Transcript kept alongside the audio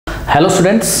Hello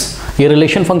students, ये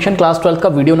relation function class 12 का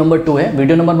video number 2 है।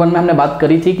 वीडियो नंबर 1 में हमने बात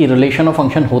करी थी कि रिलेशन ऑफ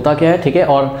फंक्शन होता क्या है, ठीक है,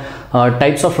 और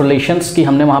टाइप्स ऑफ रिलेशंस की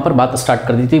हमने वहाँ पर बात स्टार्ट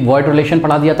कर दी थी। वॉइड रिलेशन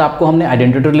पढ़ा दिया था आपको हमने,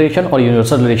 आइडेंटिटी रिलेशन और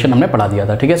यूनिवर्सल रिलेशन हमने पढ़ा दिया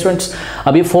था, ठीक है स्टूडेंट्स।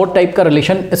 अभी 4th टाइप का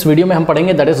रिलेशन इस वीडियो में हम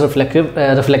पढ़ेंगे, that is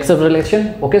reflexive relation,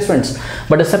 okay students.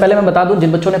 But इससे पहले मैं बता दूं,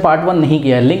 जिन बच्चों ने पार्ट 1 नहीं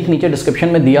किया है, लिंक नीचे डिस्क्रिप्शन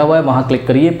में दिया हुआ है, वहाँ क्लिक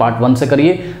करिए, पार्ट 1 से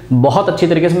करिए। बहुत अच्छी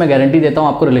तरीके से मैं गारंटी देता हूँ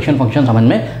आपको रिलेशन फंक्शन समझ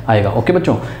में आएगा, ओके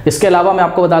बच्चों। इसके अलावा मैं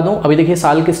आपको बता दूं, अभी देखिए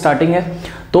साल की स्टार्टिंग है,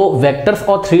 तो वेक्टर्स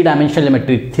और 3 डायमेंशनल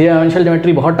ज्योमेट्री, 3 डायमेंशनल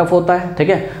ज्योमेट्री बहुत टफ होता है, ठीक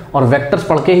है, और वेक्टर्स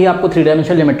पढ़ के ही आपको 3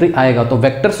 डायमेंशनल ज्योमेट्री आएगा। तो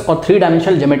वेक्टर्स और 3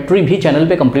 डायमेंशनल ज्योमेट्री भी चैनल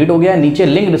पे कंप्लीट हो गया है, नीचे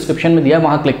लिंक डिस्क्रिप्शन में दिया है,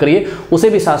 वहां क्लिक करिए, उसे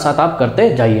भी साथ साथ आप करते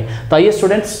जाइए। तो आइए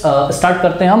स्टूडेंट्स स्टार्ट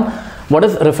करते हैं हम। What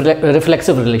is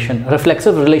reflexive relation?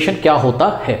 Reflexive relation क्या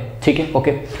होता है, ठीक है,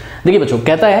 ओके। देखिए बच्चों,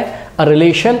 कहता है a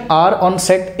relation are on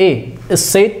set A is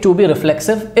said to be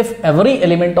reflexive if every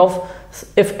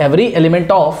element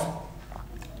of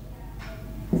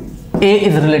A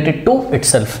is related to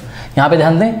itself। यहां पे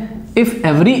ध्यान दें, if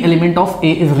every element of A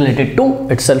is related to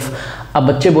itself। अब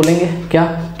बच्चे बोलेंगे क्या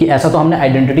कि ऐसा तो हमने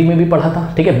आइडेंटिटी में भी पढ़ा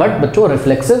था, ठीक है, बट बच्चों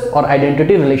रिफ्लेक्सिव और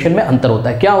आइडेंटिटी रिलेशन में अंतर होता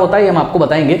है। क्या होता है ये हम आपको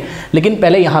बताएंगे, लेकिन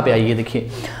पहले यहां पे आइए। देखिए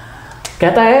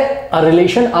कहता है a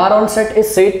relation are on set is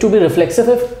said to be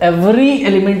reflexive if every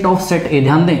element of set ए,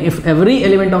 ध्यान दें, if every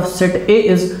element of set A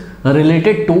is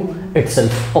related to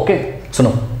itself. Okay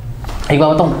सुनो, एक बात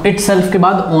बताऊं, इट सेल्फ के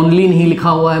बाद ओनली नहीं लिखा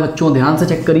हुआ है बच्चों, ध्यान से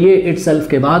चेक करिए, इट सेल्फ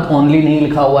के बाद ओनली नहीं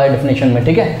लिखा हुआ है डेफिनेशन में,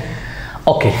 ठीक है,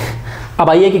 ओके। अब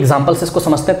आइए एक एग्जांपल से इसको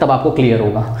समझते हैं, तब आपको क्लियर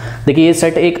होगा। देखिए ये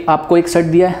सेट एक, आपको एक सेट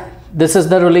दिया है, this is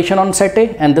the relation on set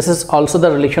A and this is also the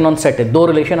relation on set A. 2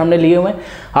 relation हमने लिए हुए हैं,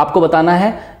 आपको बताना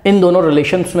है इन दोनों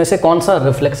रिलेशन में से कौन सा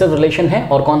रिफ्लेक्सिव रिलेशन है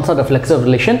और कौन सा रिफ्लेक्सिव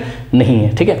रिलेशन नहीं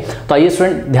है, ठीक है। तो आइए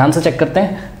स्टूडेंट ध्यान से चेक करते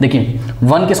हैं। देखिए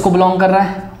 1 किसको बिलोंग कर रहा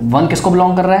है, 1 किसको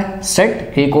बिलोंग कर रहा है,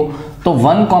 सेट ए को, तो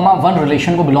 1,1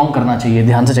 रिलेशन को बिलोंग करना चाहिए।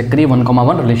 ध्यान से चेक करिए,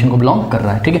 1,1 रिलेशन को बिलोंग कर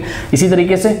रहा है, ठीक है। इसी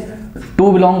तरीके से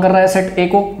 2 बिलोंग कर रहा है सेट ए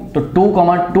को, तो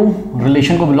 2,2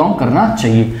 रिलेशन को बिलोंग करना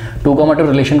चाहिए, 2,2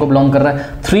 रिलेशन को बिलोंग कर रहा है।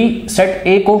 3 सेट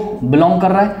ए को बिलोंग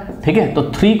कर रहा है, ठीक है, तो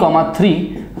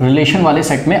 3,3 रिलेशन वाले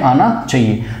सेट में आना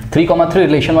चाहिए, 3,3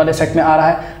 रिलेशन वाले सेट में आ रहा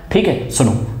है, ठीक है।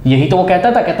 सुनो, यही तो वो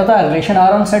कहता था relation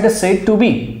are on set is said to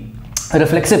be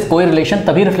reflexive. कोई रिलेशन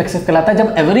तभी रिफ्लेक्सिव कहलाता है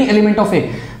जब एवरी एलिमेंट ऑफ ए,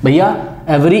 भैया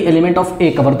every element of A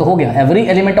cover तो हो गया, every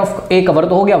element of A cover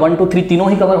तो हो गया, 1 2 3 तीनों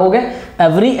ही कवर हो गए।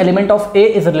 Every element of A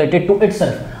is related to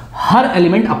itself, her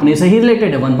element अपने से ही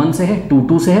रिलेटेड है, 1 1 से है, 2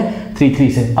 2 से है, 3 3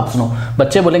 से। अब सुनो,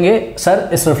 बच्चे बोलेंगे सर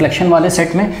इस रिफ्लेक्शन वाले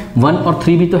सेट में 1 और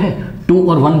 3 भी तो है, 2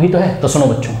 और 1 भी तो है। तो सुनो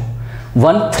बच्चों,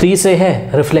 1 3 से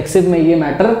है, रिफ्लेक्सिव में ये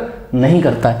मैटर नहीं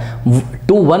करता है,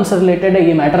 2 1 से रिलेटेड है,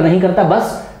 ये मैटर नहीं करता।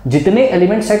 बस जितने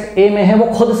एलिमेंट सेट ए में है वो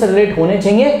खुद से रिलेट होने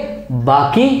चाहिए,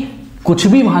 बाकी कुछ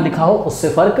भी वहां लिखा हो उससे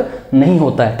फर्क नहीं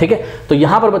होता है, ठीक है। तो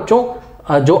यहां पर बच्चों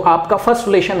जो आपका फर्स्ट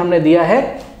रिलेशन हमने दिया है,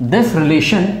 this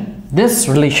relation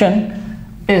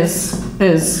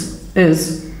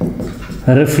is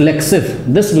reflexive,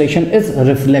 this relation is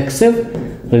reflexive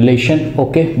relation,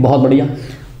 okay, बहुत बढ़िया।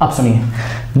 अब सुनिए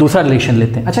दूसरा रिलेशन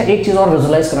लेते हैं। अच्छा, एक चीज और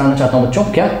विजुअलाइज कराना चाहता हूं बच्चों,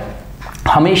 क्या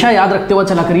हमेशा याद रखते हुए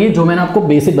चला करिए जो मैंने आपको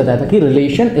बेसिक बताया था कि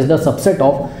relation is the subset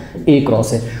of A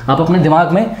cross ए। आप अपने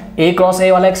दिमाग में ए क्रॉस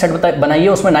ए वाला एक सेट बनाइए,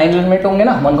 उसमें 9 एलिमेंट होंगे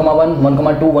ना, 1,1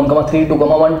 1,2 1,3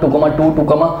 2,1 2,2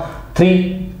 2,3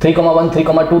 3,1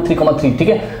 3,2 3,3, ठीक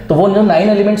है। तो वो जो 9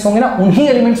 एलिमेंट्स होंगे ना, उन्हीं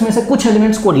एलिमेंट्स में से कुछ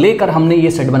एलिमेंट्स को लेकर हमने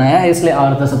ये सेट बनाया है, इसलिए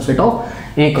are the subset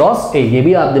of A cross ए। ये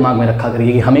भी आप दिमाग में रखा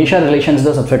करिए कि हमेशा relation is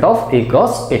the subset of A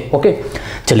cross A, okay.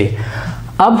 चलिए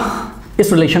अब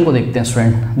इस रिलेशन को देखते हैं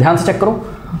स्टूडेंट, ध्यान से चेक करो।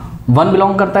 1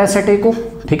 बिलोंग करता है सेट ए को,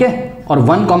 ठीक है, और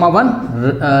 1,1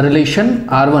 रिलेशन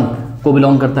R1 को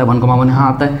बिलोंग करता है, 1,1 यहाँ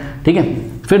आता है, ठीक है।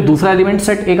 फिर दूसरा एलिमेंट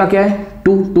सेट ए का क्या है,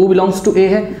 2 बिलोंग्स टू ए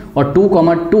है, और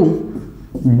 2,2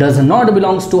 does not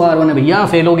belongs to R1 है। भैया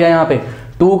फेल हो गया यहाँ पे,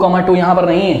 2,2 यहाँ पर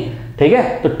नहीं है, ठीक है।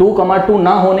 तो 2,2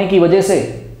 ना होने की वजह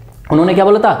से उन्होंने क्या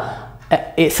बोला था,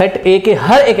 सेट ए के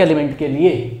हर एक एलिमेंट के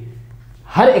लिए,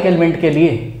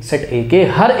 सेट ए के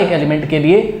हर एक एलिमेंट के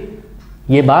लिए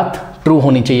ये बात ट्रू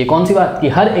होनी चाहिए। कौन सी बात, कि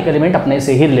हर एक एलिमेंट अपने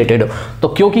से ही रिलेटेड हो। तो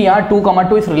क्योंकि यहाँ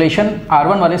 2,2 इस रिलेशन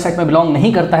R1 वाले सेट में बिलोंग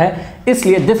नहीं करता है,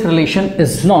 इसलिए this relation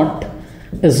is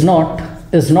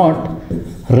not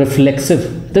reflexive,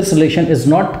 this relation is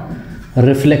not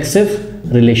reflexive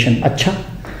relation. अच्छा,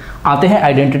 आते हैं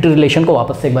आइडेंटिटी रिलेशन को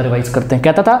वापस से एक बार रिवाइज करते हैं।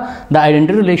 कहता था the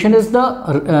identity relation is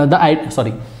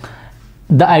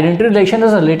The identity relation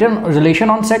is a relation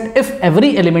on set if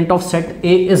every element of set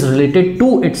A is related to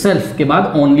itself के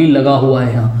बाद only लगा हुआ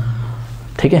है यहाँ,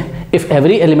 ठीक है। If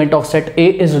every element of set A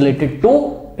is related to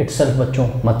itself बच्चों,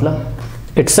 मतलब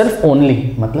itself only,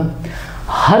 मतलब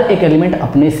हर एक एलिमेंट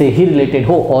अपने से ही रिलेटेड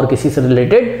हो और किसी से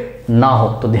रिलेटेड ना हो।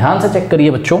 तो ध्यान से चेक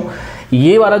करिए बच्चों,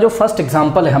 ये वाला जो फर्स्ट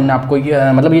एग्जांपल है हमने आपको,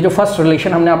 मतलब ये जो फर्स्ट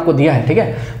रिलेशन हमने आपको दिया है, ठीक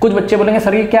है। कुछ बच्चे बोलेंगे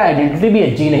सर ये क्या आइडेंटिटी भी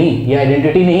है? जी नहीं, ये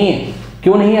आइडेंटिटी नहीं है।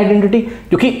 क्यों नहीं आइडेंटिटी?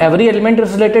 क्योंकि every element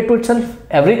is related to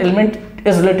itself, every element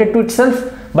is related to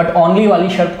itself, but only वाली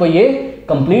शर्त को ये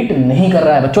कंप्लीट नहीं कर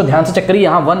रहा है। बच्चों ध्यान से चेक करिए,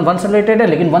 यहाँ 1 1 से रिलेटेड है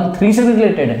लेकिन 1 3 से भी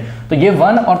रिलेटेड है, तो ये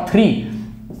 1 और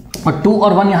 3 और 2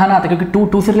 और 1 यहाँ ना आते क्योंकि 2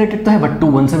 2 से रिलेटेड तो है बट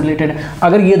 2 1 से रिलेटेड है।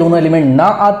 अगर ये दोनों एलिमेंट ना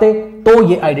आते तो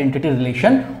ये आइडेंटिटी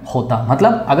रिलेशन होता।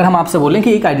 मतलब अगर हम आपसे बोलें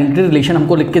कि एक आइडेंटिटी रिलेशन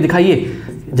हमको लिख के दिखाइए,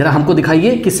 जरा हमको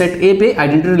दिखाइए कि सेट ए पे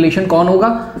आइडेंटिटी रिलेशन कौन होगा,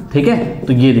 ठीक है।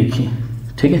 तो ये देखिए,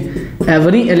 ठीक है,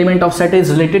 every element of set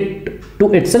is related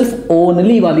to itself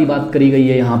only वाली बात करी गई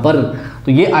है यहाँ पर।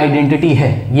 तो ये आइडेंटिटी है,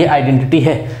 ये आइडेंटिटी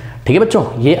है, ठीक है बच्चों,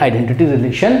 ये आइडेंटिटी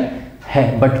रिलेशन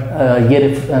है। बट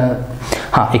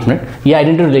हाँ एक मिनट, ये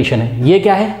आइडेंटिटी रिलेशन है, ये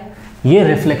क्या है? ये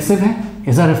रिफ्लेक्सिव है,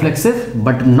 is a reflexive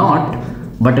but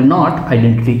not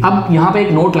identity. अब यहाँ पे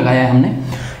एक नोट लगाया है हमने,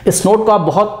 इस नोट को आप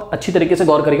बहुत अच्छी तरीके से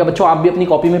गौर करिएगा बच्चों, आप भी अपनी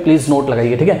कॉपी में प्लीज नोट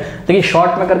लगाइए, ठीक है। देखिए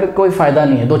शॉर्ट में करके कोई फायदा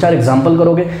नहीं है, 2-4 एग्जाम्पल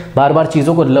करोगे, बार बार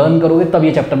चीज़ों को लर्न करोगे, तब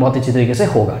ये चैप्टर बहुत अच्छी तरीके से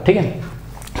होगा, ठीक है।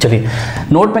 चलिए,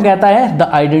 नोट में कहता है the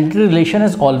identity relation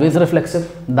is always reflexive,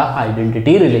 the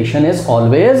identity relation is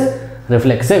always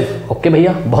reflexive. Okay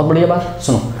भैया, बहुत बढ़िया बात।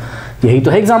 सुनो, यही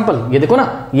तो है एग्जाम्पल, ये देखो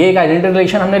ना, ये एक आइडेंटिटी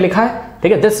रिलेशन हमने लिखा है,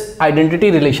 ठीक है। दिस आइडेंटिटी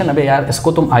रिलेशन, अबे यार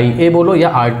इसको तुम IA बोलो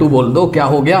या R2 बोल दो, क्या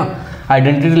हो गया?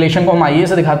 आइडेंटिटी रिलेशन को हम IA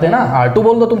से दिखाते हैं ना, R2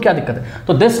 बोल दो, तुम क्या दिक्कत है?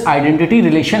 तो this identity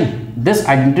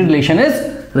relation is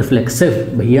reflexive.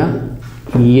 भैया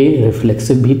ये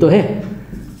रिफ्लेक्सिव भी तो है,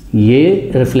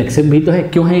 ये रिफ्लेक्सिव भी तो है।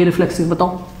 क्यों है ये रिफ्लेक्सिव?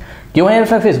 बताओ क्यों है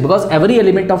reflexive? Because every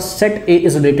element of set A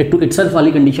is related to itself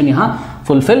वाली कंडीशन यहाँ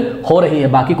फुलफिल हो रही है।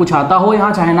 बाकी कुछ आता हो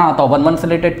यहाँ, चाहे ना आता हो, 1 1 से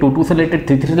रिलेटेड, 2 2 से रिलेटेड,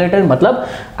 3 3 से रिलेटेड, मतलब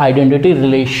identity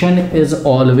relation is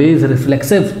always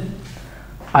reflexive.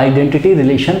 Identity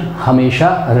relation हमेशा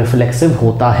रिफ्लेक्सिव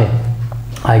होता है,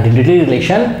 आइडेंटिटी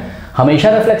रिलेशन हमेशा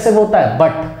रिफ्लेक्सिव होता है,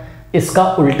 बट इसका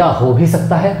उल्टा हो भी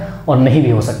सकता है और नहीं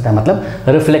भी हो सकता है। मतलब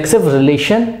reflexive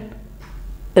relation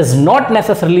is not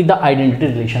necessarily the identity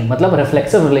relation, मतलब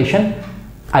रिफ्लेक्सिव रिलेशन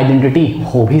आइडेंटिटी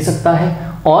हो भी सकता है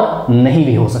और नहीं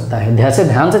भी हो सकता है। जैसे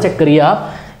ध्यान से चेक करिए आप,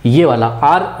 ये वाला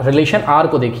आर रिलेशन, आर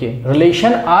को देखिए,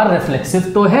 रिलेशन आर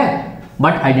रिफ्लेक्सिव तो है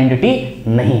बट आइडेंटिटी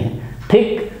नहीं है,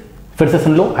 ठीक। फिर से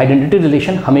सुन लो, आइडेंटिटी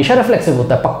रिलेशन हमेशा रिफ्लेक्सिव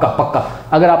होता है, पक्का पक्का।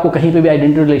 अगर आपको कहीं पे भी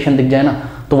आइडेंटिटी रिलेशन दिख जाए ना,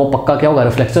 तो वो पक्का क्या होगा?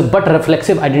 रिफ्लेक्सिव। बट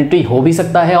रिफ्लेक्सिव आइडेंटिटी हो भी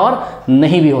सकता है और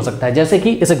नहीं भी हो सकता है। जैसे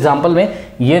कि इस एग्जांपल में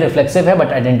ये रिफ्लेक्सिव है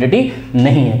बट आइडेंटिटी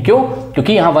नहीं है। क्यों?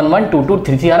 क्योंकि यहाँ 1 1 2 2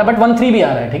 3 3 आ रहा है, बट 1 3 भी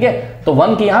आ रहा है, ठीक है। तो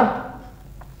 1 की यहाँ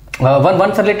 1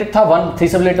 1 से रिलेटेड था, 1 3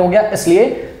 से रिलेटेड हो गया,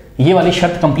 इसलिए ये वाली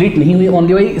शर्त कंप्लीट नहीं हुई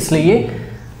ओनली वाली, इसलिए ये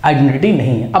आइडेंटिटी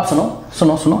नहीं है। अब सुनो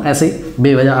सुनो सुनो, ऐसे ही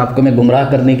बेवजह आपको मैं गुमराह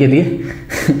करने के लिए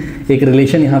एक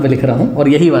रिलेशन यहाँ पे लिख रहा हूँ, और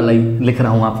यही वाला ही लिख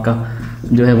रहा हूँ आपका,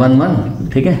 जो है 1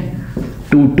 1, ठीक है,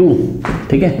 2 2,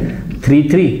 ठीक है, 3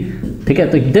 3, ठीक है।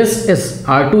 तो this is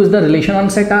R2 is the relation on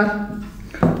set R,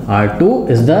 R2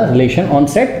 is the relation on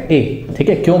set A, ठीक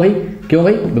है। क्यों भाई? क्यों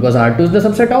भाई? Because R2 is the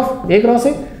subset of A cross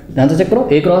A। ध्यान से चेक करो,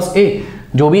 A क्रॉस A,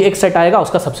 जो भी एक सेट आएगा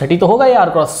उसका सबसेट ही तो होगा ये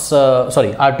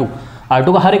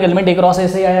R2 का हर एक एलिमेंट A क्रॉस A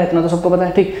से आया, इतना तो सबको पता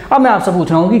है, ठीक। अब मैं आपसे पूछ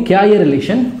रहा हूँ कि क्या ये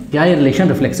रिलेशन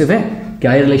रिफ्लेक्सिव है?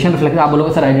 क्या ये रिलेशन रिफ्लेक्सिव? आप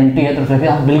बोलोगे सर आइडेंटिटी है तो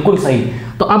रिफ्लेक्सिव, बिल्कुल सही।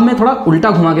 तो अब मैं थोड़ा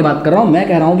उल्टा घुमा के बात कर रहा हूँ, मैं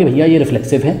कह रहा हूँ कि भैया ये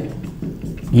रिफ्लेक्सिव है,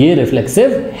 ये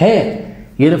रिफ्लेक्सिव है,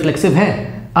 ये रिफ्लेक्सिव है।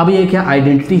 अब ये क्या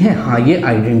आइडेंटिटी है? हाँ, ये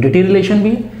आइडेंटिटी रिलेशन भी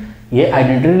है, ये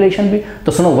आइडेंटिटी रिलेशन भी।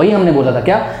 तो सुनो, वही हमने बोला था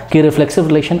क्या, कि रिफ्लेक्सिव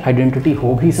रिलेशन आइडेंटिटी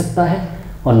हो भी सकता है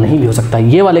और नहीं भी हो सकता है।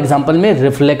 ये वाले एग्जाम्पल में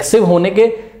रिफ्लेक्सिव होने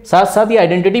के साथ साथ ये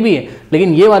आइडेंटिटी भी है,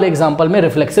 लेकिन ये वाले एग्जाम्पल में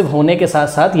रिफ्लेक्सिव होने के साथ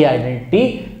साथ ये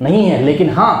आइडेंटिटी नहीं है। लेकिन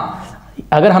हाँ,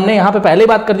 अगर हमने यहाँ पे पहले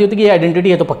बात कर दी होती कि ये आइडेंटिटी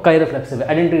है, तो पक्का ये रिफ्लेक्सिव है।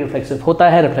 आइडेंटिटी रिफ्लेक्सिव होता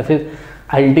है, रिफ्लेक्सिव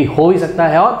आइडेंटिटी हो भी सकता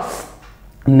है और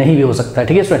नहीं भी हो सकता है,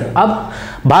 ठीक है स्टूडेंट। अब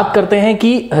बात करते हैं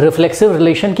कि रिफ्लेक्सिव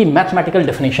रिलेशन की मैथमेटिकल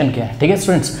डेफिनेशन क्या है, ठीक है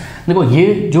स्टूडेंट्स। देखो,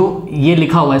 ये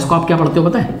लिखा हुआ है, इसको आप क्या पढ़ते हो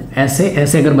पता है?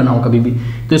 ऐसे अगर बनाओ कभी भी,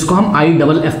 तो इसको हम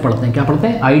IFF पढ़ते हैं। क्या पढ़ते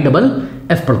हैं?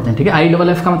 IFF पढ़ते हैं, ठीक है।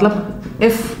 IFF का मतलब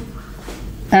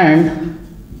इफ एंड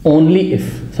ओनली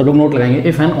इफ, सब लोग नोट लगाएंगे,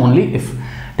 इफ एंड ओनली इफ,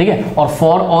 ठीक है। और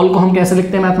फॉर ऑल को हम कैसे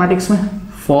लिखते हैं मैथमेटिक्स में?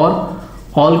 फॉर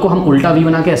ऑल को हम उल्टा V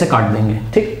बना के ऐसे काट देंगे,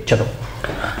 ठीक। चलो,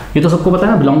 ये तो सबको पता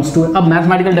है ना, बिलोंग्स टू। अब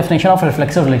mathematical definition of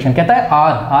reflexive relation कहता है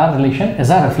are relation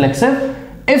is a reflexive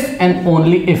if and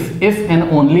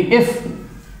only if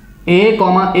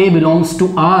A, belongs to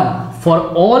R, for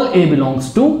all A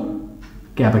belongs to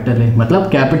capital A। मतलब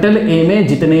कैपिटल A में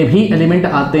जितने भी एलिमेंट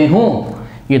आते हों,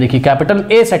 ये देखिए कैपिटल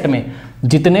A सेट में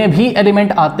जितने भी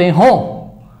एलिमेंट आते हों,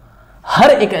 हर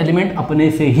एक एलिमेंट अपने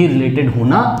से ही रिलेटेड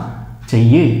होना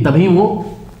चाहिए, तभी वो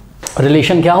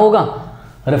रिलेशन क्या होगा,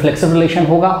 रिफ्लेक्सिव रिलेशन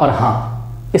होगा। और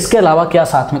हाँ, इसके अलावा क्या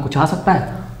साथ में कुछ आ सकता है,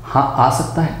 हाँ आ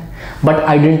सकता है, बट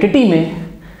आइडेंटिटी में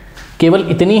केवल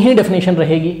इतनी ही डेफिनेशन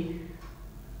रहेगी,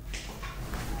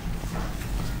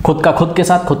 खुद का खुद के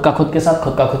साथ, खुद का खुद के साथ,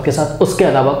 खुद का खुद के साथ, उसके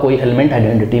अलावा कोई एलिमेंट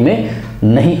आइडेंटिटी में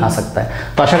नहीं आ सकता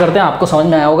है। तो आशा करते हैं आपको समझ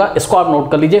में आया होगा, इसको आप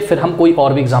नोट कर लीजिए, फिर हम कोई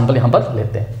और भी एग्जांपल यहाँ पर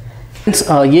लेते हैं।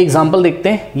 ये एग्जांपल देखते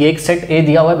हैं, ये एक सेट ए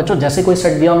दिया हुआ है बच्चों, जैसे कोई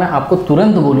सेट दिया हुआ मैं आपको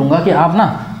तुरंत बोलूँगा कि आप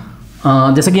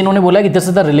ना जैसे कि इन्होंने बोला कि this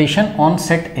is the relation on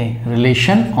set A,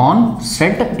 relation on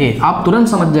set ए, आप तुरंत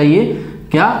समझ जाइए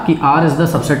क्या कि R is the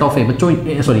subset of ए।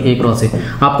 बच्चों सॉरी ए क्रॉस ए,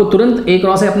 आपको तुरंत ए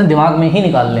क्रॉस ए अपने दिमाग में ही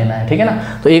निकाल लेना है, ठीक है ना।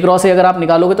 तो ए क्रॉस ए अगर आप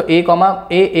निकालोगे तो ए कॉमा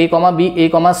बी, ए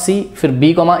कॉमा सी, फिर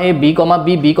बी कॉमा ए, B comma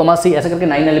B, B comma सी, ऐसे करके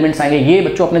 9 एलिमेंट्स आएंगे। ये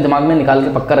बच्चों अपने दिमाग में निकाल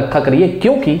के पक्का रखा करिए,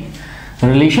 क्योंकि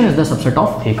relation is the subset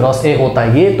of A cross ए होता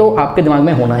है, ये तो आपके दिमाग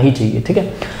में होना ही चाहिए, ठीक है।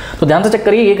 तो ध्यान से चेक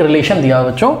करिए, एक रिलेशन दिया है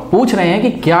बच्चों, पूछ रहे हैं कि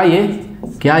क्या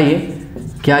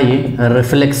ये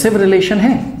रिफ्लेक्सिव रिलेशन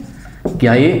है,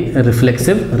 क्या ये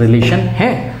रिफ्लेक्सिव रिलेशन है।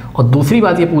 और दूसरी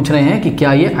बात ये पूछ रहे हैं कि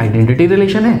क्या ये आइडेंटिटी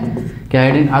रिलेशन है,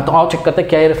 क्या तो आओ चेक करते हैं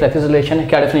क्या ये रिफ्लेक्सिव रिलेशन है।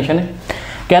 क्या डेफिनेशन है,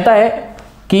 कहता है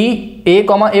कि ए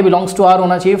comma A belongs to are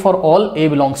होना चाहिए for all A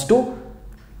belongs to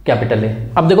capital A.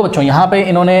 अब देखो बच्चों, यहाँ पे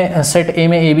इन्होंने सेट ए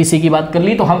में ए बी सी की बात कर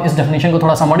ली, तो हम इस डेफिनेशन को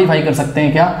थोड़ा सा मॉडिफाई कर सकते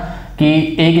हैं क्या, कि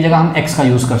ए की जगह हम एक्स का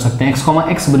यूज कर सकते हैं, x comma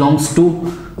x belongs to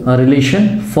relation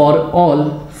for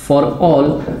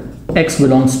all x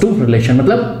belongs to relation,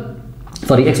 मतलब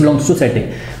sorry x belongs to set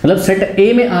ए, मतलब सेट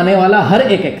ए में आने वाला हर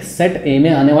एक सेट ए में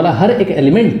आने वाला हर एक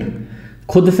एलिमेंट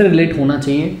खुद से रिलेट होना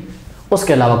चाहिए,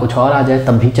 उसके अलावा कुछ और आ जाए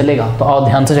तब भी चलेगा। तो आओ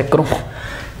ध्यान से चेक करो,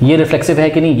 ये रिफ्लेक्सिव है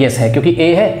कि नहीं, यस है, क्योंकि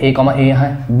ए है, ए कॉमा ए यहाँ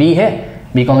है, बी है,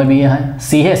 बी कॉमा बी यहाँ है,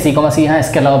 सी है, सी कॉमा सी यहाँ है,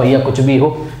 इसके अलावा भैया कुछ भी हो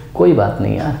कोई बात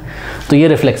नहीं यार, तो ये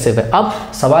रिफ्लेक्सिव है। अब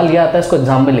सवाल ये आता है इसको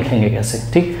एग्जाम में लिखेंगे कैसे,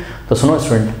 ठीक। तो सुनो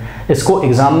स्टूडेंट, इसको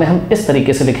एग्जाम में हम इस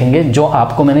तरीके से लिखेंगे, जो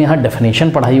आपको मैंने यहाँ डेफिनेशन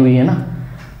पढ़ाई हुई है ना,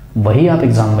 वही आप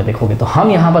एग्जाम में लिखोगे। तो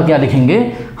हम यहाँ पर क्या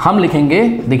लिखेंगे, हम लिखेंगे,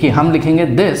 देखिए हम लिखेंगे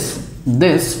this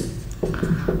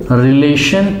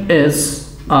relation is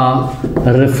a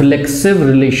reflexive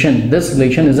relation, this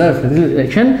relation is a reflexive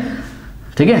relation,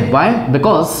 ठीक है। व्हाई,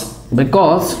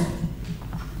 बिकॉज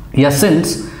या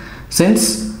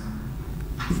since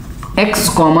x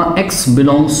comma x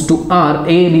belongs to are,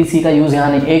 A B C का यूज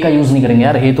यहाँ नहीं, ए का यूज नहीं करेंगे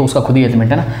यार, ए तो उसका खुद ही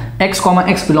एलिमेंट है ना, x comma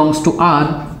x belongs to are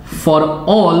for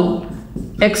all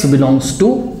x belongs to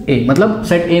ए, मतलब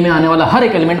सेट ए में आने वाला हर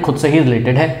एक एलिमेंट खुद से ही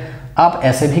रिलेटेड है। आप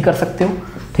ऐसे भी कर सकते हो,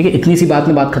 ठीक है, इतनी सी बात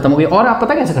में बात खत्म हो गई। और आप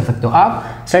पता कैसे कर सकते हो,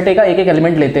 आप सेट ए का एक एक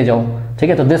एलिमेंट लेते जाओ, ठीक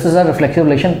है। तो this is a reflexive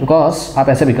relation because आप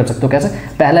ऐसे भी कर सकते हो, कैसे,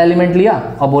 पहला एलिमेंट लिया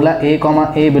और बोला ए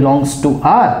comma A belongs to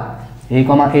are, A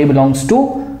comma A belongs to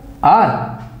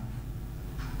are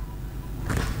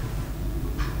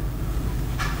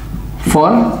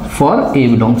for a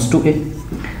belongs to ए,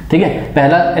 ठीक है।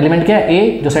 पहला एलिमेंट क्या है,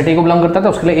 ए, जो सेट ए को बिलोंग करता था,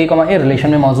 उसके लिए ए कॉमा ए रिलेशन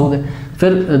में मौजूद है।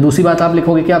 फिर दूसरी बात आप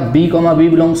लिखोगे क्या, B comma B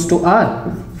belongs to are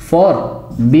for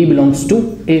B belongs to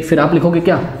ए। फिर आप लिखोगे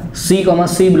क्या, C comma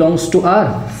C belongs to are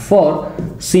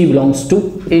for C belongs to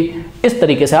ए। इस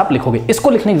तरीके से आप लिखोगे, इसको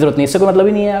लिखने की जरूरत नहीं, इससे कोई मतलब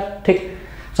ही नहीं है यार, ठीक,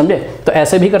 समझे। तो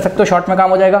ऐसे भी कर सकते हो, शॉर्ट में काम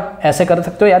हो जाएगा, ऐसे कर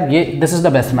सकते हो यार, ये this is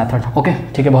the best method, okay,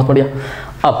 ठीक है, बहुत बढ़िया।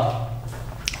 अब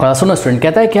सुनो स्टूडेंट,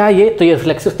 कहता है क्या ये, तो ये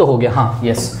रिफ्लेक्सिव तो हो गया, हाँ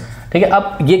यस, ठीक है।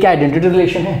 अब ये क्या आइडेंटिटी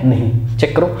रिलेशन है, नहीं,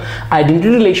 चेक करो, आइडेंटिटी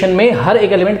रिलेशन में हर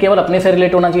एक एलिमेंट केवल अपने से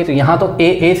रिलेट होना चाहिए, तो यहाँ तो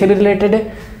ए से भी रिलेटेड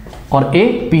है और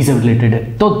ए बी से रिलेटेड है,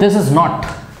 तो this is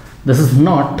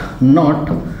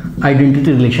not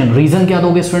identity relation. Reason क्या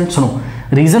दोगे स्टूडेंट, सुनो,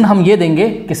 रीजन हम ये देंगे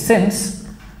कि since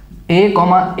A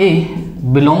comma A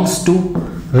belongs to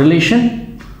relation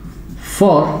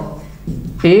for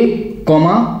a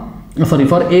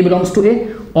belongs to A,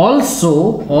 also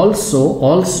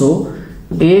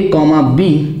a comma b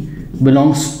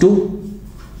belongs to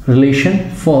relation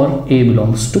for a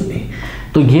belongs to a।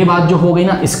 तो ये बात जो हो गई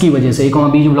ना, इसकी वजह से a comma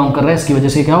b जो बिलोंग कर रहा है, इसकी वजह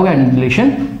से क्या हो गया,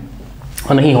 रिलेशन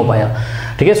नहीं हो पाया,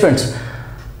 ठीक है स्टूडेंट्स।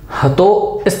 तो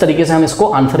इस तरीके से हम इसको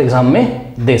आंसर एग्जाम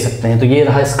में दे सकते हैं। तो ये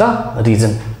रहा इसका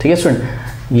रीजन, ठीक है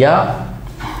स्टूडेंट। या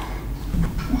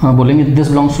बोलेंगे this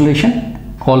belongs to relation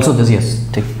also this,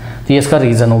 yes, ठीक, तो ये इसका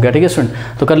रीजन हो गया, ठीक है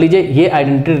स्टूडेंट। तो कर लीजिए, ये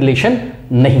आइडेंटिटी रिलेशन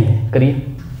नहीं है, करिए।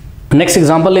 नेक्स्ट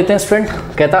एग्जांपल लेते हैं स्टूडेंट,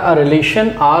 कहता है relation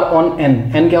are on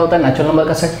an, N क्या होता है, नेचुरल नंबर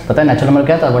का सेट, पता है नेचुरल नंबर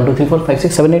क्या था, 1 2 3 4 5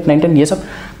 6 7 8 9 10 ये सब।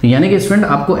 तो यानी कि स्टूडेंट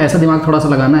आपको ऐसा दिमाग थोड़ा सा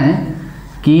लगाना है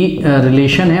कि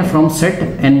रिलेशन है from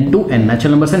set N to N,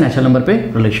 natural number से नेचुरल नंबर पे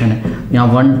रिलेशन है। यहाँ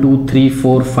 1 2 3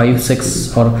 4 5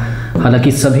 6, और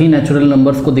हालांकि सभी नेचुरल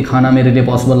नंबर्स को दिखाना मेरे लिए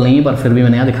पॉसिबल नहीं है, पर फिर भी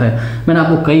मैंने यहाँ दिखाया। मैंने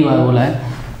आपको कई बार बोला है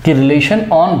कि रिलेशन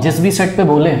ऑन जिस भी सेट पे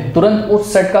बोले, तुरंत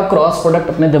उस सेट का क्रॉस प्रोडक्ट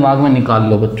अपने दिमाग में निकाल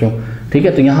लो बच्चों, ठीक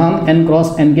है। तो यहाँ हम n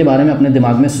क्रॉस n के बारे में अपने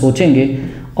दिमाग में सोचेंगे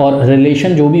और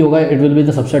रिलेशन जो भी होगा it will be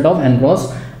the subset of n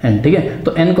cross n, ठीक है।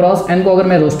 तो n क्रॉस n को अगर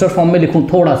मैं रोस्टर फॉर्म में लिखूँ,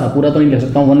 थोड़ा सा, पूरा तो नहीं लिख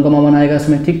सकता हूँ, 1,1 आएगा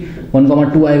इसमें, ठीक,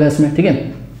 1,2 आएगा इसमें, ठीक है,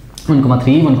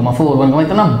 1,3, 1,4, 1,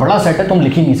 इतना बड़ा सेट है तुम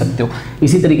लिख ही नहीं सकते हो।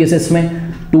 इसी तरीके से इसमें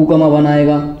 2,1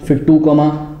 आएगा, फिर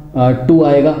 2,2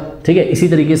 आएगा, ठीक है। इसी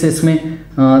तरीके से इसमें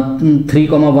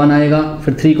 3,1 आएगा,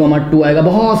 फिर 3,2 आएगा,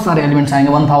 बहुत सारे एलिमेंट्स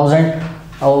आएंगे, 1,000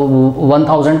 और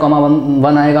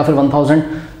 1,000,1 आएगा, फिर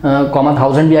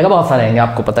 1,000,1000 भी आएगा, बहुत सारे आएंगे,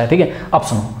 आपको पता है, ठीक है। अब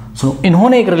सुनो,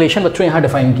 इन्होंने एक रिलेशन बच्चों यहाँ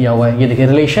डिफाइन किया हुआ है, ये देखिए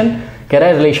रिलेशन कह रहा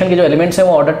है, रिलेशन के जो एलिमेंट्स हैं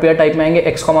वो ऑर्डर पेयर टाइप में आएंगे,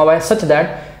 x, y such that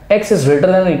x is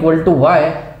greater than equal to y,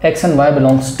 x and y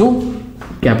belongs to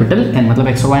capital N, मतलब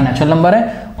x और y नेचुरल नंबर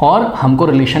है और हमको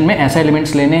रिलेशन में ऐसे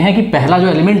एलिमेंट्स लेने हैं कि पहला जो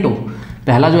एलिमेंट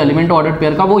हो ऑर्डर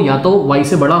पेयर का वो या तो y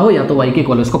से बड़ा हो या तो y के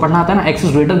इक्वल हो। इसको पढ़ना आता है ना, x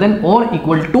इज ग्रेटर देन और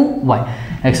equal to y,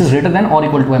 x is greater than और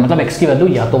इक्वल टू y, मतलब x की वैल्यू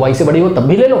या तो y से बड़ी हो तब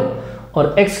भी ले लो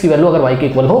और x की वैल्यू अगर y के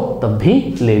इक्वल हो तब भी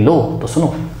ले लो। तो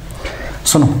सुनो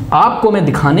आपको मैं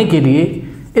दिखाने के लिए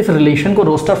इस रिलेशन को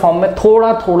रोस्टर फॉर्म में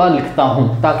थोड़ा थोड़ा लिखता हूं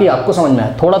ताकि आपको समझ में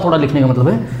आए। थोड़ा थोड़ा लिखने का मतलब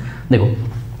है, देखो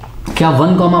क्या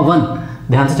 1,1,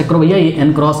 ध्यान से चेक करो भैया, ये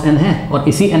n क्रॉस n है और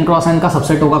इसी n क्रॉस n का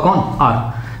सबसेट होगा कौन, r,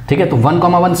 ठीक है। तो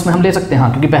 1,1 इसमें हम ले सकते हैं,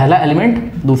 हाँ, क्योंकि पहला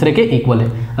एलिमेंट दूसरे के इक्वल है,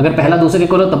 अगर पहला दूसरे के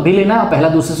इक्वल हो तब भी लेना है, पहला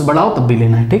दूसरे से बड़ा हो तब भी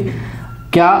लेना है, ठीक।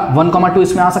 क्या 1,2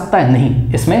 इसमें आ सकता है,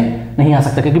 नहीं, इसमें नहीं आ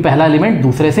सकता क्योंकि पहला एलिमेंट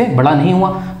दूसरे से बड़ा नहीं हुआ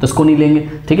तो इसको नहीं लेंगे,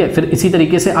 ठीक है। फिर इसी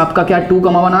तरीके से आपका क्या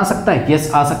 2,1 आ सकता है,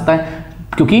 यस आ सकता है,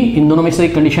 क्योंकि इन दोनों में से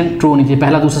एक कंडीशन ट्रू होनी चाहिए,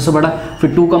 पहला दूसरे से बड़ा,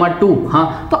 फिर 2,2,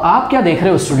 हाँ। तो आप क्या देख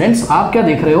रहे हो स्टूडेंट्स, आप क्या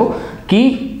देख रहे हो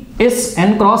कि इस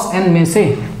n क्रॉस n में से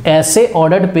ऐसे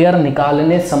ऑर्डर्ड पेयर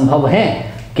निकालने संभव है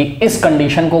कि इस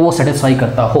कंडीशन को वो सेटिस्फाई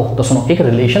करता हो। तो सुनो, एक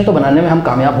रिलेशन तो बनाने में हम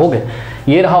कामयाब हो गए,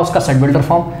 ये रहा उसका सेट बिल्डर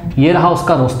फॉर्म, ये रहा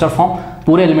उसका रोस्टर फॉर्म,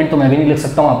 पूरे एलिमेंट तो मैं भी नहीं लिख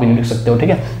सकता हूँ, आप भी नहीं लिख सकते हो, ठीक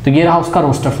है। तो ये रहा उसका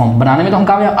रोस्टर फॉर्म, बनाने में तो हम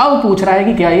कामयाब। अब पूछ रहा है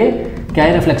कि क्या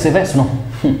ये रिफ्लेक्सिव है। सुनो,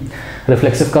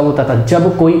 रिफ्लेक्सिव कब होता था,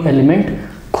 जब कोई एलिमेंट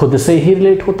खुद से ही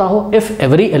रिलेट होता हो, if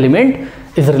every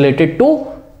element is related to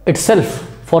itself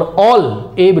for all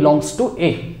a belongs to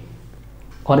a,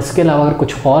 और इसके अलावा अगर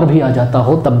कुछ और भी आ जाता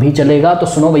हो तब भी चलेगा। तो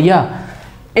सुनो भैया,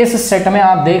 इस सेट में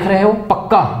आप देख रहे हो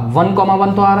पक्का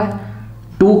 1,1 तो आ रहा है,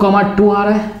 2,2 आ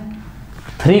रहा है,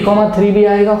 3,3 भी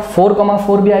आएगा,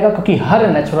 4,4 भी आएगा, क्योंकि हर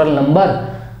नेचुरल नंबर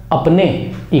अपने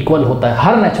इक्वल होता है,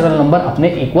 हर नेचुरल नंबर अपने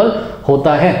इक्वल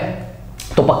होता है।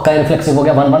 तो पक्का रिफ्लेक्सिव हो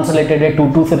गया, 1,1 से रिलेटेड है,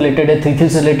 2,2 से रिलेटेड है, 3,3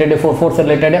 से रिलेटेड है, 4,4 से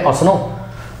रिलेटेड है। और सुनो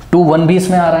 2,1 भी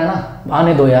इसमें आ रहा है ना,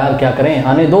 आने दो यार, क्या करें,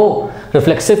 आने दो।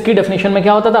 रिफ्लेक्सिव की डेफिनेशन में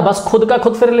क्या होता था, बस खुद का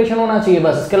खुद से रिलेशन होना चाहिए,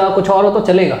 बस, इसके अलावा कुछ और हो तो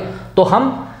चलेगा। तो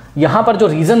हम यहां पर जो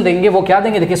रीजन देंगे वो क्या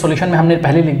देंगे, देखिए सॉल्यूशन में हमने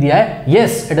पहले लिख दिया है,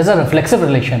 yes it is a reflexive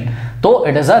relation, तो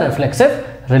it is a reflexive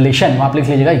relation, आप लिख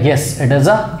लीजिएगा, yes it is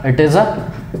a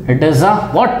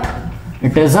what,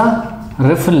 it is a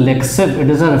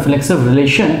reflexive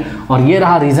relation. और ये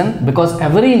रहा reason, because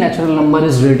every natural number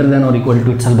is greater than और इक्वल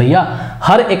टू इटसेल्फ। भैया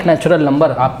हर एक नेचुरल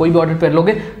नंबर, आप कोई भी ऑर्डर पेयर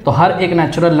लोगे तो हर एक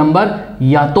नेचुरल नंबर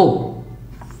या तो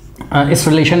इस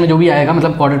रिलेशन में जो भी आएगा,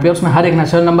 मतलब ऑर्डर पेयर, उसमें हर एक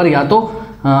नेचुरल नंबर या तो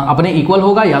अपने इक्वल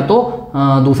होगा या तो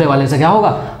दूसरे वाले से क्या होगा,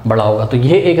 बड़ा होगा। तो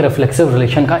ये एक रिफ्लेक्सिव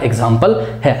रिलेशन का एग्जांपल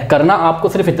है। करना आपको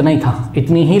सिर्फ इतना ही था,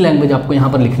 इतनी ही लैंग्वेज आपको यहाँ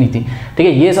पर लिखनी थी, ठीक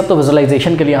है। ये सब तो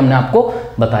विजुअलाइजेशन के लिए हमने आपको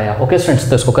बताया। ओके स्टूडेंट्स,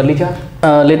 तो इसको कर लीजिए।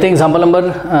 लेते हैं एग्जाम्पल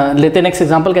नंबर, लेते नेक्स्ट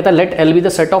एग्जाम्पल, कहता है late L be the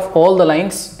set of all the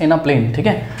lines in a plane, ठीक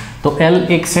है। तो एल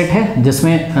एक सेट है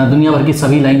जिसमें दुनिया भर की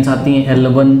सभी लाइन्स आती हैं,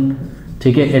 L1,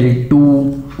 ठीक है, L2,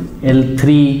 L3,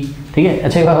 ठीक है।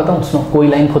 अच्छा एक बात बताऊँ, सुनो, कोई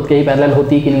लाइन खुद के ही पैरेलल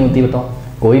होती है कि नहीं होती, बताओ,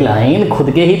 कोई लाइन खुद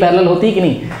के ही पैरेलल होती है कि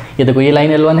नहीं। ये देखो, ये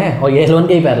लाइन L1 है और ये L1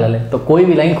 के ही पैरेलल है, तो कोई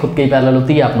भी लाइन खुद के ही पैरेलल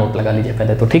होती है, आप नोट लगा लीजिए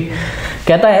पहले तो, ठीक।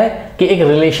 कहता है कि एक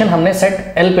रिलेशन हमने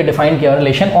सेट L पे डिफाइन किया,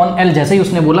 रिलेशन ऑन L, जैसे ही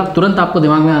उसने बोला तुरंत आपको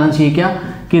दिमाग में आना चाहिए क्या,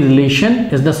 कि relation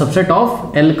is the subset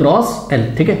of L cross L,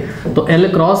 ठीक है। तो L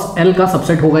क्रॉस L का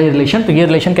सबसेट होगा ये रिलेशन। तो ये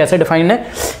रिलेशन कैसे डिफाइंड है,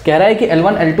 कह रहा है कि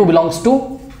L1 L2 belongs to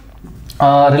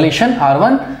relation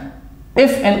R1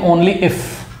 if and only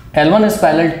if L1 is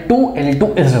parallel to L2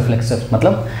 is reflexive।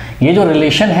 मतलब ये जो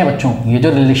रिलेशन है बच्चों, ये जो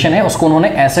रिलेशन है उसको उन्होंने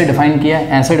ऐसे डिफाइन किया है,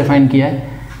 ऐसे डिफाइन किया है,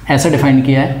 ऐसे डिफाइन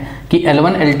किया है कि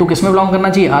L1 L2 किस में बिलोंग करना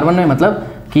चाहिए, R1 में। मतलब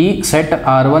कि सेट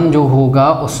R1 जो होगा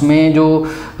उसमें जो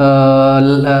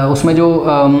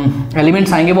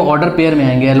एलिमेंट्स आएंगे वो ऑर्डर पेयर में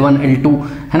आएंगे, L1 L2,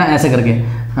 है ना, ऐसे करके।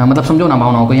 मतलब समझो ना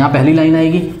भावनाओं को, यहाँ पहली लाइन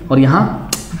आएगी और यहाँ,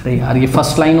 अरे यार ये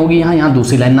फर्स्ट लाइन होगी, यहाँ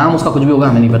दूसरी लाइन, नाम उसका कुछ भी होगा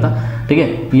हमें नहीं पता, ठीक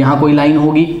है। यहाँ कोई लाइन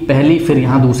होगी पहली, फिर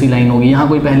यहाँ दूसरी लाइन होगी, यहाँ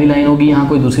कोई पहली लाइन होगी, यहाँ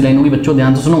कोई दूसरी लाइन होगी। बच्चों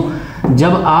ध्यान से सुनो,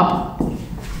 जब आप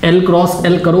L क्रॉस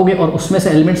L करोगे और उसमें से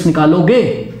एलिमेंट्स निकालोगे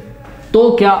तो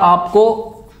क्या आपको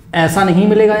ऐसा नहीं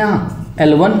मिलेगा यहाँ,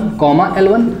 L1 कॉमा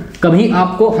L1, कभी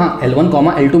आपको हाँ L1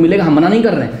 कॉमा L2 मिलेगा, हम मना नहीं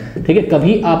कर रहे हैं, ठीक है,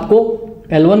 कभी आपको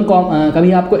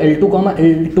कभी आपको L2 कॉमा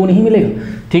L2 नहीं मिलेगा।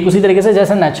 ठीक उसी तरीके से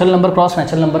जैसे natural number cross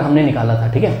natural number हमने निकाला था,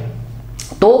 ठीक है।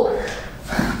 तो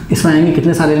इसमें आएंगे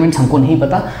कितने सारे एलिमेंट्स हमको नहीं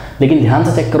पता, लेकिन ध्यान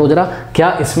से चेक करो जरा,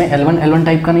 क्या इसमें L1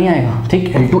 टाइप का नहीं आएगा,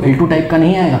 ठीक, L2 टाइप का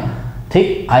नहीं आएगा,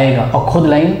 ठीक आएगा। और खुद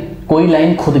लाइन, कोई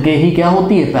लाइन खुद के ही क्या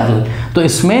होती है, पैरेलल। तो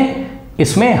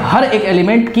इसमें हर एक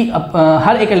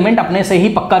एलिमेंट अपने से ही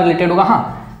पक्का रिलेटेड होगा।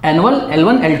 हाँ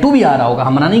L1 L2 भी आ रहा होगा,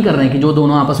 हम मना नहीं कर रहे हैं कि जो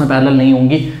दोनों आपस में पैरेलल नहीं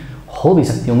होंगी, हो भी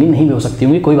सकती होंगी, नहीं भी हो सकती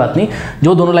होंगी, कोई बात नहीं।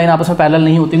 जो दोनों लाइन आपस में पैरेलल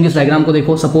नहीं होती होंगी, इस डायग्राम को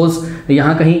देखो, सपोज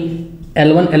यहाँ कहीं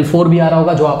L1 L4 भी आ रहा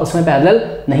होगा जो आपस में पैरेलल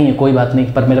नहीं है, कोई बात नहीं,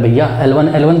 पर मेरे भैया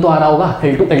L1 तो आ रहा होगा,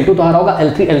 L2 तो आ रहा होगा,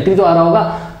 L3 तो आ रहा होगा,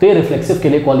 तो ये रिफ्लेक्सिव के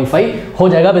लिए क्वालिफाई हो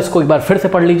जाएगा। अब इसको एक बार फिर से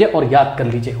पढ़ लीजिए और याद कर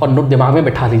लीजिए और नोट दिमाग में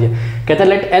बैठा लीजिए। कहता है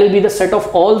late L be the set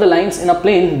of all the lines in a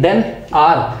plane, then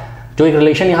R, जो एक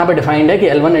रिलेशन यहाँ पे डिफाइंड है कि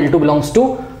L1 L2 belongs to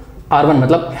R1,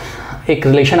 मतलब एक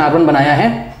रिलेशन R1 बनाया है,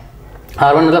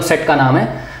 R1 मतलब सेट का नाम है,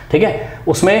 ठीक है,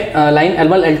 उसमें लाइन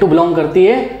L1 L2 बिलोंग करती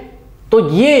है। तो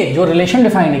ये जो रिलेशन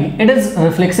डिफाइंड है, it is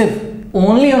reflexive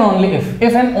only and only if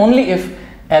and only if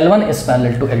L1 is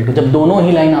parallel to L2, जब दोनों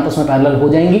ही लाइन आपस में पैरेलल हो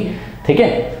जाएंगी, ठीक है,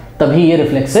 तभी ये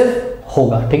रिफ्लेक्सिव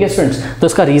होगा, ठीक है स्टूडेंट्स। तो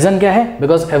इसका रीजन क्या है,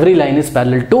 because every line is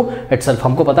parallel to itself.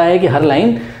 हमको पता है कि हर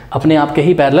लाइन अपने आप के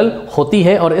ही पैरेलल होती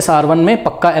है, और इस R1 में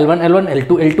पक्का L1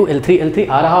 L2 L3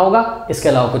 आ रहा होगा, इसके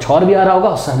अलावा कुछ और भी आ रहा होगा,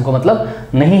 उससे हमको मतलब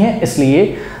नहीं है, इसलिए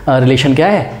रिलेशन क्या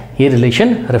है, ये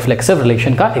रिलेशन रिफ्लेक्सिव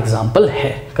रिलेशन का एग्जाम्पल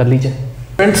है। कर लीजिए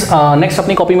फ्रेंड्स, नेक्स्ट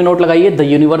अपनी कॉपी में नोट लगाइए, the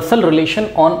universal relation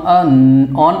on a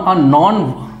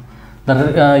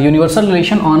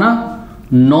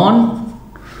non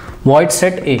void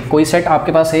set ए, कोई सेट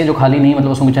आपके पास है जो खाली नहीं,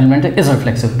 मतलब उसमें कुछ एलिमेंट है, is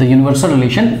reflexive. The universal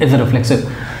relation is reflexive.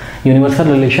 Universal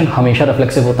relation हमेशा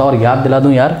रिफ्लेक्सिव होता है। और याद दिला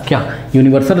दूं यार, क्या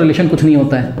यूनिवर्सल रिलेशन कुछ नहीं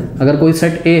होता है, अगर कोई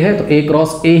सेट ए है तो ए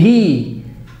क्रॉस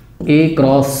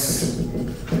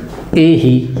ए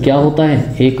ही क्या होता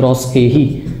है, ए क्रॉस ए ही,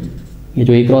 ये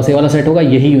जो ए क्रॉस ए वाला सेट होगा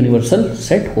यही यूनिवर्सल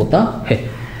सेट होता है।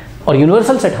 और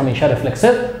यूनिवर्सल सेट हमेशा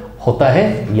रिफ्लेक्सिव होता है,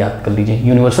 याद कर लीजिए,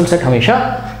 यूनिवर्सल सेट हमेशा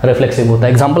रिफ्लेक्सिव होता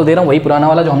है। एग्जांपल दे रहा हूँ, वही पुराना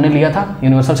वाला जो हमने लिया था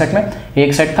यूनिवर्सल सेट में,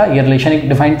 एक सेट था, ये रिलेशन एक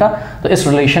डिफाइंड था, तो इस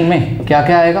रिलेशन में क्या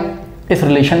क्या आएगा, इस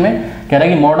रिलेशन में कह रहा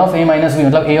है कि mod of A minus B,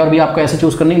 मतलब ए और बी आपको ऐसे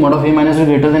चूज करनी, mod of A minus be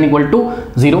greater than equal to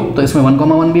 0, तो इसमें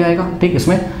 1,1 भी आएगा, ठीक,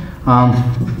 इसमें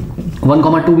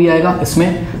 1,2 भी आएगा, इसमें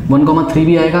 1,3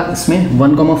 भी आएगा, इसमें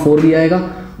 1,4 भी आएगा,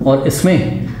 और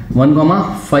इसमें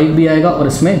 1,5 भी आएगा, और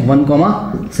इसमें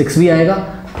 1,6 भी आएगा,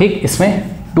 ठीक, इसमें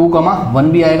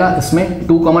 2,1 भी आएगा, इसमें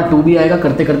 2,2 भी आएगा,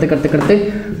 करते करते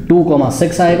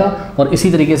 2,6 आएगा, और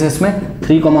इसी तरीके से इसमें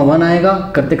 3,1 आएगा,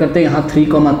 करते करते यहाँ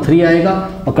 3,3 आएगा,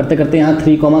 और करते करते यहाँ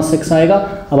 3,6 आएगा।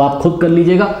 अब आप खुद कर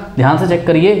लीजिएगा, ध्यान से चेक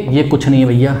करिए, ये कुछ नहीं है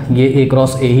भैया, ये ए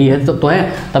क्रॉस ए ही है, तो है,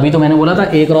 तभी तो मैंने बोला था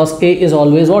ए cross A is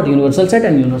always what, universal set,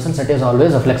 and universal set is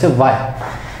always reflexive. Y?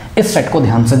 इस सेट को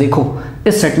ध्यान से देखो,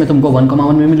 इस सेट में तुमको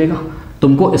 1,1 भी मिलेगा,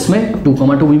 तुमको इसमें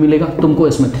 2,2 भी मिलेगा, तुमको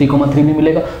इसमें 3,3 भी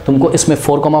मिलेगा, तुमको इसमें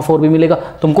 4,4 भी मिलेगा,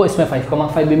 तुमको इसमें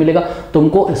 5,5 भी मिलेगा,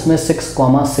 तुमको इसमें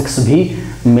 6,6 भी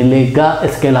मिलेगा,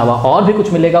 इसके अलावा और भी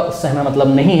कुछ मिलेगा, उससे हमें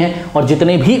मतलब नहीं है। और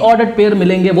जितने भी ऑर्डर्ड पेयर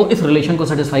मिलेंगे वो इस रिलेशन को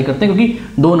सेटिस्फाई करते हैं,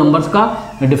 क्योंकि दो नंबर्स का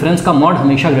डिफरेंस का मॉड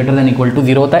हमेशा ग्रेटर देन इक्वल टू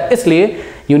 0 होता है, इसलिए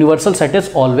universal set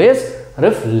is always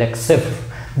reflexive.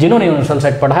 जिन्होंने यूनिवर्सल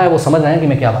सेट पढ़ा है वो समझ रहे हैं कि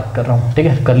मैं क्या बात कर रहा हूँ, ठीक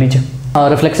है, कर लीजिए।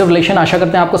 रिफ्लेक्सिव रिलेशन आशा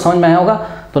करते हैं आपको समझ में आया होगा।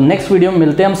 तो नेक्स्ट वीडियो में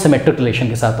मिलते हैं हम सिमेट्रिक रिलेशन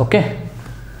के साथ। ओके,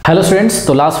 हेलो स्टूडेंट्स,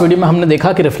 तो लास्ट वीडियो में हमने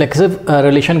देखा कि रिफ्लेक्सिव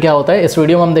रिलेशन क्या होता है, इस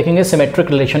वीडियो में हम देखेंगे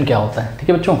सिमेट्रिक रिलेशन क्या होता है। ठीक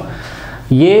है बच्चों,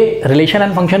 ये रिलेशन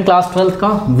एंड फंक्शन क्लास 12 का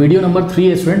वीडियो नंबर 3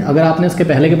 है स्टूडेंट। अगर आपने इसके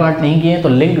पहले के पार्ट नहीं किए हैं तो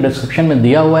लिंक डिस्क्रिप्शन में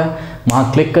दिया हुआ है,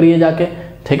 वहाँ क्लिक करिए जाके,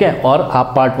 ठीक है, और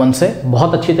आप पार्ट 1 से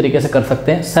बहुत अच्छी तरीके से कर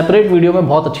सकते हैं। सेपरेट वीडियो में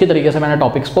बहुत अच्छी तरीके से मैंने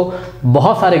टॉपिक्स को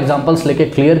बहुत सारे एग्जांपल्स लेके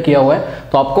क्लियर किया हुआ है,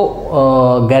 तो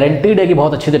आपको गारंटीड है कि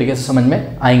बहुत अच्छी तरीके से समझ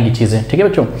में आएंगी चीज़ें। ठीक है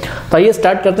बच्चों, तो आइए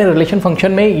स्टार्ट करते हैं। रिलेशन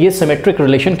फंक्शन में ये सिमेट्रिक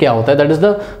रिलेशन क्या होता है, that is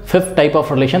the 5th type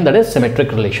of relation, that is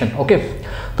symmetric relation. Okay,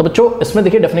 तो बच्चों इसमें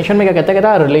देखिए डेफिनेशन में क्या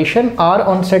कहता है, relation are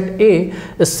on set A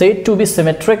is said to be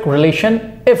symmetric relation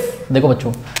if, देखो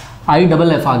बच्चों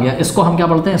IFF आ गया, इसको हम क्या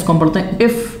पढ़ते हैं, इसको हम पढ़ते हैं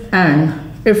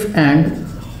इफ एंड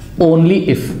ओनली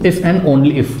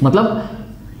इफ, मतलब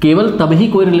केवल तभी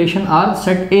कोई रिलेशन आर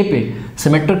सेट ए पे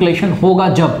सिमेट्रिक रिलेशन होगा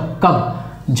जब, कब,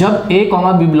 जब a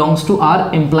comma B belongs to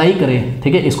are imply करे।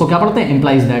 ठीक है, इसको क्या पढ़ते हैं,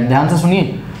 इंप्लाइज दैट। ध्यान से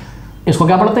सुनिए, इसको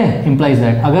क्या पढ़ते हैं, इंप्लाइज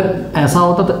दैट। अगर ऐसा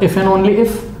होता तो इफ एंड ओनली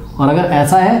इफ, और अगर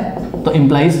ऐसा है तो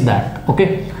इंप्लाइज दैट। ओके,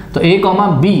 तो a comma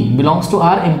B belongs to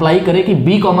are imply करे कि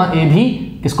b कॉमा ए भी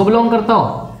किसको बिलोंग करता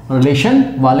हो, रिलेशन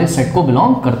वाले सेट को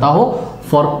बिलोंग करता हो,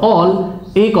 for all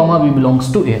a comma b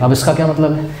belongs to a। अब इसका क्या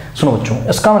मतलब है, सुनो बच्चों,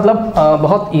 इसका मतलब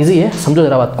बहुत इजी है, समझो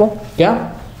जरा बात को। क्या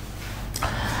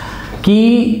कि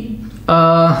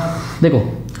देखो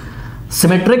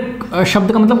सिमेट्रिक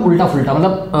शब्द का मतलब उल्टा फुल्टा,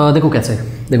 मतलब देखो कैसे,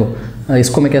 देखो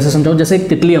इसको मैं कैसे समझाऊं, जैसे एक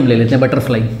तितली हम ले लेते हैं,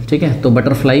 बटरफ्लाई, ठीक है। तो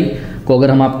बटरफ्लाई को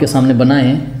अगर हम आपके सामने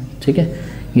बनाएं, ठीक है,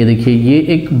 ये देखिए ये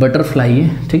एक बटरफ्लाई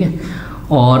है, ठीक है,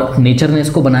 और नेचर ने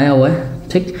इसको बनाया हुआ है,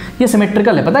 ठीक। ये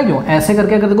सिमेट्रिकल है, पता है क्यों, ऐसे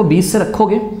करके अगर देखो बीच से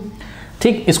रखोगे,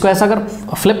 ठीक, इसको ऐसा अगर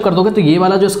फ्लिप कर दोगे तो ये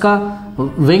वाला जो इसका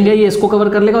विंग है ये इसको कवर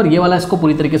कर लेगा और ये वाला इसको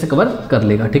पूरी तरीके से कवर कर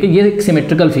लेगा, ठीक है। ये एक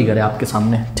सिमेट्रिकल फिगर है आपके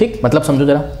सामने, ठीक। मतलब समझो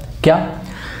जरा क्या,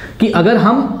 कि अगर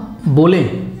हम बोले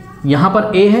यहाँ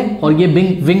पर ए है और ये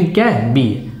विंग क्या है, बी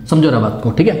है, समझो जरा बात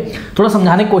को, ठीक है। थोड़ा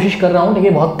समझाने की कोशिश कर रहा हूँ, ठीक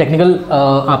है, बहुत टेक्निकल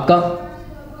आपका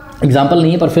एग्जाम्पल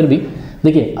नहीं है, पर फिर भी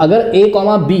देखिए, अगर ए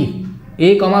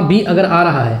कॉमा बी अगर आ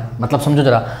रहा है, मतलब समझो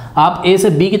जरा, आप ए से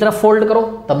बी की तरफ फोल्ड करो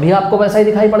तब भी आपको वैसा ही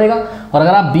दिखाई पड़ेगा, और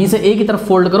अगर आप बी से ए की तरफ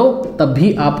फोल्ड करो तब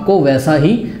भी आपको वैसा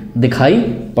ही दिखाई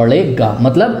पड़ेगा।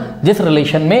 मतलब जिस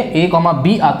रिलेशन में ए कॉमा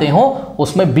बी आते हो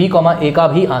उसमें बी कॉमा ए का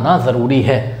भी आना जरूरी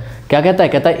है। क्या कहता है,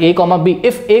 कहता है ए comma B,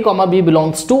 if A comma B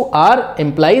belongs to are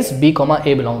implies B comma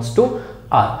A belongs to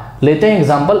are. लेते हैं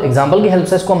एग्जाम्पल की हेल्प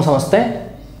से इसको हम समझते हैं,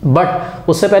 बट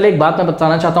उससे पहले एक बात मैं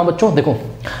बताना चाहता हूं बच्चों। देखो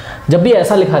जब भी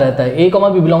ऐसा लिखा रहता है ए comma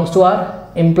B belongs to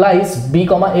are implies B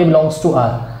comma A belongs to are,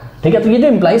 ठीक है, तो ये जो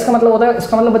इम्प्लाइज का मतलब होता है,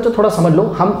 इसका मतलब बच्चों थोड़ा समझ लो,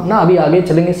 हम ना अभी आगे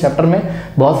चलेंगे इस चैप्टर में,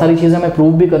 बहुत सारी चीजें हमें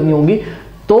प्रूव भी करनी होंगी।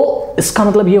 तो इसका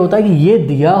मतलब ये होता है कि ये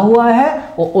दिया हुआ है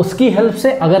और उसकी हेल्प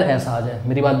से अगर ऐसा आ जाए,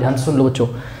 मेरी बात ध्यान से सुन लो बच्चों,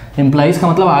 इम्प्लाइज का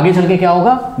मतलब आगे चल के क्या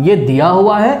होगा, ये दिया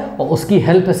हुआ है और उसकी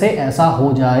हेल्प से ऐसा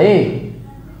हो जाए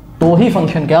तो ही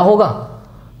फंक्शन क्या होगा,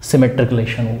 सिमेट्रिक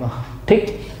रिलेशन होगा,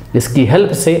 ठीक। इसकी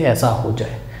हेल्प से ऐसा हो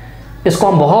जाए, इसको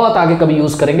हम बहुत आगे कभी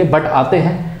यूज करेंगे, बट आते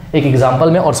हैं एक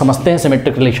एग्जांपल में और समझते हैं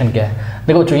सिमेट्रिक रिलेशन क्या है।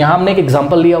 देखो बच्चों, यहाँ हमने एक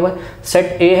एग्जांपल लिया हुआ है,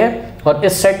 सेट ए है और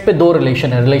इस सेट पे दो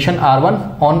रिलेशन है, रिलेशन R1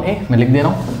 ऑन ए, मैं लिख दे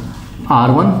रहा हूँ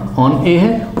R1 ऑन ए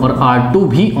है और R2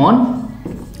 भी ऑन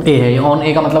ए है। ऑन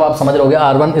ए का मतलब आप समझ रहोगे,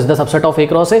 R1 is the subset of A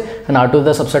cross A and R2 is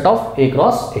the subset of A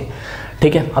cross ए,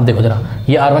 ठीक है। अब देखो जरा,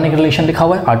 ये R1 एक रिलेशन लिखा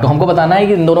हुआ है, R2 हमको बताना है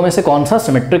कि इन दोनों में से कौन सा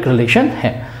सिमेट्रिक रिलेशन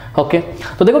है, ओके।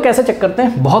 तो देखो कैसे चेक करते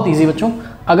हैं, बहुत ईजी बच्चों।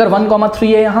 अगर 1,3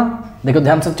 है यहाँ, देखो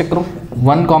ध्यान से चेक करो,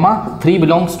 1,3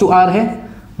 बिलोंग्स टू आर है,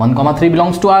 1,3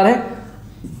 बिलोंग्स टू आर है,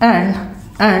 एंड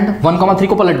 1,3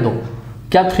 को पलट दो,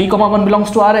 क्या 3,1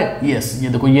 बिलोंग्स टू आर है, यस, ये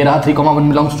देखो ये रहा 3,1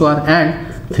 belongs to are and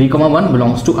 3,1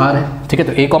 belongs to are है, ठीक है।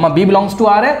 तो a comma B belongs to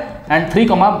are है and 3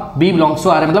 comma B belongs to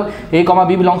are है, मतलब a comma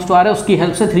B belongs to are है, उसकी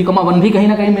हेल्प से 3,1 भी कहीं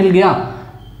ना कहीं मिल गया।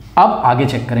 अब आगे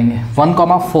चेक करेंगे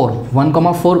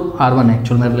 1,4 R1 है,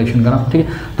 एक्चुअल में रिलेशन करा, ठीक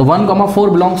है। तो 1,4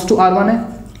 बिलोंग्स टू R1 है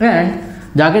एंड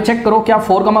जाके चेक करो क्या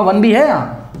 4,1 भी है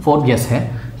यहाँ, 4 यस है,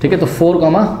 ठीक है। तो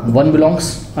 4,1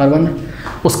 बिलोंग्स R1 है।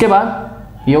 उसके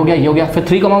बाद ये हो गया, फिर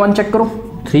 3,1 चेक करो,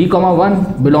 3,1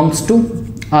 बिलोंग्स टू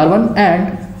R1 एंड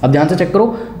अब ध्यान से चेक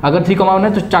करो, अगर 3,1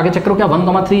 है तो जाके चेक करो क्या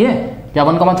 1,3 है, क्या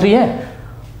 1,3 है,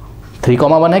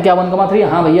 3,1 है, क्या 1,3 है,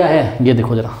 हाँ भैया है, ये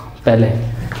देखो जरा पहले,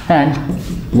 एंड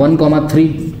 1,3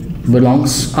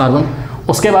 बिलोंग्स R1।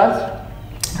 उसके बाद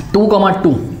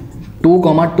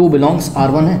 2,2 बिलोंग्स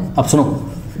R1 है। अब सुनो,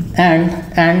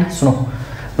 एंड सुनो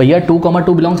भैया,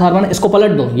 2,2 बिलोंग्स R1 है, इसको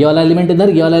पलट दो, ये वाला एलिमेंट इधर,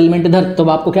 ये वाला एलिमेंट इधर, तो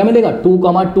आपको क्या मिलेगा,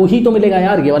 2,2 ही तो मिलेगा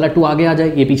यार, ये वाला 2 आगे आ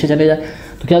जाए, ये पीछे चले जाए,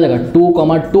 तो क्या जाएगा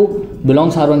 2,2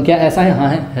 बिलोंग्स R1, क्या ऐसा है, हाँ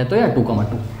है तो यार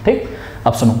 2,2, ठीक।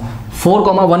 अब सुनो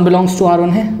 4,1 बिलोंग्स टू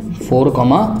R1 है,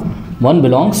 4,1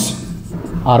 बिलोंग्स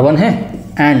R1 है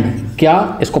एंड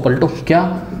क्या, इसको पलटो, क्या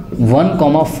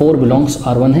 1,4 बिलोंग्स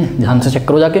R1 है, ध्यान से चेक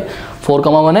करो जाके,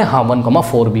 4,1 है, हाँ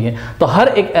 1,4 भी है। तो हर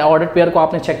एक ऑर्डर्ड पेयर को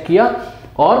आपने चेक किया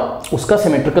और उसका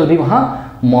सिमेट्रिकल भी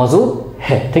वहाँ मौजूद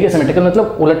है, ठीक है। सिमेट्रिकल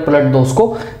मतलब उलट पलट दो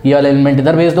उसको, ये वाला एलिमेंट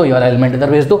इधर भेज दो, ये वाला एलिमेंट इधर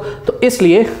भेज दो। तो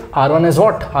इसलिए R1 इज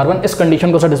व्हाट, R1 इस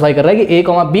कंडीशन को सेटिस्फाई कर रहा है कि a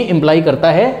कॉमा बी इंप्लाई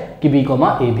करता है कि b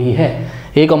कॉमा ए भी है,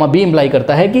 a कॉमा बी इंप्लाई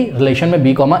करता है कि रिलेशन में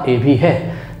b कॉमा ए भी है,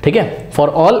 ठीक है। For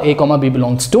all a comma B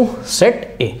belongs to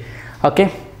set a, okay,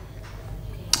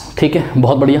 ठीक है,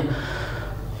 बहुत बढ़िया।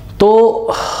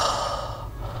 तो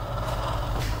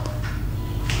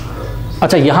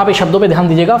अच्छा, यहाँ पे शब्दों पे ध्यान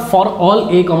दीजिएगा, for all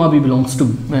a comma B belongs to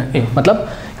ए, मतलब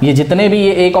ये जितने भी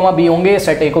ये a कॉमा बी होंगे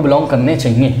सेट a को बिलोंग करने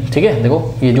चाहिए, ठीक है।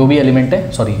 देखो ये जो भी एलिमेंट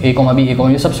है, सॉरी a कॉमा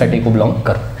बी सब सेट a को बिलोंग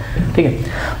कर, ठीक है।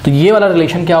 तो ये वाला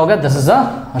रिलेशन क्या होगा, this is a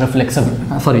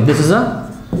reflexive, sorry this is a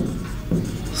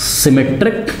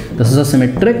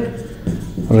symmetric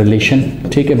relation,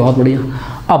 ठीक है, बहुत बढ़िया।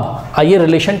 अब आइए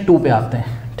रिलेशन 2 पे आते हैं,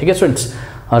 ठीक है स्टूडेंट्स,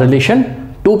 रिलेशन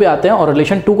 2 पे आते हैं और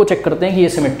रिलेशन 2 को चेक करते हैं कि ये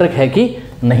सिमेट्रिक है कि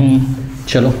नहीं।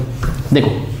 चलो देखो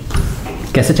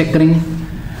कैसे चेक करेंगे,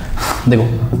 देखो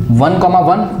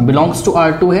 1,1 बिलोंग्स टू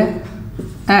R2 है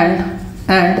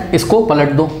एंड इसको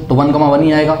पलट दो तो 1, 1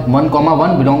 ही आएगा। 1,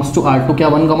 1 बिलोंग्स टू R2, क्या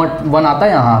 1, 1 आता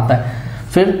है, यहाँ आता है।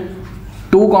 फिर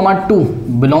 2, 2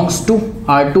 बिलोंग्स टू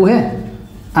R2 है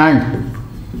एंड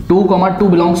 2, 2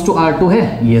 बिलोंग्स टू R2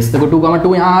 है। यस देखो 2,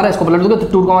 2 यहाँ आ रहा है, इसको पलट दोगे तो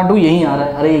 2, 2 यहीं आ रहा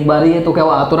है। अरे एक बार ही है तो क्या वो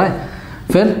आ तो रहा है।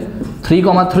 फिर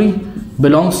 3, 3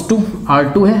 बिलोंग्स टू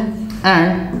R2 है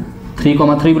एंड 3,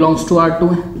 3 बिलोंग्स टू R2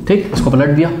 है। ठीक, इसको पलट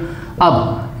दिया।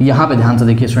 अब यहाँ पे ध्यान से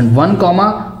देखिए स्टूडेंट, 1,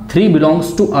 3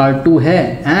 बिलोंग्स टू R2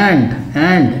 है and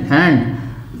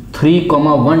 3,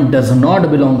 1 does not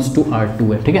belongs to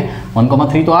R2 है। ठीक है, 1,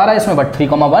 3 तो आ रहा है इसमें बट 3,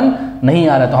 1 नहीं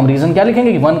आ रहा है। तो हम रीजन क्या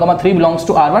लिखेंगे कि 1, 3 बिलोंग्स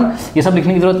टू R1। ये सब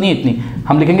लिखने की जरूरत नहीं है इतनी,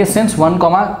 हम लिखेंगे since 1,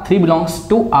 3 belongs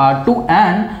to R2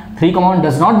 and 3, 1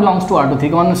 does not belongs to R2।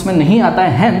 3, 1 इसमें नहीं आता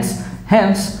है,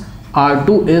 hence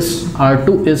R2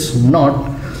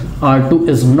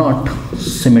 is not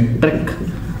symmetric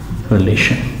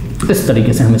relation। इस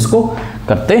तरीके से हम इसको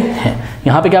करते हैं।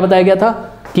 यहाँ पे क्या बताया गया था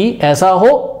कि ऐसा हो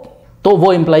तो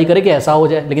वो इंप्लाई करे कि ऐसा हो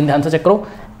जाए, लेकिन ध्यान से चेक करो,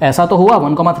 ऐसा तो हुआ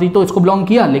 1, 3 तो इसको बिलोंग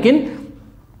किया, लेकिन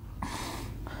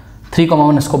 3,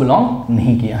 1 इसको बिलोंग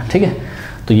नहीं किया। ठीक है,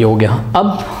 तो ये हो गया।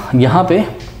 अब यहाँ पे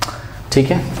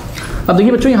ठीक है, अब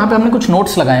देखिए बच्चों, यहाँ पे हमने कुछ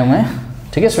नोट्स लगाए हुए हैं।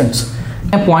 ठीक है स्टूडेंट्स,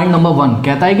 पॉइंट नंबर 1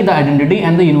 कहता है कि the identity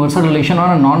and the universal relation on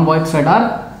a non void set are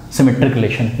symmetric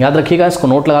relation. याद रखिएगा, इसको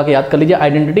नोट लगा के याद कर लीजिए।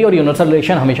 आइडेंटिटी और यूनिवर्सल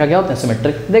रिलेशन हमेशा क्या होते हैं,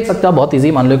 सिमेट्रिक। देख सकते हो बहुत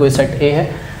इजी, मान लो कोई सेट ए है,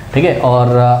 ठीक है, और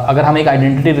अगर हम एक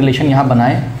आइडेंटिटी रिलेशन यहाँ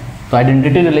बनाएं तो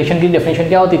आइडेंटिटी रिलेशन की डेफिनेशन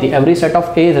क्या होती थी, every set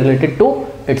of A is related to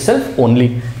itself only.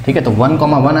 ठीक है, तो 1,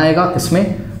 1 आएगा, इसमें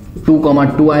 2,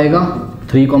 2 आएगा,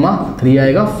 3, 3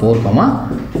 आएगा, 4,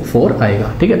 4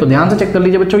 आएगा। ठीक है, तो ध्यान से चेक कर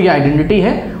लीजिए बच्चों, ये आइडेंटिटी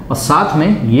है और साथ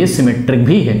में ये सिमेट्रिक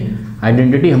भी है।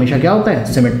 आइडेंटिटी हमेशा क्या होता है,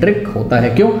 सिमेट्रिक होता है।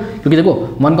 क्यों? क्योंकि देखो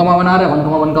 1, 1 आ रहा है, 1,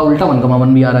 1 का उल्टा 1,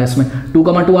 1 भी आ रहा है इसमें। 2,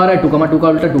 2 आ रहा है, 2, 2 का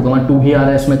उल्टा 2, 2 भी आ रहा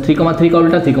है इसमें। 3, 3 का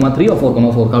उल्टा 3, 3 और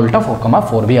 4, 4 का उल्टा 4,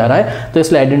 4 भी आ रहा है। तो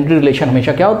इसलिए आइडेंटिटी रिलेशन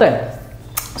हमेशा क्या होता है,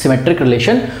 सिमेट्रिक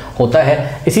रिलेशन होता है।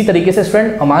 इसी तरीके से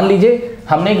स्टूडेंट मान लीजिए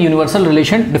हमने एक यूनिवर्सल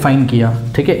रिलेशन डिफाइन किया।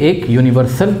 ठीक है, एक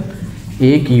यूनिवर्सल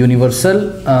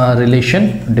रिलेशन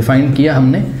डिफाइन किया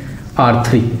हमने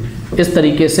R3 इस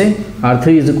तरीके से, R3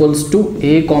 is equals to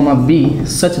A, B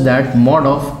such that mod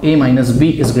of A minus B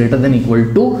is greater than equal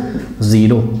to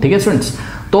 0। ठीक है स्टूडेंट्स,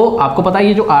 तो आपको पता है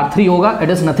ये जो R3 होगा इट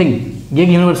इज नथिंग, ये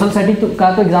यूनिवर्सल सेट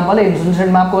का तो एग्जांपल है। यूनिवर्सल सेट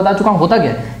में आपको बता चुका हूँ होता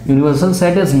क्या है, universal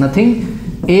set is nothing,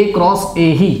 A cross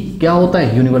A ही क्या होता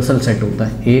है, यूनिवर्सल सेट होता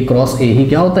है। A क्रॉस A ही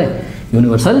क्या होता है,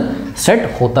 यूनिवर्सल सेट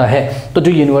होता है। तो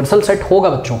जो यूनिवर्सल सेट होगा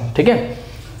बच्चों, ठीक है,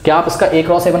 क्या आप इसका A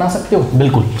क्रॉस A बना सकते हो?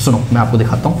 बिल्कुल, सुनो मैं आपको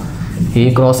दिखाता हूँ।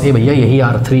 A क्रॉस A भैया यही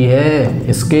R3 है,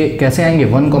 इसके कैसे आएंगे,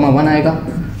 1, 1 आएगा,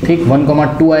 ठीक,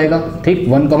 1, 2 आएगा, ठीक,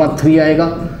 1, 3 आएगा,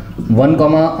 1,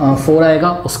 4 आएगा,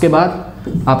 उसके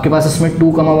बाद आपके पास इसमें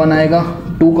 2, 1 आएगा,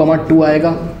 2, 2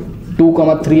 आएगा, 2,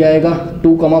 3 आएगा,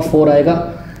 2, 4 आएगा,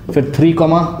 फिर 3,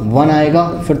 1 आएगा,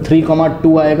 फिर 3,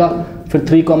 2 आएगा, फिर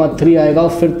 3, 3 आएगा,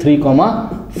 फिर 3,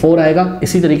 4 आएगा।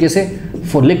 इसी तरीके से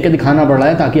लिख के दिखाना पड़ रहा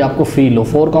है ताकि आपको फील हो।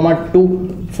 4, 2,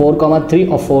 4, 3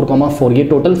 और 4, 4 ये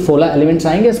टोटल 16 एलिमेंट्स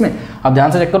आएंगे इसमें। अब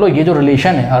ध्यान से चेक कर लो, ये जो रिलेशन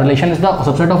है, relation is the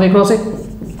subset of A cross A।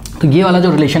 तो ये वाला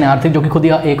जो रिलेशन है R3 जो कि खुद ही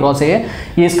A क्रॉस A है,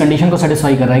 ये इस कंडीशन को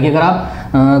सेटिस्फाई कर रहा है कि अगर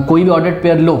आप कोई भी ऑर्डर्ड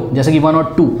पेयर लो, जैसे कि 1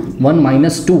 और 2,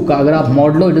 1 - 2 का अगर आप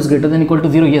mod low, it is greater than equal to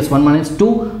 0। Yes, 1 - 2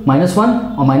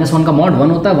 -1 और -1 का मॉड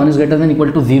 1 होता है, 1 is greater than equal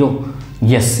to 0।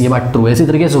 Yes, ये बात ट्रू है। इसी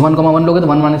तरीके से 1, 1 लोगे तो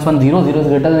 1 - 1 0, 0 is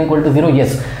greater than equal to 0।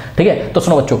 Yes, ठीक है। तो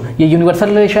सुनो बच्चों, ये यूनिवर्सल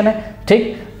रिलेशन है,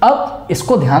 ठीक। अब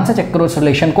इसको ध्यान से चेक करो, इस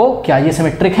रिलेशन को, क्या ये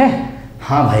सिमेट्रिक है?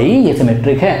 हाँ भाई, ये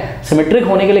सिमेट्रिक है। सिमेट्रिक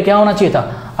होने के लिए क्या होना चाहिए था,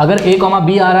 अगर A,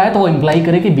 B आ रहा है तो वो इंप्लाई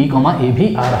करे कि B, A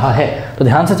भी आ रहा है। तो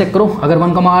ध्यान से चेक करो, अगर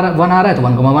 1, 1 आ रहा है तो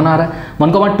 1, 1 आ रहा है,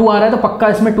 1, 2 आ रहा है तो पक्का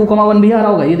इसमें 2, 1 भी आ रहा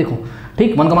होगा। ये देखो,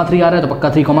 ठीक, 1, 3 आ रहा है तो पक्का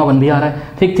 3, 1 भी आ रहा है,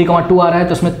 ठीक, 3, 2 आ रहा है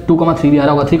तो उसमें 2, 3 भी आ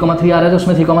रहा होगा, 3, 3 आ रहा है तो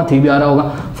उसमें 3, 3 भी आ रहा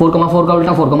होगा, 4, 4 का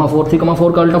उल्टा 4, 4, 3,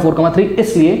 4 का उल्टा 4, 3।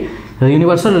 इसलिए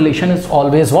universal relation is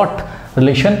always what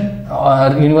relation,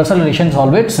 universal relation is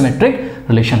always symmetric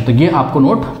relation. तो ये आपको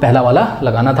नोट पहला वाला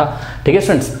लगाना था, ठीक है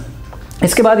स्टूडेंट्स।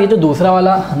 इसके बाद ये जो दूसरा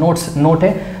वाला नोट है,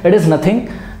 इट इज नथिंग,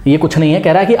 ये कुछ नहीं है।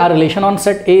 कह रहा है कि are relation on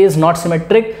set A is not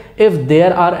symmetric if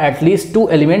there are at least 2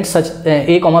 elements such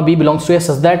A, B belongs to A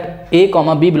such that A,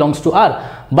 B belongs to R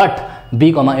but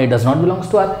B, A does not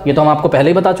belongs to R। ये तो हम आपको पहले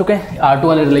ही बता चुके हैं। R2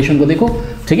 वाले relation को देखो,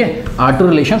 ठीक है, R2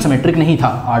 रिलेशन सिमेट्रिक नहीं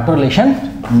था, R2 रिलेशन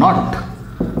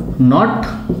नॉट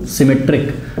सिमेट्रिक,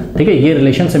 ठीक है, ये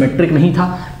रिलेशन सिमेट्रिक नहीं था।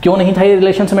 क्यों नहीं था ये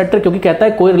रिलेशन सिमेट्रिक? क्योंकि कहता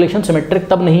है कोई रिलेशन सिमेट्रिक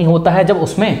तब नहीं होता है जब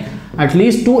उसमें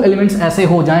एटलीस्ट 2 एलिमेंट्स ऐसे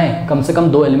हो जाएं, कम से कम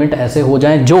 2 एलिमेंट ऐसे हो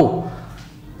जाएं जो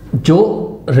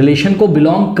रिलेशन को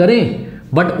बिलोंग करें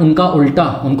बट उनका उल्टा,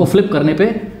 उनको फ्लिप करने पे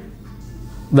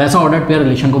वैसा ऑर्डर्ड पेयर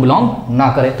रिलेशन को बिलोंग ना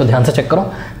करे। तो ध्यान से चेक करो,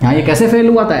 यहाँ ये कैसे फेल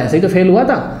हुआ था, ऐसे ही तो फेल हुआ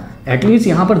था। एटलीस्ट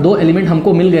यहाँ पर दो एलिमेंट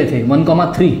हमको मिल गए थे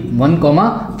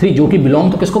 1,3 जो कि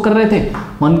बिलोंग तो किसको कर रहे थे,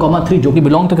 1,3 जो कि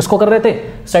बिलोंग तो किसको कर रहे थे,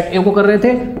 सेट ए को कर रहे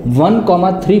थे।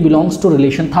 1,3 बिलोंग्स टू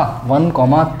रिलेशन था,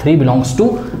 1,3 बिलोंग्स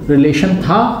टू रिलेशन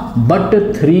था, बट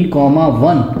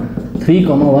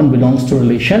 3,1 बिलोंग्स टू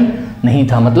रिलेशन नहीं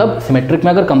था। मतलब सिमेट्रिक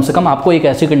में अगर कम से कम आपको एक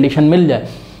ऐसी कंडीशन मिल जाए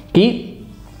कि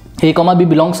ए कॉमा बी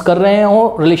बिलोंग्स कर रहे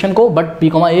हो रिलेशन को, but B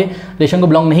comma a relation को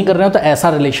बिलोंग नहीं कर रहे हो, तो ऐसा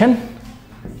रिलेशन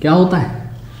क्या होता है,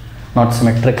 नॉट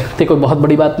सिमेट्रिक। तो कोई बहुत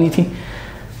बड़ी बात नहीं थी,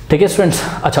 ठीक है स्टूडेंट्स।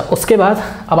 अच्छा, उसके बाद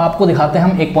अब आपको दिखाते हैं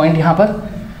हम एक पॉइंट यहाँ पर,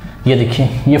 ये देखिए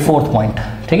ये फोर्थ पॉइंट,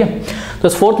 ठीक है। तो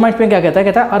इस फोर्थ पॉइंट में क्या कहता है,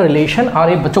 कहता है अ रिलेशन आर,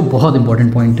 ये बच्चों बहुत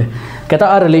इंपॉर्टेंट पॉइंट है, कहता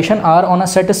है a relation are on a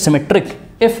set is symmetric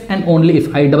if and only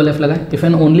if, IFF लगाए, if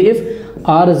and only if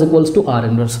are is equals to are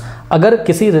inverse. अगर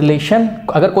किसी रिलेशन,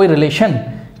 अगर कोई रिलेशन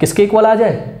किसके इक्वल आ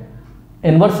जाए,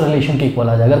 इनवर्स रिलेशन के इक्वल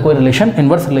आ जाए, अगर कोई रिलेशन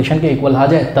इनवर्स रिलेशन के इक्वल आ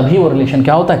जाए तभी वो रिलेशन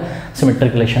क्या होता है,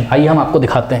 सिमेट्रिक रिलेशन। आइए हम आपको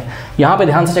दिखाते हैं, यहाँ पे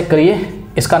ध्यान से चेक करिए,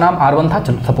 इसका नाम R1 था,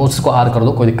 चलो सपोज इसको R कर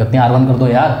दो, कोई दिक्कत नहीं, R1 कर दो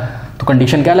यार। तो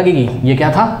कंडीशन क्या लगेगी, ये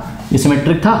क्या था, ये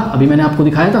सिमेट्रिक था, अभी मैंने आपको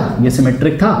दिखाया था ये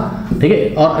सिमेट्रिक था, ठीक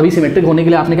है। और अभी सिमेट्रिक होने के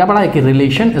लिए आपने क्या पढ़ा है कि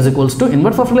relation is equals to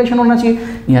inverse of relation होना चाहिए,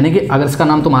 यानी कि अगर इसका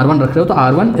नाम तुम R1 रख रहे हो तो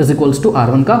R1 is equals to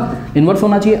R1 का इनवर्स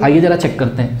होना चाहिए। आइए जरा चेक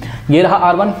करते हैं, ये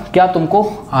रहा R1, क्या तुमको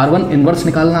R1 इनवर्स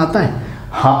निकालना आता है,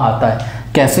 हाँ आता है।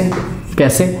 कैसे,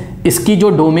 कैसे, इसकी जो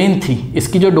डोमेन थी,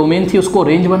 इसकी जो डोमेन थी उसको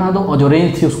रेंज बना दो, और जो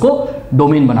रेंज थी उसको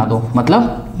डोमेन बना दो।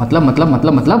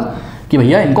 मतलब कि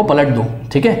भैया इनको पलट दो,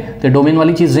 ठीक है। तो डोमेन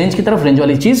वाली चीज़ रेंज की तरफ, रेंज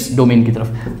वाली चीज़ डोमेन की तरफ,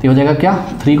 तो हो जाएगा क्या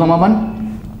 3,1,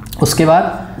 उसके बाद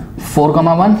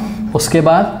 4,1, उसके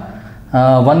बाद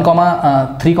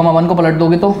 3,1 को पलट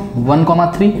दोगे तो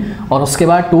 1,3, और उसके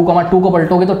बाद 2,2 को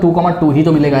पलटोगे तो 2,2 ही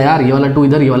तो मिलेगा यार, ये वाला 2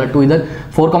 इधर, ये वाला 2 इधर।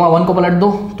 4,1 को पलट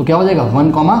दो तो क्या हो जाएगा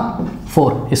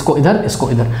 1,4, इसको इधर, इसको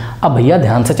इधर। अब भैया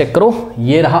ध्यान से चेक करो,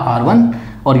 ये रहा R1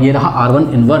 और ये रहा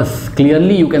R1 inverse.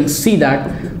 Clearly you can see that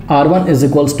R1 is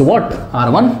equals to what,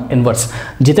 R1 inverse.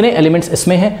 जितने एलिमेंट्स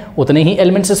इसमें हैं उतने ही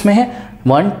एलिमेंट्स इसमें हैं,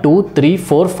 1 2 3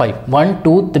 4 5, 1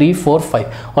 2 3 4 5,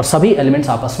 और सभी एलिमेंट्स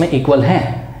आपस में इक्वल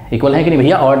हैं। इक्वल है कि नहीं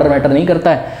भैया, ऑर्डर मैटर नहीं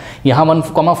करता है। यहाँ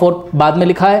 1,4 बाद में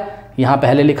लिखा है, यहाँ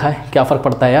पहले लिखा है, क्या फ़र्क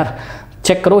पड़ता है यार।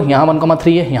 चेक करो, यहाँ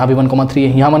 1,3 है, यहाँ भी 1,3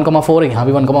 है, यहाँ 1,4 है, यहाँ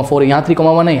भी 1,4 है, यहाँ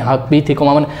 3,1 है, यहाँ भी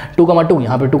 3,1, 2,2,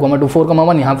 यहाँ पे 2,2,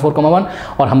 4,1, यहाँ 4,1।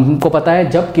 और हमको पता है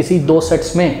जब किसी दो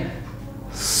सेट्स में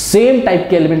सेम टाइप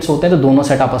के एलिमेंट्स होते हैं तो दोनों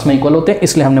सेट आपस में इक्वल होते हैं,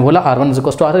 इसलिए हमने बोला R1 is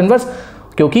equal to R inverse,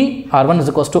 क्योंकि R1 is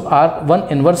equal to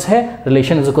R1 inverse है,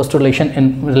 relation is equal to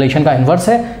relation का इनवर्स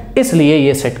है, इसलिए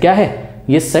ये सेट क्या है,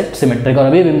 ये सेट सिमेट्रिक। और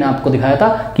अभी मैंने आपको दिखाया था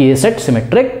कि ये सेट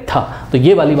सिमेट्रिक था। तो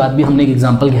ये वाली बात भी हमने एक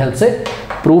एग्जांपल की हेल्प से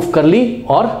प्रूफ कर ली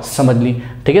और समझ ली,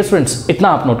 ठीक है स्टूडेंट्स। इतना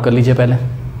आप नोट कर लीजिए पहले।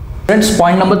 फ्रेंड्स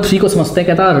पॉइंट नंबर 3 को समझते हैं,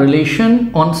 कहता है relation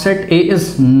on set A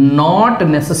is not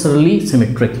necessarily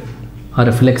symmetric.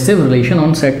 Reflexive relation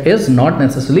on set is not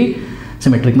necessarily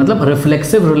symmetric. मतलब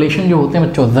रिफ्लेक्सिव रिलेशन जो होते हैं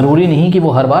बच्चों, जरूरी नहीं कि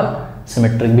वो हर बार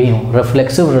सिमेट्रिक भी हो।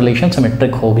 रिफ्लेक्सिव रिलेशन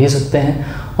सिमेट्रिक हो भी सकते हैं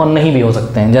और नहीं भी हो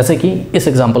सकते हैं। जैसे कि इस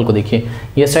एग्जांपल को देखिए,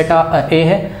 ये सेट ए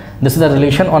है, this is the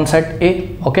relation on set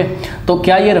A, okay. तो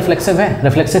क्या ये रिफ्लेक्सिव है?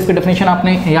 रिफ्लेक्सिव की डेफिनेशन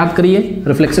आपने याद करिए,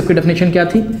 रिफ्लेक्सिव की डेफिनेशन क्या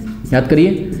थी, याद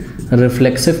करिए।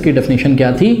 रिफ्लेक्सिव की डेफिनेशन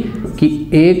क्या थी कि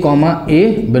ए कॉमा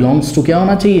ए बिलोंग्स टू क्या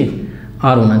होना चाहिए,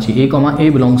 आर होना चाहिए। ए comma A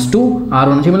belongs to are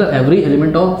होना चाहिए, मतलब every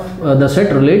element of the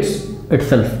set relates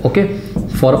itself, okay,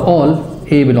 for all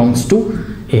A belongs to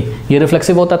ए। ये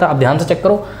रिफ्लेक्सिव होता था। अब ध्यान से चेक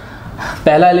करो,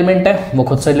 पहला एलिमेंट है वो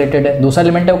खुद से रिलेटेड है, दूसरा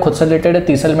एलिमेंट है वो खुद से रिलेटेड है,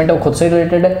 तीसरा एलिमेंट है वो खुद से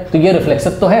रिलेटेड है, तो ये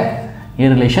रिफ्लेक्सिव तो है, ये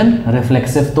रिलेशन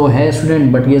रिफ्लेक्सिव तो है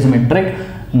स्टूडेंट, बट ये सिमेट्रिक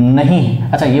नहीं।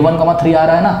 अच्छा ये 1,3 आ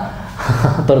रहा है ना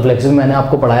तो रिफ्लेक्सिव मैंने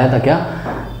आपको पढ़ाया था क्या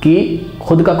कि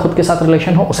खुद का खुद के साथ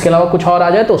रिलेशन हो, उसके अलावा कुछ और आ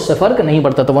जाए तो उससे फर्क नहीं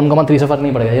पड़ता, तो 1,3 से फर्क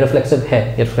नहीं पड़ेगा। ये रिफ्लेक्सिव है,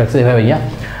 ये रिफ्लेक्सिव है भैया।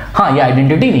 हाँ ये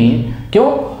आइडेंटिटी नहीं है,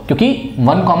 क्यों? क्योंकि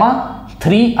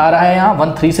 1,3 आ रहा है यहाँ,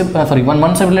 1 1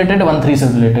 से रिलेटेड है, 1 3 से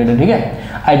रिलेटेड है, ठीक है।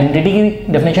 आइडेंटिटी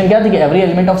की डेफिनेशन क्या थी कि every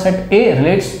element of set A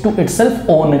relates to itself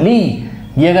only.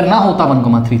 ये अगर ना होता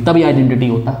 1,3 तब ये आइडेंटिटी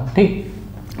होता, ठीक।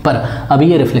 पर अभी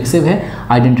ये रिफ्लेक्सिव है,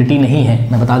 आइडेंटिटी नहीं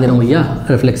है। मैं बता दे रहा हूँ भैया,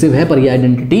 रिफ्लेक्सिव है पर ये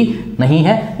आइडेंटिटी नहीं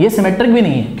है, ये सिमेट्रिक भी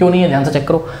नहीं है। क्यों नहीं है? ध्यान से चेक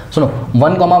करो, सुनो।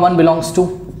 1,1 belongs to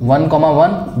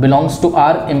 1,1 belongs to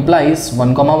are implies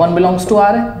 1,1 belongs to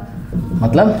are है,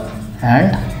 मतलब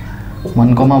एंड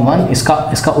 1,1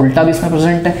 इसका उल्टा भी इसमें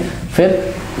प्रेजेंट है।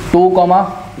 फिर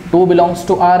 2,2 बिलोंग्स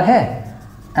टू आर है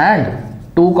and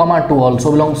 2,2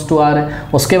 also belongs to are है।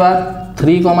 उसके बाद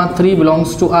 3,3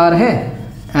 बिलोंग्स टू आर है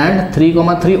and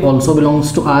 3,3 also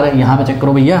belongs to are है। यहाँ पे चेक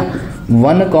करो भैया,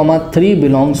 1,3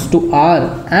 बिलोंग्स टू आर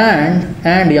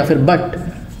एंड या फिर बट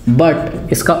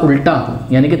बट इसका उल्टा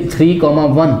यानी कि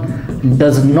 3,1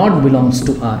 does not belongs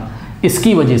to are,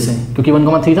 इसकी वजह से, क्योंकि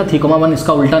 1,3 था, 3,1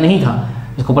 इसका उल्टा नहीं था,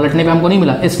 इसको पलटने पे हमको नहीं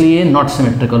मिला, इसलिए नॉट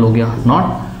सिमेट्रिकल हो गया, नॉट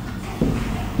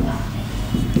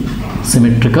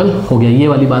सिमेट्रिकल हो गया। ये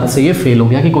वाली बात से ये फेल हो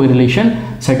गया कि कोई रिलेशन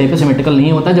सेट ए पे सिमेट्रिकल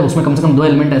नहीं होता जब उसमें कम से कम 2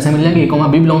 एलिमेंट ऐसे मिल जाएंगे, a,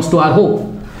 b belongs to are हो,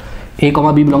 a,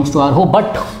 b belongs to are हो,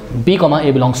 but b,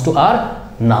 a belongs to are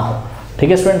ना हो। ठीक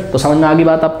है स्टूडेंट, तो समझ में आ गई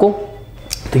बात आपको।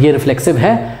 तो ये रिफ्लेक्सिव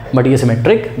है बट ये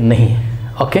सिमेट्रिक नहीं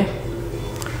है। ओके,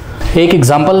 एक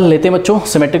एग्जांपल लेते हैं बच्चों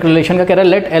सिमेट्रिक रिलेशन का। कह रहा है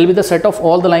late L be the set of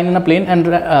all the line in a plane and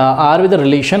R with the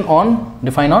relation on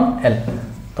define on L।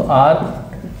 तो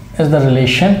R is the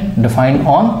relation defined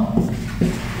on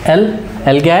L।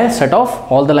 L क्या है? Set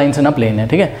of all the lines in a plane है।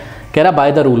 ठीक है, कह रहा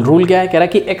by the rule, rule क्या है? कह रहा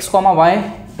कि x, y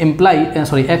imply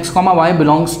x, y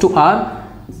belongs to R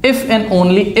if and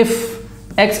only if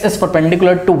x is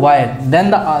perpendicular to y,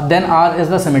 then R is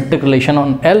the symmetric relation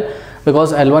on L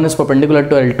because L1 is perpendicular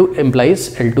to L2 implies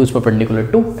L2 is perpendicular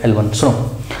to L1। सुनो,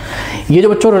 ये जो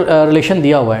बच्चों relation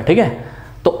दिया हुआ है, ठीक है,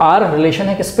 तो R रिलेशन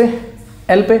है किस पे?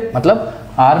 L पे, मतलब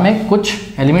R में कुछ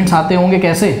एलिमेंट्स आते होंगे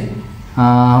कैसे,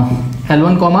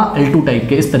 L1, L2 टाइप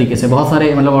के, इस तरीके से बहुत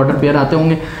सारे मतलब ऑर्डर पेयर आते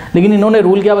होंगे, लेकिन इन्होंने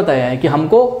रूल क्या बताया है कि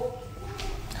हमको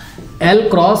L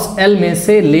क्रॉस L में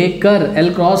से लेकर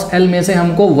L क्रॉस L में से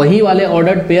हमको वही वाले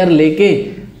ऑर्डर पेयर लेके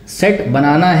सेट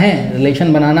बनाना है,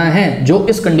 रिलेशन बनाना है जो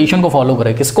इस कंडीशन को फॉलो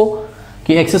करे, किसको?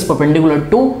 कि x is perpendicular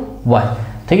to y।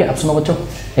 ठीक है, अब सुनो बच्चों,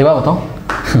 एक बात बताओ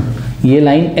ये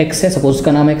लाइन x है, सपोज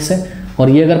इसका नाम x है, और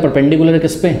ये अगर परपेंडिकुलर है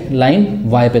किस पे? लाइन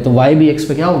y पे, तो y भी x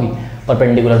पे क्या होगी?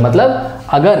 परपेंडिकुलर। मतलब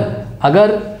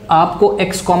अगर आपको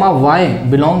x, y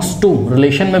belongs to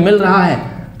relation में मिल रहा है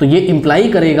तो ये इंप्लाई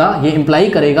करेगा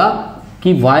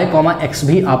कि y, x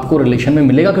भी आपको रिलेशन में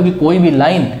मिलेगा, क्योंकि कोई भी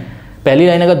लाइन, पहली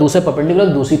लाइन अगर दूसरे परपेंडिकुलर,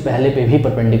 दूसरी पहले पे भी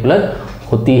परपेंडिकुलर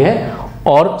होती है।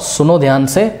 और सुनो ध्यान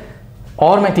से,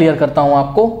 और मैं क्लियर करता हूं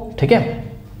आपको, ठीक है,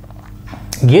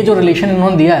 ये जो रिलेशन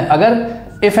इन्होंने दिया है,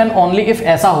 अगर इफ एंड ओनली इफ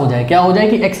ऐसा हो जाए, क्या हो जाए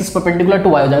कि x is perpendicular to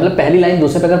y हो जाए, मतलब पहली लाइन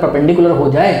दूसरे पे अगर परपेंडिकुलर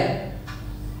हो जाए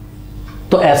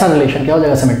तो ऐसा रिलेशन क्या हो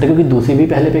जाएगा? सिमेट्रिक, क्योंकि दूसरी भी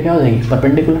पहले पे क्या हो जाएगी?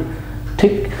 परपेंडिकुलर।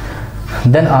 ठीक,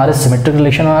 then R is symmetric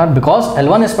relation on R because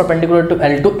L1 is perpendicular to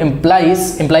L2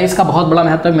 implies का बहुत बड़ा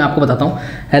महत्व है, मैं आपको बताता हूँ।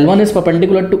 L1 is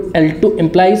perpendicular to L2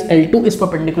 implies L2 is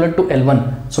perpendicular to L1।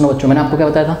 सुनो बच्चों, मैंने आपको क्या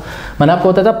बताया था? मैंने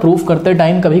आपको बताया था प्रूफ करते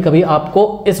टाइम कभी कभी आपको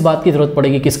इस बात की जरूरत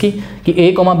पड़ेगी, किसकी? कि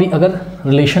A, B अगर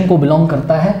रिलेशन को बिलोंग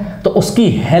करता है तो उसकी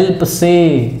हेल्प से,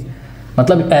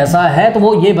 मतलब ऐसा है तो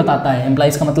वो ये बताता है।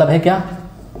 इम्प्लाइज का मतलब है क्या?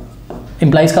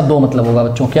 इम्प्लाइज का दो मतलब होगा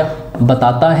बच्चों, क्या?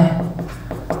 बताता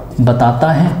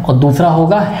है और दूसरा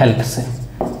होगा हेल्प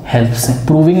से।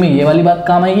 प्रूविंग में ये वाली बात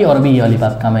काम आएगी और अभी ये वाली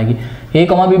बात काम आएगी। A,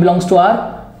 B belongs to R,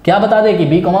 क्या बता दे कि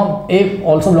B, A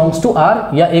also belongs to R,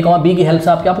 या A, B की हेल्प से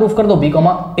आप क्या प्रूव कर दो? B,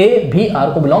 A भी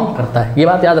R को बिलोंग करता है। ये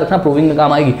बात याद रखना, प्रूविंग में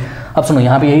काम आएगी। अब सुनो,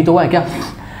 यहाँ पे यही तो हुआ है क्या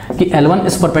कि L1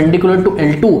 is perpendicular to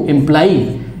L2 imply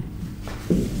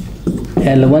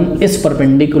L1 is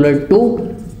perpendicular to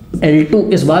L2,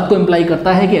 इस बात को इम्प्लाई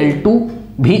करता है कि L2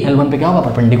 भी L1 पे क्या होगा?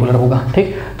 परपेंडिकुलर होगा।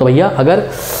 ठीक, तो भैया अगर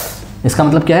इसका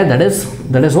मतलब क्या है? दैट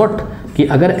इज व्हाट, कि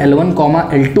अगर L1,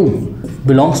 L2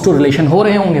 belongs to relation हो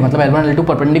रहे होंगे, मतलब L1, L2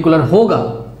 परपेंडिकुलर होगा,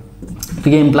 तो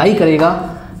ये इंप्लाई करेगा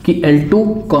कि L2,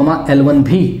 L1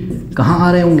 भी कहाँ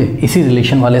आ रहे होंगे? इसी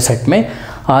रिलेशन वाले सेट में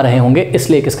आ रहे होंगे।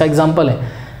 इसलिए किसका एग्जाम्पल है?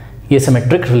 ये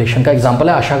सिमेट्रिक रिलेशन का एग्जाम्पल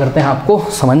है। आशा करते हैं आपको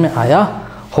समझ में आया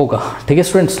होगा। ठीक है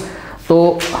स्टूडेंट्स,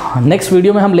 तो नेक्स्ट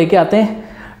वीडियो में हम लेके आते हैं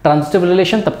ट्रांजिटिव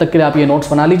रिलेशन। तब तक के लिए आप ये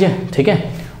नोट्स बना लीजिए, ठीक है,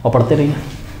 और पढ़ते रहिए।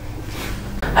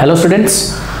 हेलो स्टूडेंट्स,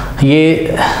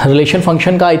 ये रिलेशन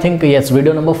फंक्शन का I think yes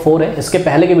video number 4 है। इसके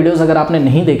पहले के वीडियोस अगर आपने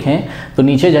नहीं देखे हैं तो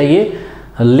नीचे जाइए,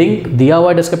 लिंक दिया हुआ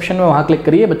है डिस्क्रिप्शन में, वहाँ क्लिक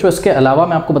करिए। बच्चों इसके अलावा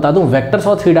मैं आपको बता दूं वेक्टर्स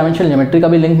और 3 डायमेंशनल ज्योमेट्री का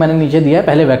भी लिंक मैंने नीचे दिया है।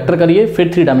 पहले वेक्टर करिए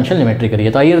फिर 3 डायमेंशनल ज्योमेट्री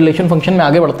करिए। तो आइए रिलेशन फंक्शन में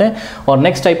आगे बढ़ते हैं और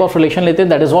नेक्स्ट टाइप ऑफ रिलेशन लेते हैं,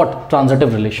 that is what?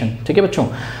 Transitive relation. ठीक है बच्चों,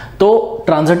 तो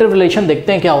ट्रांजिटिव रिलेशन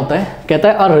देखते हैं क्या होता है। कहता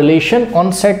है a relation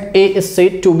on set A is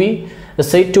said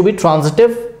to be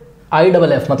transitive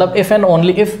IFF, मतलब if and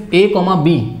only if A,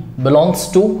 B belongs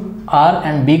to R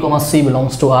and B, C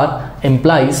belongs to R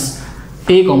implies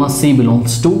A, C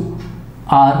belongs to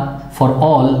R for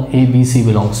all A, B, C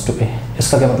belongs to A।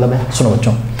 इसका क्या मतलब है? सुनो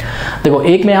बच्चों, देखो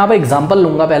एक मैं यहाँ पे एग्जांपल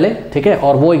लूंगा पहले, ठीक है,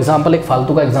 और वो एग्जांपल एक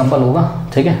फालतू का एग्जांपल होगा,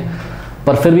 ठीक है,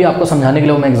 पर फिर भी आपको समझाने के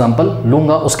लिए मैं एग्जांपल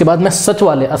लूंगा। उसके बाद मैं सच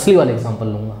वाले असली वाले एग्जांपल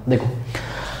लूंगा। देखो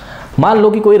मान लो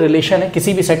कि कोई रिलेशन है,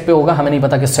 किसी भी सेट पे होगा, हमें नहीं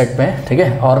पता किस सेट पे है, ठीक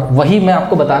है, और वही मैं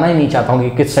आपको बताना ही नहीं चाहता हूँ कि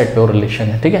किस सेट पे वो रिलेशन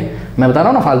है, ठीक है, मैं बता रहा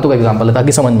हूँ ना फालतू का एग्जांपल है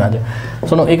ताकि समझ में आ जाए।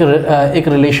 सुनो, एक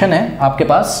रिलेशन है आपके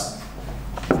पास,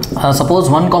 सपोज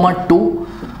 1, 2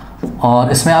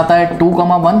 और इसमें आता है 2,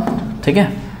 1, ठीक है,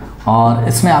 और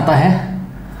इसमें आता है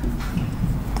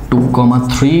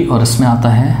 2,3 और इसमें आता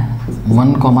है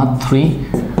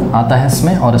 1,3 आता है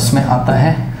इसमें, और इसमें आता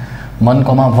है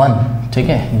 1,1, ठीक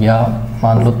है, या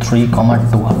मान लो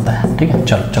 3,2 आता है, ठीक है।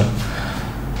 चलो चलो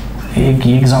एक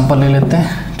ये एग्जांपल ले लेते हैं,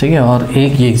 ठीक है, और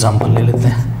एक ये एग्जांपल ले लेते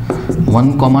हैं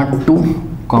 1,2,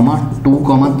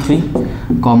 2,3,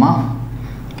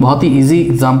 बहुत ही इजी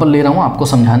एग्जांपल ले रहा हूँ आपको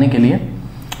समझाने के लिए,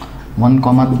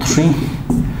 1,3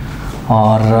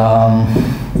 और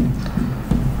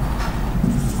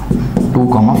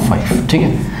 2,5, ठीक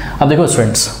है। अब देखो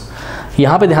स्टूडेंट्स,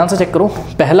 यहाँ पे ध्यान से चेक करो,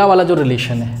 पहला वाला जो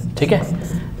रिलेशन है, ठीक है,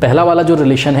 पहला वाला जो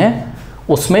रिलेशन है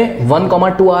उसमें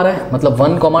 1,2 आ रहा है, मतलब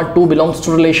 1,2 बिलोंग्स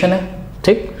टू रिलेशन है,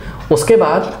 ठीक। उसके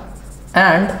बाद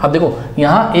एंड, अब देखो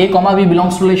यहाँ a, b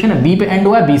belongs to relation है, b पे एंड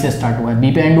हुआ है, b से स्टार्ट हुआ है,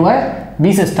 b पे एंड हुआ है,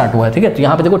 b से स्टार्ट हुआ है, ठीक है। तो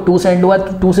यहाँ पे देखो 2 से एंड हुआ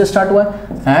है, 2 से स्टार्ट हुआ है,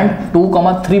 एंड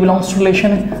 2,3 बिलोंग्स टू रिलेशन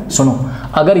है। सुनो,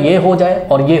 अगर ये हो जाए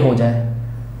और ये हो जाए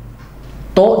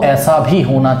तो ऐसा भी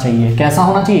होना चाहिए, कैसा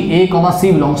होना चाहिए, a, c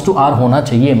belongs to r होना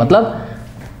चाहिए, मतलब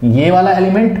ये वाला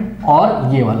एलिमेंट और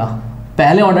ये वाला,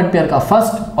 पहले ऑर्डर पेयर का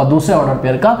फर्स्ट और दूसरे ऑर्डर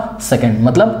पेयर का सेकंड,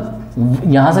 मतलब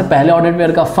यहाँ से पहले ऑर्डर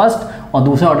पेयर का फर्स्ट और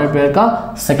दूसरे ऑर्डर पेयर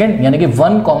का सेकंड, यानी कि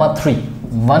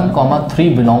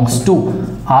 1,3 बिलोंग्स टू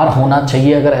आर होना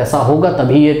चाहिए। अगर ऐसा होगा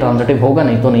तभी ये ट्रांजिटिव होगा,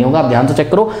 नहीं तो नहीं होगा। आप ध्यान से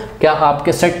चेक करो, क्या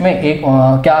आपके सेट में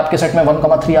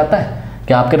 1,3 आता है,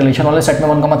 क्या आपके रिलेशन वाले सेट में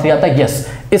 1,3 आता है? यस,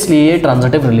 इसलिए ये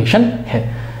ट्रांजिटिव रिलेशन है,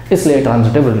 इसलिए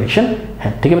ट्रांजिटिव रिलेशन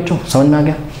है, ठीक है बच्चों, समझ में आ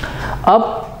गया।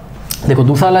 अब देखो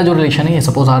दूसरा वाला जो रिलेशन है, ये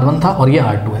सपोज R1 था और ये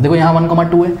R2 है, देखो यहाँ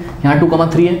 1,2 है, यहाँ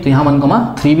 2,3 है, तो यहाँ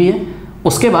 1,3 भी है।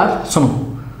 उसके बाद सुनो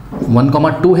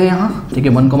 1,2 है यहाँ, ठीक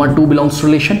है, 1,2 belongs to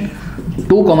relation,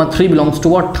 2,3 belongs to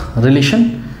what,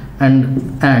 relation, and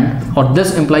और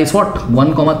this implies what,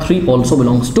 1,3 also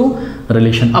belongs to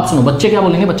relation. अब सुनो बच्चे क्या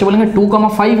बोलेंगे, बच्चे बोलेंगे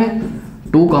 2,5 है,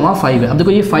 2,5 है। अब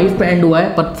देखो ये 5 पे एंड हुआ है,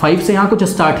 पर 5 से यहाँ कुछ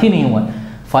स्टार्ट ही नहीं हुआ है,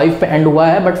 5 पे एंड हुआ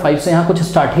है बट 5 से यहाँ कुछ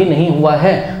स्टार्ट ही नहीं हुआ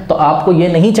है, तो आपको ये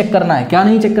नहीं चेक करना है, क्या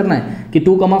नहीं चेक करना है कि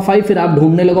 2,5, फिर आप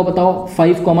ढूंढने लगो, बताओ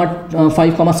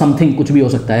 5, समथिंग कुछ भी हो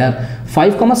सकता है यार,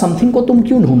 5, समथिंग को तुम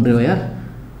क्यों ढूंढ रहे हो यार,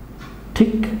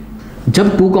 ठीक।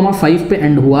 जब 2,5 पे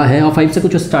एंड हुआ है और 5 से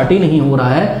कुछ स्टार्ट ही नहीं हो रहा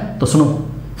है, तो सुनो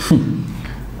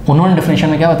उन्होंने डेफिनेशन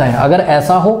में क्या बताया, अगर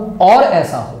ऐसा हो और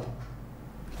ऐसा हो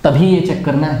तभी ये चेक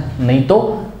करना है, नहीं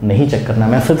तो नहीं चेक करना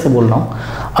है। मैं फिर से बोल रहा हूँ,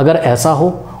 अगर ऐसा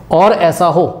हो और ऐसा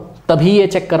हो तभी ये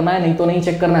चेक करना है, नहीं तो नहीं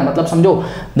चेक करना है। मतलब समझो,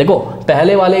 देखो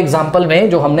पहले वाले एग्जांपल में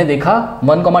जो हमने देखा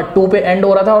 1,2 पे एंड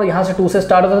हो रहा था और यहाँ से 2 से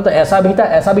स्टार्ट होता था, तो ऐसा भी था,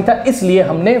 ऐसा भी था, इसलिए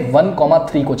हमने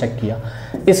 1,3 को चेक किया,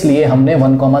 इसलिए हमने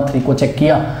 1,3 को चेक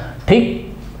किया,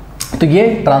 ठीक। तो ये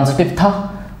ट्रांजिटिव था,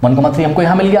 1,3 हमको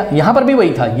यहाँ मिल गया, यहाँ पर भी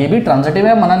वही था, ये भी ट्रांजिटिव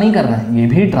है, मना नहीं कर रहे हैं, ये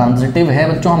भी ट्रांजिटिव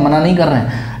है बच्चों, हम मना नहीं कर रहे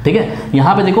हैं, ठीक है।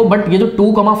 यहाँ पे देखो, बट ये जो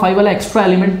 2,5 वाला एक्स्ट्रा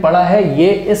एलिमेंट पड़ा है, ये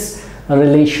इस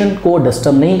रिलेशन को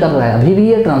डिस्टर्ब नहीं कर रहा है, अभी भी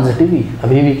ये ट्रांजिटिव ही,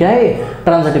 अभी भी क्या है,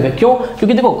 ट्रांजिटिव है। क्यों?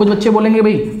 क्योंकि देखो कुछ बच्चे बोलेंगे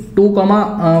भाई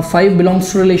 2,5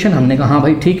 बिलोंग्स टू रिलेशन, हमने कहा हाँ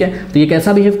भाई ठीक है, तो ये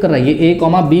कैसा बिहेव कर रहा है, ये a,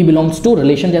 b belongs to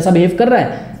relation जैसा बिहेव कर रहा है,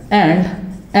 and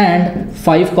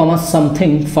 5,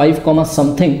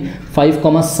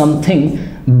 something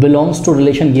belongs to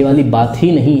relation, ये वाली बात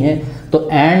ही नहीं है। तो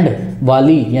एंड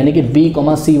वाली यानी कि b,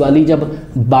 c वाली जब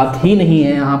बात ही नहीं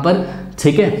है यहाँ पर,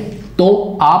 ठीक है,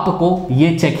 तो आपको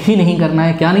ये चेक ही नहीं करना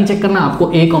है, क्या नहीं चेक करना, आपको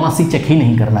a, c चेक ही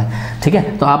नहीं करना है, ठीक है।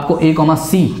 तो आपको a,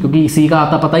 c, क्योंकि c का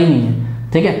आता पता ही नहीं है,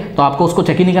 ठीक है, तो आपको उसको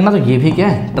चेक ही नहीं करना, तो ये भी क्या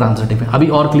है, ट्रांजिटिव है। अभी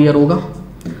और क्लियर होगा,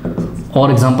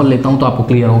 और एग्जांपल लेता हूं तो आपको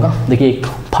क्लियर होगा। देखिए एक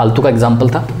फालतू का एग्जांपल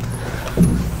था,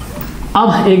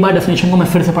 अब एक बार डेफिनेशन को मैं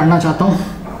फिर से पढ़ना चाहता हूं,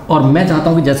 और मैं चाहता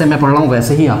हूं कि जैसे मैं पढ़ रहा हूं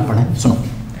वैसे ही आप पढ़ें। सुनो,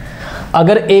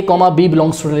 अगर a, b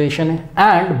belongs to relation है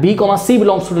and b, c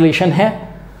belongs to relation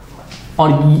है, और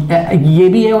ये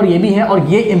भी है और ये भी है, और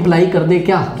ये इंप्लाई कर दे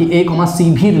क्या कि a, c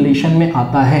भी रिलेशन में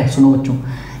आता है। सुनो बच्चों,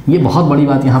 ये बहुत बड़ी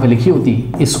बात यहाँ पे लिखी होती है,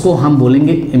 इसको हम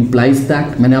बोलेंगे इम्प्लाइज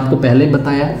दैट। मैंने आपको पहले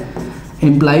बताया,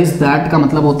 इम्प्लाइज दैट का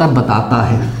मतलब होता है बताता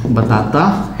है, बताता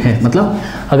है, मतलब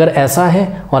अगर ऐसा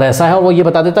है और ऐसा है और वो ये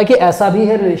बता देता है कि ऐसा भी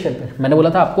है रिलेशन पे। मैंने बोला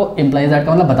था आपको इम्प्लाइज दैट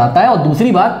का मतलब बताता है, और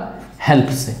दूसरी बात हेल्प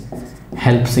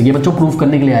से, ये बच्चों प्रूफ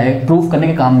करने के लिए आए, प्रूफ करने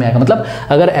के काम में आएगा। मतलब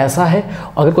अगर ऐसा है,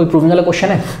 अगर कोई प्रूविंग वाला क्वेश्चन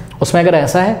है उसमें अगर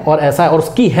ऐसा है और ऐसा है और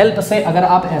उसकी हेल्प से अगर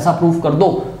आप ऐसा प्रूफ कर दो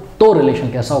तो रिलेशन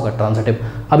कैसा होगा, ट्रांजिटिव।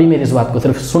 अभी मेरी इस बात को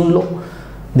सिर्फ सुन लो,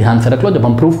 ध्यान से रख लो, जब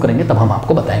हम प्रूफ करेंगे तब हम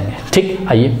आपको बताएंगे, ठीक।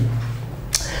 आइए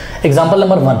एग्जाम्पल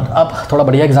नंबर 1, अब थोड़ा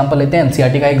बढ़िया एग्जाम्पल लेते हैं,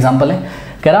 एनसीईआरटी का एग्जाम्पल है।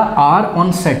 कह रहा are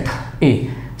on set A,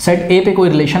 set ए पे कोई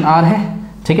रिलेशन आर है,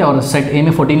 ठीक है, और सेट ए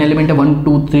में 14 एलिमेंट है, 1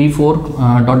 2 3 4 ...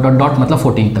 मतलब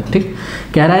 14 तक, ठीक।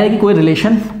 कह रहा है कि कोई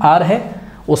रिलेशन आर है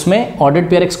उसमें ऑर्डर्ड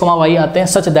पेयर x, y आते हैं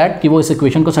सच दैट कि वो इस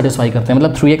इक्वेशन को सेटिस्फाई करते हैं,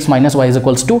 मतलब 3x minus Y is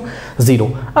equals to 0।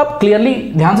 अब क्लियरली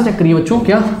ध्यान से चेक करिए बच्चों,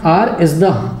 क्या R is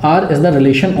the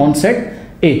relation on set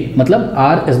A, मतलब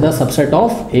R is the subset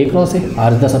of A cross A,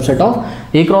 R is the subset of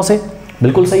A cross A,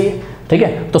 बिल्कुल सही है। ठीक है,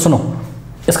 तो सुनो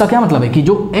इसका क्या मतलब है कि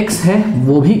जो x है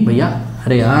वो भी भैया,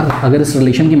 अरे यार अगर इस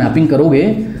रिलेशन की मैपिंग करोगे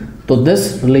तो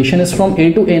this relation is from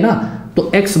A to A ना,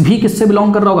 तो x भी किससे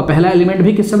बिलोंग कर रहा होगा, पहला एलिमेंट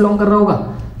भी किससे बिलोंग कर रहा होगा,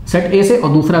 सेट A से, और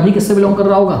दूसरा भी किससे बिलोंग कर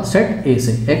रहा होगा, सेट A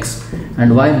से। x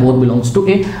and y both belongs to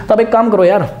A। तो अब एक काम करो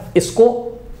यार,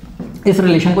 इसको, इस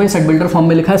रिलेशन को ये सेट बिल्डर फॉर्म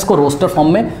में लिखा है, इसको रोस्टर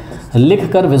फॉर्म में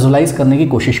लिख कर विजुलाइज करने की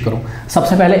कोशिश करो।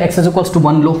 सबसे पहले x इज इक्वल्स टू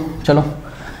 1 लो, चलो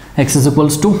x इज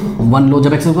इक्वल्स टू 1 लो,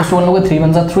 जब x इज इक्वल्स टू 1 लोगे 3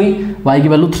 1 3, y की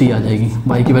वैल्यू 3 आ जाएगी,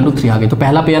 y की वैल्यू 3 आ गई, तो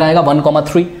पहला पेयर आएगा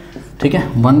 1,3, ठीक है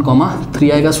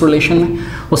 1,3 आएगा इस रिलेशन में।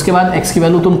 उसके बाद x की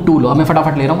वैल्यू तुम 2 लो, अब मैं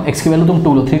फटाफट ले रहा हूँ, x की वैल्यू तुम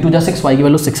 2 लो, 3 2 6, y की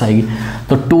वैल्यू 6 आएगी,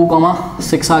 तो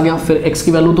 2,6 आ गया। फिर x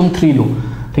की वैल्यू तुम 3 लो,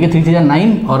 ठीक है 3 3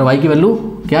 9, और y की वैल्यू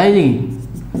क्या आएगी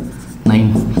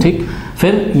 9, ठीक।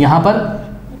 फिर यहाँ पर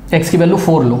x की वैल्यू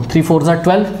 4 लो, 3 4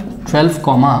 12,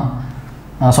 12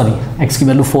 सॉरी x की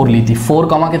वैल्यू 4 ली थी,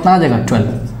 4 कितना आ जाएगा 12,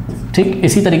 ठीक।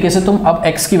 इसी तरीके से तुम अब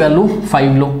x की वैल्यू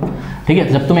 5 लो, ठीक है।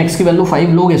 जब तुम x की वैल्यू 5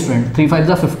 लोगे स्टूडेंट, 3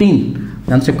 5 15,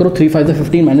 ध्यान चेक करो, 3 5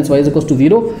 15 minus Y is equals to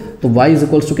 0, तो y इज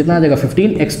इक्वल्स टू कितना आ जाएगा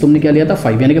 15, x तुमने क्या लिया था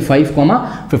 5, यानी कि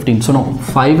 5,15। सुनो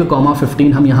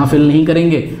 5,15 हम यहाँ फिल नहीं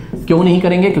करेंगे, क्यों नहीं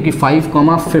करेंगे, क्योंकि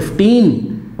 5,15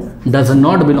 does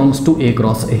not belongs to A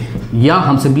cross A, या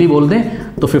हम सिंपली बोल दें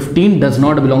तो 15 does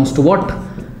not belongs to what,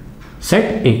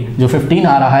 set A। जो 15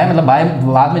 आ रहा है, मतलब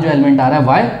बाद में जो एलिमेंट आ रहा है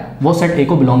y, वो सेट A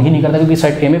को बिलोंग ही नहीं करता, क्योंकि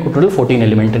सेट A में टोटल 14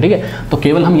 एलिमेंट है, ठीक है। तो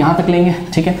केवल हम यहाँ तक लेंगे,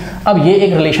 ठीक है। अब ये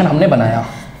एक रिलेशन हमने बनाया,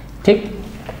 ठीक।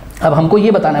 अब हमको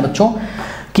ये बताना है बच्चों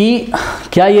कि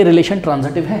क्या ये रिलेशन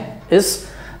ट्रांजिटिव है, is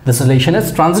this relation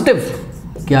is transitive,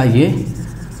 क्या ये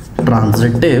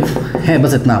ट्रांजिटिव है,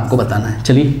 बस इतना आपको बताना है।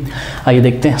 चलिए आइए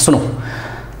देखते हैं। सुनो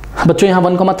बच्चों, यहाँ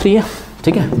 1,3 है,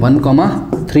 ठीक है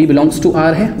 1,3 बिलोंग्स टू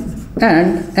R है,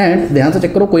 एंड ध्यान से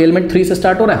चेक करो, कोई एलिमेंट 3 से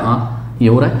स्टार्ट हो रहा है, हाँ ये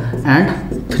हो रहा है, एंड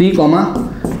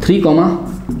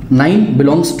 3,9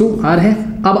 बिलोंग्स टू R है।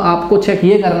 अब आपको चेक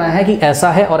ये करना है कि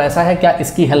ऐसा है और ऐसा है, क्या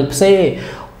इसकी हेल्प से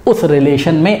उस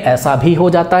रिलेशन में ऐसा भी हो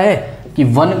जाता है कि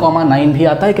 1,9 भी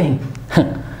आता है कहीं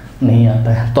नहीं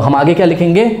आता है। तो हम आगे क्या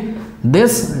लिखेंगे,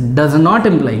 दिस डज नॉट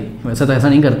इम्प्लाई, वैसे तो ऐसा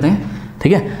नहीं करते हैं,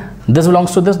 ठीक है, this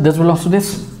belongs to this, this belongs to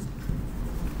this,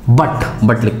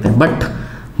 but लिखते हैं, but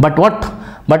what,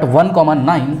 but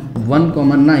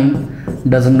 1,9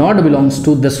 does not belongs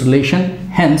to this relation,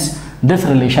 hence this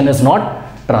relation is not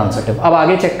transitive. अब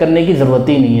आगे चेक करने की जरूरत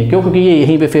ही नहीं है, क्यों, क्योंकि ये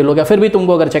यहीं पे फेल हो गया। फिर भी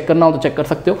तुमको अगर चेक करना हो तो चेक कर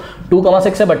सकते हो,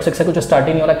 2,6 है बट 6 से कुछ स्टार्ट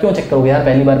ही नहीं हो रहा, क्यों चेक करोगे यार,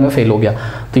 पहली बार में फेल हो गया।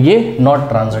 तो ये नॉट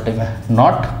ट्रांजिटिव है,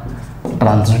 नॉट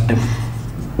ट्रांजिटिव,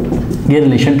 ये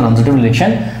रिलेशन ट्रांजिटिव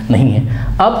रिलेशन नहीं है।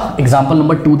 अब एग्जाम्पल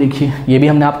नंबर 2 देखिए, ये भी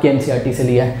हमने आपके एनसीईआरटी से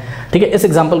लिया है, ठीक है। इस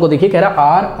एग्जाम्पल को देखिए, कह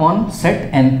रहा R on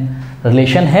set N,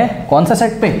 relation है कौन सा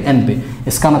सेट पे, N पे।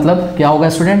 इसका मतलब क्या होगा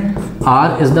student,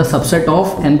 R is the subset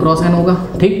of N cross N होगा,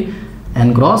 ठीक,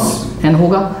 N क्रॉस N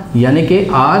होगा, यानी कि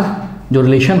R जो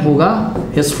रिलेशन होगा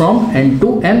is from N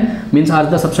to N, means R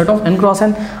is the subset of N cross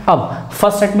N। अब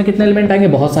फर्स्ट सेट में कितने एलिमेंट आएंगे,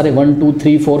 बहुत सारे, 1 2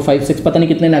 3 4 5 6, पता नहीं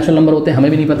कितने नेचुरल नंबर होते हैं, हमें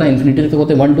भी नहीं पता, इन्फिनिटी तक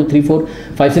होते हैं, 1 2 3 4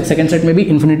 5 6। सेकंड सेट में भी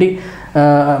इन्फिनिटी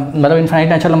मतलब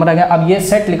इन्फाइनाइट नेचुरल नंबर आ गया। अब ये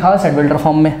सेट लिखा है सेट बिल्डर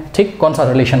फॉर्म में, ठीक, कौन सा,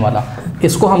 रिलेशन वाला,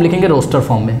 इसको हम लिखेंगे रोस्टर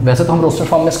फॉर्म में। वैसे तो हम रोस्टर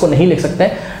फॉर्म में इसको नहीं लिख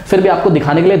सकते, फिर भी आपको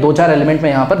दिखाने के लिए 2-4 एलिमेंट मैं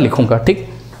यहाँ पर लिखूंगा, ठीक।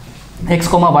 x,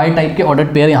 y टाइप के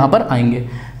ऑर्डर्ड पेयर यहाँ पर आएंगे,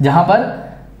 जहाँ पर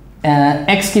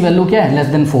x की वैल्यू क्या है, लेस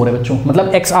देन 4 है बच्चों।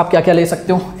 मतलब x आप क्या क्या ले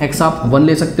सकते हो, x आप 1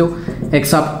 ले सकते हो,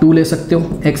 x आप 2 ले सकते हो,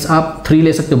 x आप 3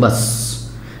 ले सकते हो, बस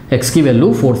x की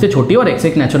वैल्यू 4 से छोटी, और x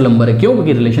एक नेचुरल नंबर है, क्यों,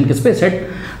 क्योंकि रिलेशन किस पे, set,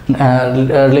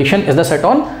 relation is the set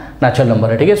on natural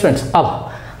number है, ठीक है स्टूडेंट्स। अब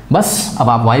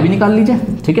आप y भी निकाल लीजिए,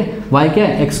 ठीक है। y क्या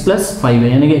है, x + 5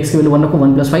 है, यानी कि x की वैल्यू 1 रखो,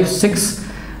 1 + 5 6,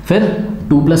 फिर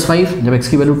 2 + 5, जब x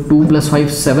की वैल्यू 2 + 5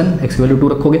 7, x की वैल्यू 2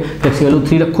 रखोगे तो x की वैल्यू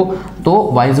 3 रखो,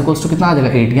 तो y इज इक्वल्स टू कितना आ जाएगा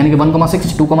 8, यानी कि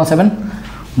 1,6 2,7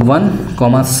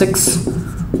 1,6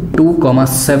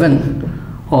 2,7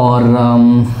 और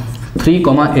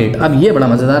 3,8। अब ये बड़ा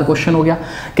मज़ेदार क्वेश्चन हो गया,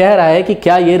 कह रहा है कि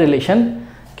क्या ये रिलेशन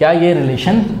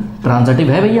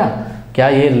ट्रांजिटिव है भैया, क्या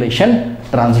ये रिलेशन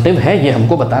ट्रांजिटिव है, ये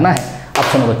हमको बताना है। अब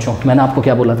सुनो बच्चों, मैंने आपको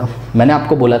क्या बोला था, मैंने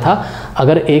आपको बोला था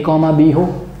अगर a, b हो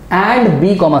एंड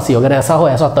b, c, अगर ऐसा हो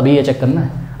तभी ये चेक करना है।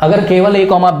 अगर केवल a,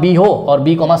 b हो और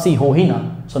b, c हो ही ना,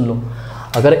 सुन लो,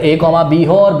 अगर a, b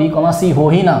हो और b, c हो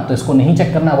ही ना, तो इसको नहीं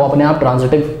चेक करना, वो अपने आप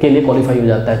ट्रांजिटिव के लिए क्वालिफाई हो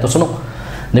जाता है। तो सुनो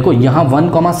देखो, यहाँ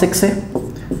 1,6 है,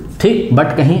 ठीक,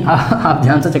 बट कहीं आप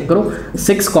ध्यान से चेक करो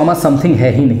 6 कॉमा समथिंग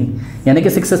है ही नहीं, यानी कि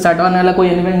 6 से स्टार्ट होने वाला कोई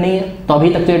एलिमेंट नहीं है, तो अभी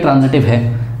तक तो ये ट्रांजिटिव है,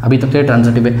 अभी तक तो ये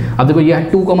ट्रांजिटिव है। अब देखो ये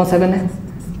 2,7 है,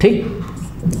 ठीक,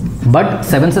 बट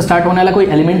 7 से स्टार्ट होने वाला कोई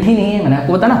एलिमेंट ही नहीं है। मैंने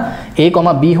आपको बताया ना A,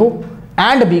 B हो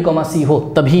एंड B, C हो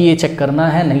तभी ये चेक करना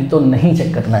है, नहीं तो नहीं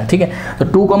चेक करना है, ठीक है। तो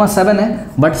 2,7 है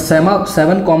बट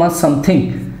 7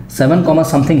 कॉमा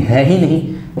समथिंग है ही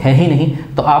नहीं,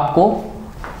 तो आपको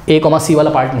A, C वाला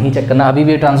पार्ट नहीं चेक करना, अभी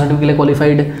भी ट्रांजिटिव के लिए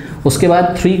क्वालिफाइड है। उसके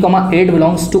बाद 3,8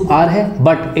 बिलोंग्स टू R है,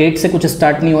 बट 8 से कुछ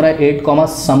स्टार्ट नहीं हो रहा है, 8 कॉमा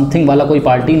समथिंग वाला कोई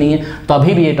पार्टी नहीं है, तो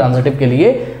अभी भी ये ट्रांजिटिव के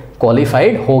लिए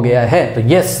क्वालिफाइड हो गया है। तो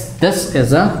yes, this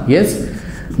is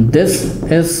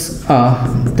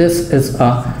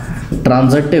a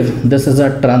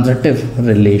transitive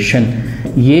relation,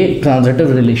 ये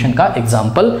ट्रांजिटिव रिलेशन का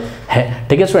एग्जाम्पल है,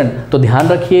 ठीक है स्टूडेंट। तो ध्यान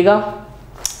रखिएगा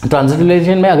ट्रांजिटिव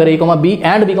रिलेशन में अगर A, B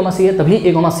and B, C है तभी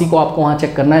A, C को आपको वहाँ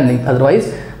चेक करना है, नहीं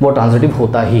अदरवाइज वो ट्रांजिटिव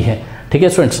होता ही है, ठीक है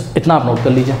स्टूडेंट्स, इतना आप नोट कर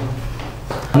लीजिए।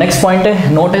 नेक्स्ट पॉइंट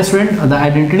है, नोट है student, the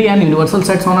identity and universal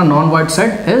sets on a non void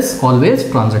set is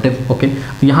always transitive. Okay,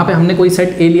 तो यहाँ पे हमने कोई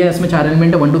सेट ए लिया है, इसमें 4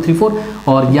 एलिमेंट है 1 2 3 4,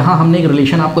 और यहाँ हमने एक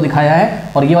रिलेशन आपको दिखाया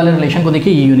है, और ये वाले रिलेशन को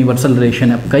देखिए, ये यूनिवर्सल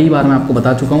रिलेशन है। कई बार मैं आपको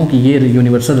बता चुका हूँ कि ये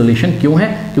यूनिवर्सल रिलेशन क्यों है,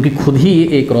 क्योंकि खुद ही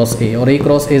ये A क्रॉस A, और A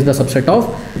cross A is the subset of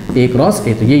A cross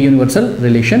A, तो ये यूनिवर्सल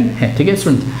रिलेशन है, ठीक है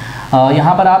स्टूडेंट।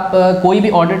 यहाँ पर आप कोई भी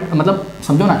ऑर्डर, मतलब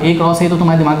समझो ना A क्रॉस A, तो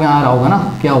तुम्हारे दिमाग में आ रहा होगा ना,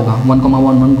 क्या होगा 1, 1,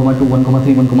 1, 2, 1,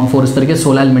 3, 1, 4, इस तरीके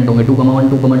 16 एलिमेंट होंगे, 2, 1,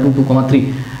 2, 2, 2, 3,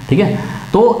 ठीक है।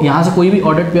 तो यहाँ से कोई भी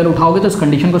ऑर्डर पेयर उठाओगे तो इस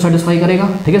कंडीशन को सेटिस्फाई करेगा,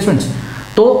 ठीक है स्टूडेंट्स।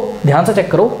 तो ध्यान से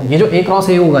चेक करो, ये जो A क्रॉस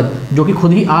A होगा जो कि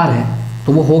खुद ही R है,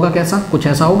 तो वो होगा कैसा, कुछ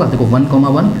ऐसा होगा, देखो 1,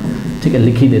 1, ठीक है,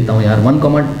 लिख ही देता हूँ यार, 1,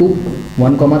 2,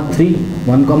 1, 3,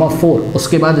 1, 4,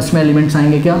 उसके बाद इसमें एलिमेंट्स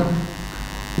आएंगे क्या,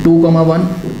 2, 1,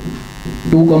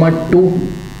 2, 2,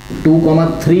 2,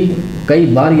 3, कई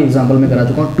बार ये एग्जाम्पल में करा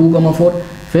चुका हूँ, 2, 4,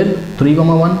 फिर 3,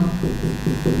 1,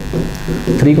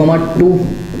 3, 2,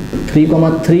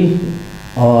 3,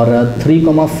 और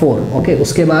 3, 4, ओके।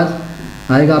 उसके बाद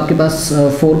आएगा आपके पास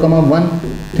 4, 1,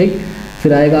 ठीक,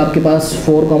 फिर आएगा आपके पास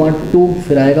 4, 2,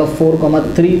 फिर आएगा 4,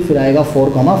 3, फिर आएगा 4,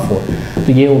 4,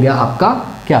 तो ये हो गया आपका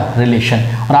क्या, रिलेशन।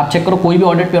 और आप चेक करो कोई भी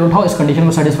ऑर्डर पेयर उठाओ इस कंडीशन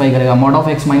को सेटिस्फाई करेगा, mod of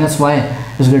x minus Y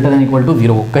is greater than equal to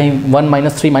 0, कहीं 1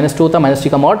 -3 -2 होता है, -3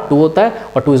 का मॉड 2 होता है,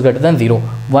 और 2 इज ग्रेटर देन 0,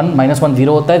 1 -1 0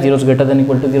 होता है, 0 is greater than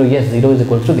equal to 0, yes 0 is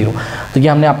equal to 0। तो ये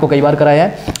हमने आपको कई बार कराया है।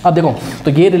 अब देखो,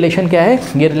 तो ये रिलेशन क्या है,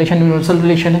 ये रिलेशन यूनिवर्सल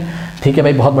रिलेशन है, ठीक है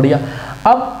भाई, बहुत बढ़िया।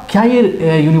 अब क्या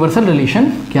ये यूनिवर्सल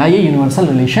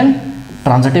रिलेशन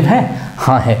ट्रांजिटिव है?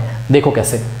 हाँ है, देखो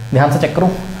कैसे, ध्यान से चेक करो,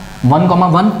 1,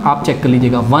 1 आप चेक कर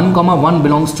लीजिएगा, 1, 1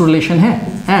 बिलोंग्स टू रिलेशन है,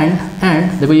 एंड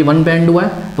देखो ये 1 पे एंड हुआ है,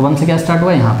 तो 1 से क्या स्टार्ट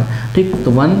हुआ है यहाँ पे, ठीक,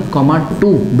 तो 1,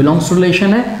 2 बिलोंग्स टू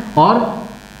रिलेशन है,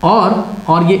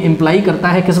 और ये इम्प्लाई करता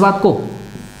है किस बात को,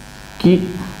 कि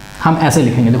हम ऐसे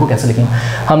लिखेंगे, देखो कैसे लिखेंगे,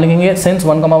 हम लिखेंगे since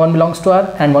 1, 1 belongs to R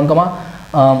and 1,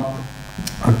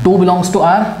 2 belongs to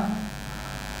R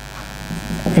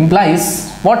implies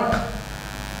what,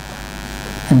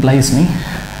 implies नहीं,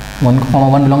 1,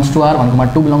 1 belongs to R, 1,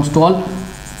 2 belongs to all.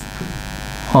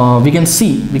 We can see,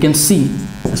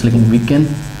 let's look, we can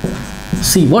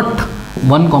see what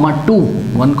 1,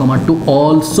 2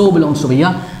 also belongs to,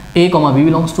 भैया A, B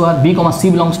belongs to R, B,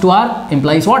 C belongs to R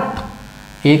implies what,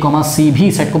 A, C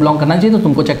भी set को belong करना चाहिए, तो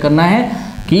तुमको check करना है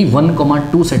कि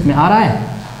 1, 2 सेट में आ रहा है,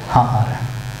 हाँ आ रहा है,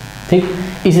 ठीक।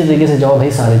 इसी तरीके से जाओ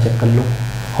भाई, सारे चेक कर लो,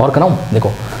 और कराऊँ, देखो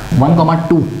 1,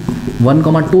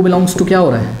 2 बिलोंग्स टू क्या हो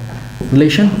रहा है,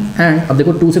 रिलेशन, एंड अब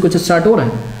देखो 2 से कुछ स्टार्ट हो रहा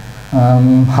है,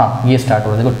 हाँ ये स्टार्ट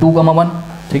हो रहा है, देखो 2, 1,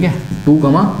 ठीक है, 2,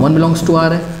 1 बिलोंग्स टू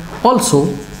R है,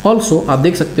 ऑल्सो आप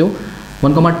देख सकते हो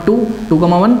 1, 2, 2,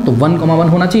 1, तो 1, 1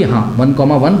 होना चाहिए, हाँ 1,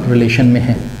 1 रिलेशन में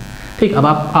है, ठीक। अब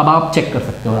आप चेक कर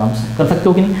सकते हो, आराम से कर सकते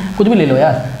हो कि नहीं, कुछ भी ले लो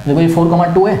यार, देखो ये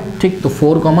 4, 2 है, ठीक, तो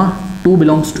 4, 2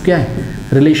 बिलोंग्स टू क्या है,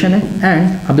 रिलेशन है,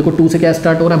 एंड अब देखो 2 से क्या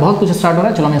स्टार्ट हो रहा है, बहुत कुछ स्टार्ट हो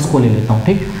रहा है, चलो मैं इसको ले लेता हूँ,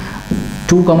 ठीक,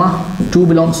 2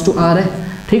 बिलोंग्स टू R है,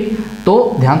 ठीक।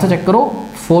 तो ध्यान से चेक करो,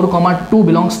 4, 2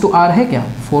 बिलोंग्स टू R है क्या,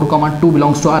 4, 2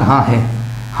 बिलोंग्स टू R, हाँ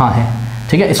है,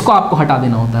 ठीक है। इसको आपको हटा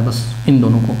देना होता है बस, इन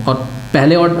दोनों को, और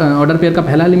पहले ऑर्डर पेयर का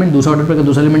पहला एलिमेंट, दूसरा ऑर्डर पेयर का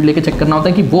दूसरा एलिमेंट लेके चेक करना होता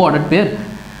है कि वो ऑर्डर पेयर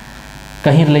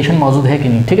कहीं रिलेशन मौजूद है कि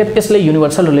नहीं, ठीक है। इसलिए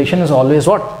universal relation is always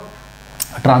what,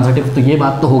 transitive. तो ये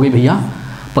बात तो हो गई भैया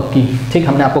पक्की, ठीक,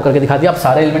 हमने आपको करके दिखा दिया। अब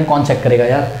सारे एलिमेंट कौन चेक करेगा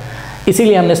यार,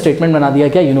 इसीलिए हमने स्टेटमेंट बना दिया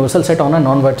क्या, universal set on a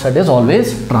non void set is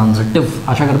always transitive.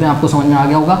 आशा करते हैं आपको समझ में आ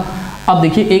गया होगा। अब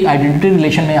देखिए एक आइडेंटिटी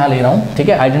रिलेशन में यहाँ ले रहा हूँ, ठीक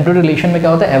है। आइडेंटिटी रिलेशन में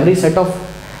क्या होता है,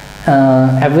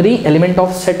 every element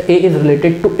of set A is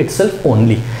related to itself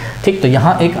only, ठीक। तो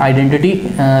यहाँ एक आइडेंटिटी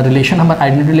रिलेशन, हम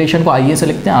आइडेंटिटी रिलेशन को आइए से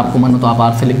लिखते हैं, आपको मन हो तो आप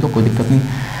आर से लिख दो, कोई दिक्कत नहीं।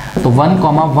 तो 1,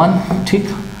 1, ठीक,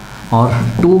 और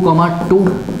 2,2,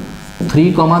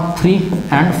 3,3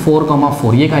 एंड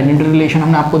 4,4, ये एक आइडेंटिटी रिलेशन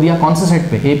हमने आपको दिया कौन से सेट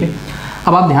पे, ए पे।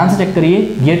 अब आप ध्यान से चेक करिए,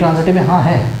 ये ट्रांजिटिव है, हाँ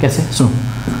है, कैसे, सुनो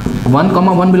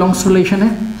 1,1 बिलोंग्स टू रिलेशन है,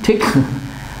 ठीक,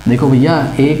 देखो भैया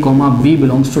a, b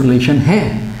belongs to relation है।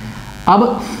 अब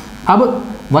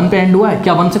 1 पे एंड हुआ है,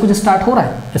 क्या 1 से कुछ स्टार्ट हो रहा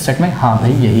है इस सेट में, हाँ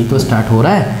भाई यही तो स्टार्ट हो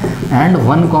रहा है, एंड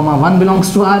 1,1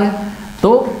 बिलोंग्स टू r है,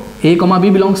 तो a,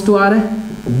 b belongs to r है,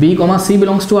 b, c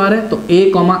belongs to r है, तो a,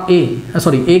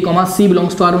 c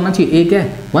belongs to r होना चाहिए, a क्या है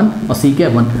 1 और c क्या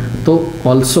है 1, तो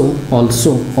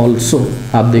ऑल्सो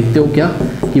आप देखते हो क्या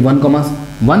कि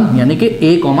 1,1 यानी कि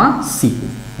a, c,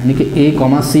 यानी कि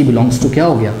a, c बिलोंग्स टू क्या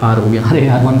हो गया, r हो गया। अरे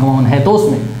यार 1,1 है तो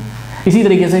उसमें। इसी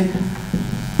तरीके से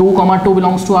 2,2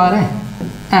 बिलोंग्स टू r है,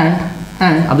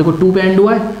 एंड अब देखो 2 पे एंड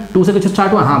हुआ है, 2 से कुछ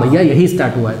स्टार्ट हुआ, हाँ भैया यही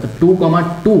स्टार्ट हुआ है, तो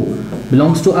 2,2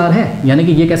 बिलोंग्स टू r है, यानी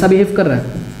कि ये कैसा बिहेव कर रहा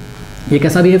है, ये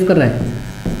कैसा बिहेव कर रहा है,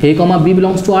 a, b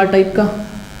belongs to r type का,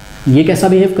 ये कैसा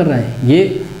बिहेव कर रहा है,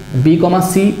 ये b,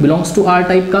 c belongs to r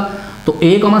type का, तो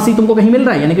a, c तुमको कहीं मिल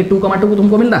रहा है, यानी कि 2,2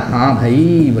 तुमको मिल रहा है, हाँ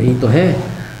भाई वही तो है,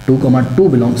 2,2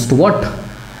 बिलोंग्स टू व्हाट,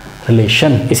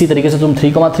 रिलेशन। इसी तरीके से तुम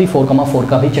 3,3, 4,4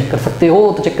 का भी चेक कर सकते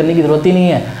हो, तो चेक करने की जरूरत ही नहीं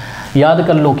है, याद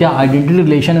कर लो क्या, identity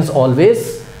relation is always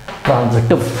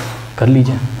transitive, कर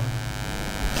लीजिए।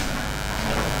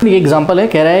 ये एग्जांपल है,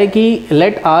 कह रहा है कि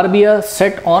late r be a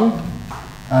set on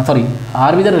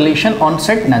r be the relation on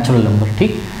set natural number,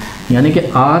 ठीक, यानी कि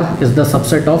r is the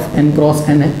subset of n cross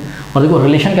n है, और देखो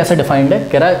रिलेशन कैसे डिफाइंड है,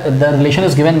 कह रहा है the relation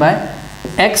is given by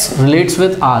x relates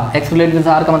with r, x relate with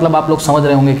r का मतलब आप लोग समझ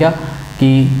रहे होंगे क्या,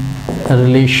 कि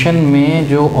रिलेशन में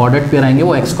जो ऑर्डर्ड पेयर आएंगे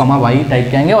वो x, y टाइप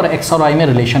के आएंगे, और x और y में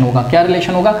रिलेशन होगा, क्या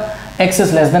रिलेशन होगा, x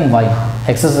is less than y,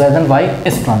 x is less than y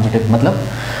is transitive. मतलब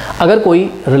अगर कोई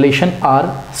रिलेशन r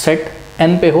सेट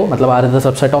n पे हो, मतलब r is the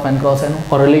subset of n cross n हो,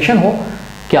 और रिलेशन हो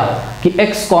क्या कि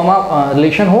x,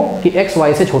 रिलेशन हो कि x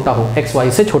y से छोटा हो, x y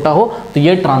से छोटा हो, तो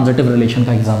ये ट्रांजिटिव रिलेशन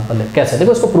का एग्जांपल है। कैसे,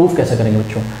 देखो इसको प्रूफ कैसे करेंगे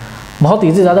बच्चों, बहुत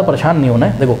इजी, ज़्यादा परेशान नहीं होना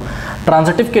है। देखो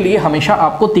ट्रांजिटिव के लिए हमेशा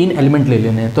आपको 3 एलिमेंट ले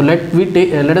लेने हैं, तो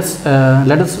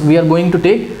let us we are going to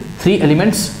take 3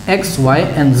 elements x, y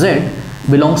and z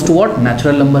belongs to what,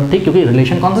 natural number, ठीक, क्योंकि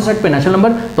रिलेशन कौन सा सेट पे, नेचुरल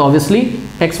नंबर, तो ऑब्वियसली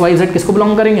x, y, z किसको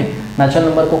बिलोंग करेंगे, नेचुरल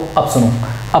नंबर को।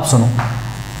 अब सुनो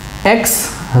x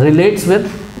relates with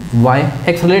y,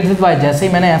 x relates with y, जैसे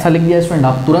ही मैंने ऐसा लिख दिया स्टूडेंट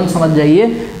आप तुरंत समझ जाइए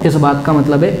इस बात का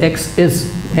मतलब है x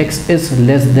is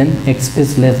less than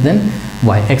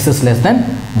y, x is less than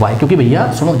y, क्योंकि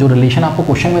भैया सुनो जो रिलेशन आपको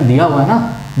क्वेश्चन में दिया हुआ है ना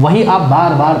वही आप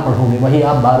बार बार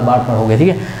पढ़ोगे, ठीक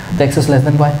है, तो x is less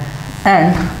than y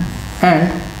and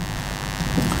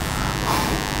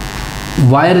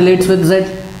y relates with z,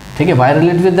 ठीक है, y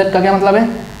रिलेट्स विद z का क्या मतलब है,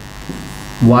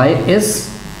 y इज,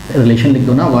 रिलेशन लिख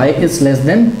दो ना, y is less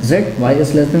than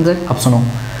z। अब सुनो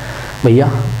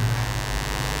भैया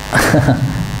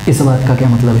इस बात का क्या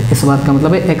मतलब है, इस बात का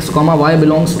मतलब है x, y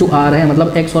belongs to r है,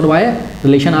 मतलब x और y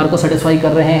रिलेशन r को सेटिस्फाई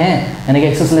कर रहे हैं, यानी कि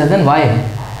x is less than y है,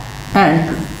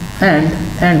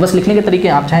 एंड बस लिखने के तरीके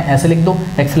आप चाहे ऐसे लिख दो,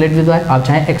 x रिलेट्स विद y, आप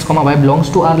चाहे x, y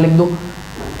belongs to r लिख दो,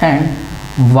 and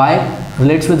y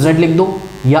relates with z लिख दो,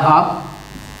 या आप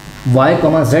y,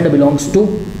 z belongs to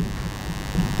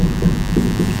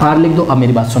r लिख दो। अब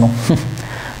मेरी बात सुनो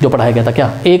जो पढ़ाया गया था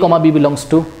क्या, a, b belongs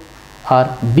to r,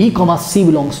 b, c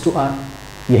belongs to r,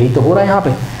 यही तो हो रहा है यहाँ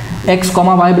पे, x,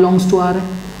 y belongs to r है,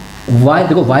 y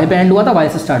देखो y पे एंड हुआ था, y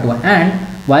से स्टार्ट हुआ, and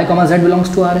y, z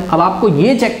belongs to r है। अब आपको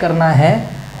ये चेक करना है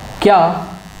क्या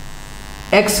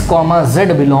x,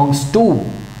 z belongs to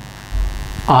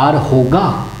r होगा,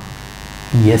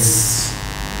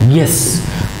 यस,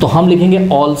 तो हम लिखेंगे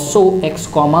also x,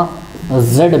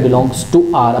 z belongs to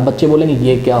r। अब बच्चे बोलेंगे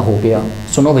ये क्या हो गया,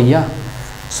 सुनो भैया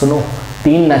सुनो,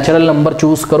 3 नेचुरल नंबर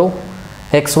चूज करो,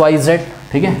 x, y, z,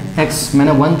 ठीक है, x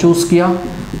मैंने 1 चूज़ किया,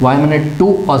 y मैंने 2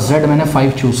 और z मैंने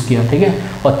 5 चूज़ किया, ठीक है,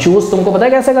 और चूज़ तुमको पता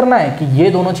है कैसे करना है कि ये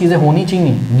दोनों चीज़ें होनी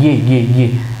चाहिए,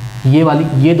 ये वाली,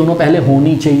 ये दोनों पहले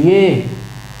होनी चाहिए,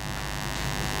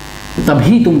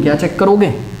 तभी तुम क्या चेक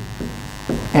करोगे,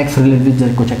 x रिलेटेड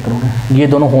z को चेक करोगे, ये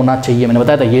दोनों होना चाहिए, मैंने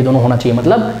बताया था ये दोनों होना चाहिए,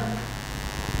 मतलब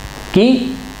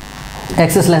कि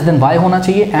x is less than y होना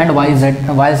चाहिए and y is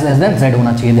less than z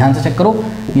होना चाहिए। ध्यान से चेक करो,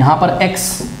 यहाँ पर x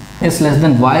is less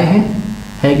than y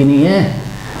है कि नहीं है,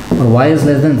 और y is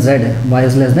less than z है, y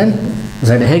is less than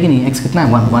z है कि नहीं, x कितना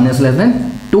है 1 इज लेस देन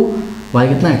 2, y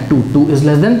कितना है 2 इज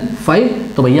लेस देन 5,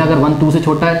 तो भैया अगर 1 2 से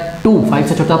छोटा है, 2 5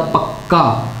 से छोटा,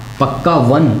 पक्का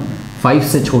 1 5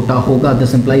 से छोटा होगा,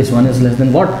 this implies 1 is less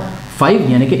than what 5,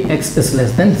 यानी कि x is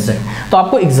less than z। तो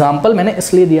आपको एग्जाम्पल मैंने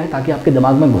इसलिए दिया है ताकि आपके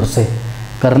दिमाग में घुसे,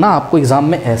 करना आपको एग्जाम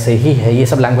में ऐसे ही है, ये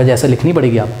सब लैंग्वेज ऐसे लिखनी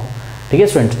पड़ेगी आपको, ठीक है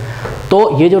स्टूडेंट्स।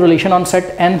 तो ये जो relation on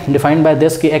set n defined by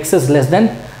this कि x is less than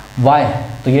y,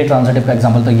 तो ये ट्रांजिटिव का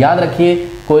एग्जांपल। तो याद रखिए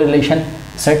कोई relation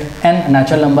set n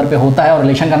natural number पे होता है और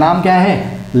रिलेशन का नाम क्या है,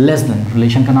 लेस देन।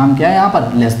 रिलेशन का नाम क्या है यहाँ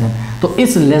पर, लेस देन। तो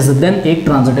इस लेस देन एक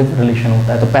ट्रांजिटिव रिलेशन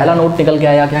होता है। तो पहला नोट निकल के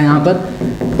आया क्या यहाँ पर,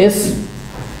 इस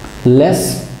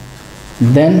less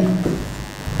than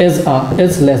is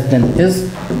less than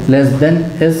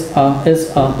is a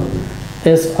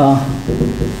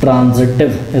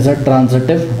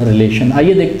transitive relation।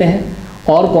 आइए देखते हैं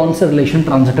और कौन से रिलेशन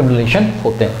ट्रांजिटिव रिलेशन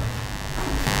होते हैं।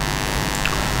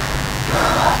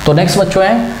 तो नेक्स्ट बच्चों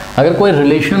है, अगर कोई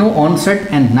रिलेशन हो on set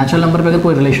n, natural number पे अगर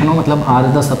कोई रिलेशन हो मतलब r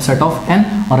is the subset of n,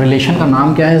 और रिलेशन का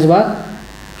नाम क्या है इस बार,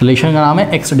 रिलेशन का नाम है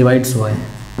x डिवाइड्स y।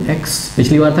 x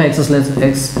पिछली बार था x is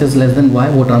less than y,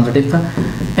 वो ट्रांजिटिव था।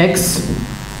 x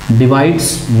डिवाइड्स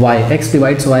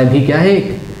y भी क्या है,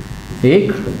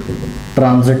 एक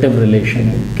ट्रांजिटिव रिलेशन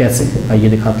है। कैसे, आइए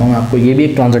दिखाता हूँ आपको। ये भी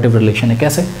एक ट्रांजिटिव रिलेशन है।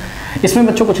 कैसे, इसमें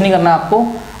बच्चों कुछ नहीं करना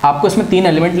आपको इसमें 3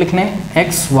 एलिमेंट लिखने हैं,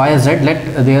 x y z।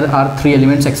 Late there are 3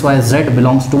 elements x y z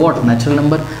belongs to what, natural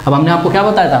number. अब हमने आपको क्या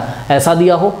बताया था, ऐसा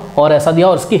दिया हो और ऐसा दिया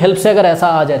हो, और इसकी हेल्प से अगर ऐसा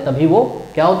आ जाए तभी वो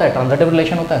क्या होता है, ट्रांजिटिव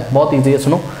रिलेशन होता है। बहुत ईजी है,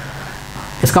 सुनो।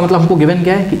 इसका मतलब हमको गिवन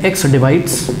क्या है कि x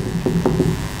divides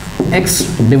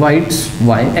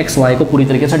y, x y को पूरी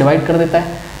तरीके से डिवाइड कर देता है,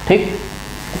 ठीक।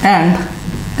 एंड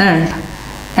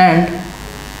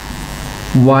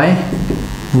y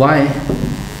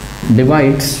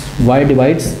डिवाइड्स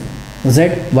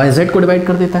z को डिवाइड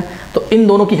कर देता है। तो इन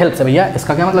दोनों की हेल्प से भैया,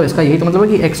 इसका क्या मतलब, इसका यही तो मतलब है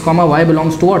कि x, y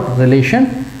belongs to what, relation.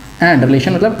 And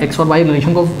relation मतलब x और y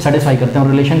रिलेशन को सेटिस्फाई करते हैं,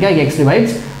 और रिलेशन क्या है कि x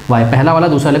डिवाइड्स y, पहला वाला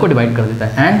दूसरे वाले को डिवाइड कर देता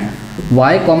है। And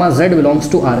y, z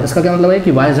belongs to r, इसका क्या मतलब है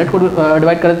कि y z को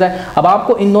डिवाइड कर देता है। अब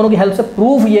आपको इन दोनों की हेल्प से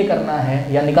प्रूफ ये करना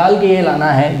है, या निकाल के ये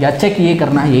लाना है, या चेक ये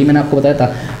करना है। यही मैंने आपको बताया था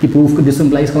कि प्रूफ, दिस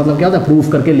इंप्लाइज का मतलब क्या होता है,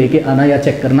 प्रूफ करके लेके आना या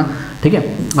चेक करना, ठीक है।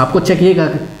 आपको चेक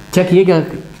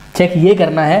ये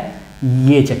करना है,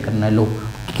 ये चेक करना है। लो,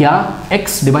 क्या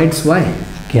x डिवाइड्स y,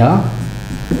 क्या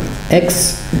x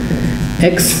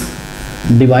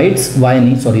डिवाइड्स y,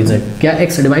 नहीं सॉरी z, क्या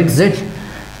x डिवाइड्स z,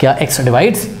 क्या x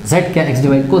डिवाइड्स z, क्या x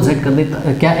डिवाइड को z कर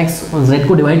देता, क्या x z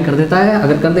को डिवाइड कर देता है।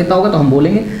 अगर कर देता होगा तो हम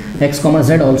बोलेंगे x,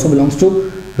 z also belongs to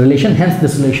relation, hence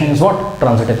this relation is what,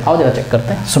 transitive. आओ जरा चेक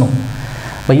करते हैं। सुनो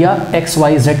भैया, x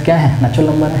y z क्या है, नेचुरल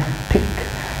नंबर है, ठीक।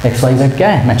 x y z क्या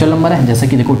है, नेचुरल नंबर है। जैसे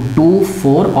कि देखो 2,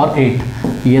 4 और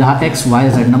 8, ये रहा x y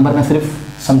z नंबर। मैं सिर्फ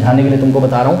समझाने के लिए तुमको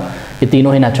बता रहा हूँ, ये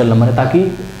तीनों ही नेचुरल नंबर है, ताकि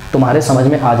तुम्हारे समझ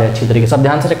में आ जाए अच्छी तरीके से। अब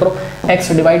ध्यान से चेक करो,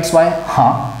 x डिवाइड्स y,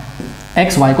 हाँ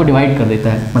x y को डिवाइड कर देता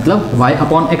है, मतलब y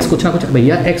अपॉन x कुछ ना कुछ।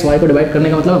 भैया x y को डिवाइड करने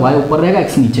का मतलब y ऊपर रहेगा,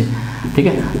 x नीचे, ठीक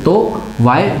है। तो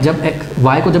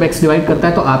y को जब x डिवाइड करता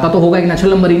है तो आता तो होगा एक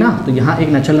नेचुरल नंबर ही ना, तो यहाँ एक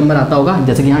नेचुरल नंबर आता होगा,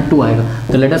 जैसे कि यहाँ 2 आएगा।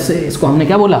 तो लेट अस से इसको हमने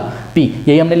क्या बोला, p,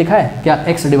 यही हमने लिखा है क्या,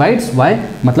 x डिवाइड्स y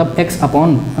मतलब x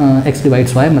upon x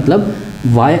divides y मतलब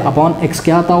y अपॉन x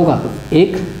क्या आता होगा,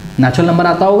 एक नेचुरल नंबर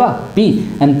आता होगा p,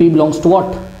 and p belongs to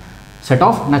what, set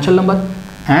of natural number.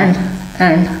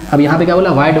 And अब यहाँ पे क्या बोला,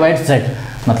 y डिवाइड्स z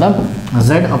मतलब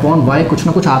z अपॉन y कुछ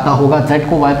ना कुछ आता होगा, z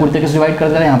को y पूरी तरीके से डिवाइड कर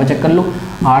देता है। यहाँ पे चेक कर लो,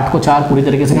 8 को 4 पूरी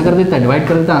तरीके से क्या कर देता है, डिवाइड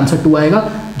कर देता है। आंसर 2 आएगा,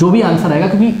 जो भी आंसर आएगा,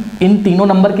 क्योंकि इन तीनों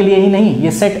नंबर के लिए ही नहीं,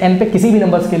 ये सेट n पे किसी भी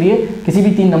नंबर्स के लिए, किसी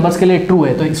भी 3 नंबर्स के लिए ट्रू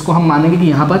है, तो इसको हम मानेंगे कि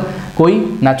यहाँ पर कोई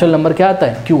नेचुरल नंबर क्या आता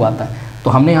है, q आता है। तो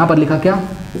हमने यहाँ पर लिखा क्या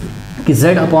कि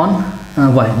z अपॉन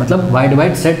y मतलब y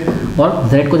डिवाइड z, और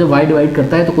z को जब y डिवाइड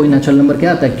करता है तो कोई नेचुरल नंबर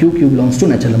क्या आता है, q belongs to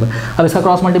natural number. अब इसका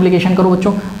क्रॉस मल्टीप्लिकेशन करो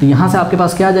बच्चों, तो यहाँ से आपके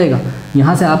पास क्या आ जाएगा,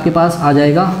 यहाँ से आपके पास आ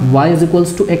जाएगा y is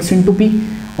equals to x into P,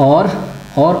 और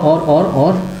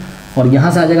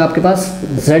यहाँ से आ जाएगा आपके पास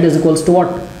z is equals to what,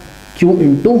 q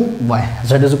into Y,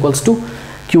 z is equals to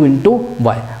q into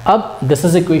Y. अब this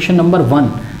is equation number 1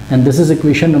 and this is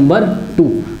equation number 2।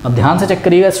 अब ध्यान से check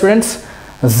करिएगा स्टूडेंट्स,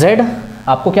 z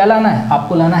आपको क्या लाना है,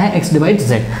 आपको लाना है x डिवाइड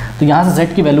z। तो यहाँ से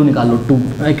z की वैल्यू निकालो,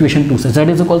 इक्वेशन 2 से z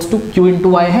is equals to q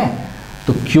into Y है,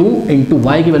 तो q इंटू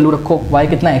वाई की वैल्यू रखो, y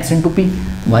कितना है, x इंटू पी,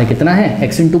 y कितना है,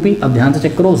 x इंटू पी। अब ध्यान से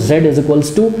चेक करो, z is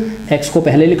equals to x को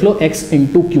पहले लिख लो, x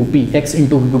into Q P, x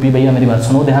into Q P. भैया मेरी बात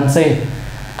सुनो ध्यान से,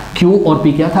 q और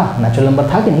p क्या था, नेचुरल नंबर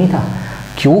था कि नहीं था,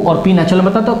 q और p नेचुरल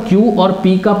नंबर था, तो q और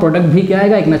p का प्रोडक्ट भी क्या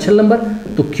आएगा, एक नेचुरल नंबर।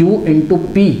 तो q into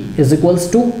p is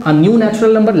equals to a new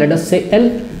natural number, let us से l,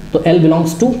 तो l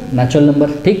belongs to natural number,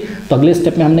 ठीक। तो अगले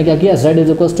स्टेप में हमने क्या किया, z is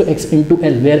equals to x into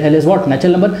L, where l is what,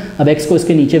 natural number. अब x को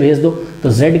इसके नीचे भेज दो,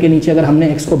 तो z के नीचे अगर हमने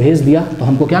x को भेज दिया तो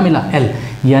हमको क्या मिला, l,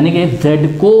 यानी कि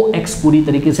z को x पूरी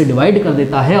तरीके से डिवाइड कर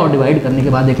देता है, और डिवाइड करने के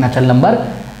बाद एक नेचुरल नंबर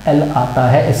l आता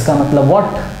है। इसका मतलब व्हाट,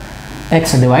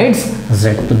 x डिवाइड्स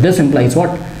z। तो this implies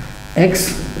what, x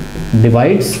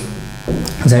divides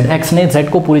z, x ने z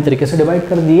को पूरी तरीके से डिवाइड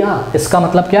कर दिया। इसका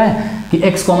मतलब क्या है कि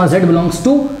x, z belongs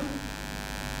to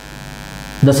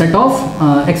the set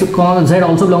of x Z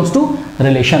also belongs to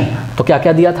relation. तो क्या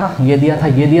क्या दिया था, ये दिया था,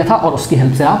 ये दिया था, और उसकी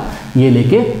हेल्प से आप ये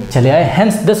लेके चले आए।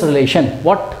 हेंस दिस रिलेशन,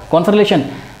 व्हाट, कौन सा relation,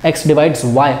 x divides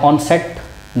Y on set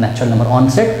natural number, on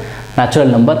set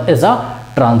natural number is a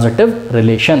transitive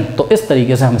relation. तो इस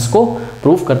तरीके से हम इसको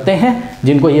प्रूव करते हैं।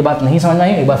 जिनको ये बात नहीं समझ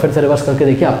आई एक बार फिर से रिवर्स करके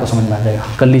देखिए, आपको समझ में आ जाएगा,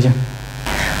 कर लीजिए।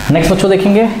 नेक्स्ट बच्चों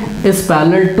देखेंगे, is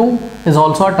parallel two is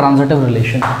also a transitive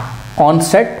relation on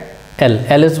set L.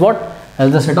 L is what? L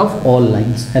is the set of all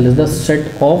lines. L is the set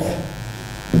of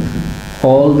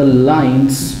all the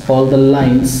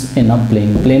lines in a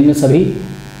plane. Plane में सभी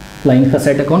line का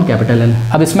set है कौन, capital L।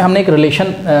 अब इसमें हमने एक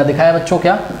relation दिखाया बच्चों,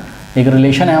 क्या एक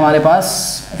रिलेशन है हमारे पास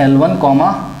L1,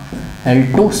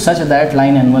 L2 such that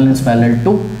line N1 is parallel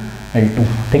to L2,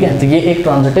 ठीक है। तो ये एक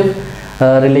ट्रांजिटिव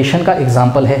रिलेशन का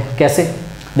एग्जाम्पल है। कैसे,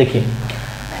 देखिए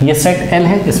ये सेट L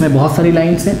है, इसमें बहुत सारी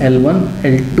लाइन्स हैं L1,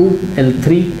 L2,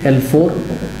 L3,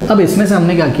 L4। अब इसमें से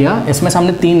हमने क्या किया, इसमें से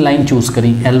हमने 3 लाइन चूज़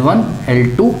करी, L1,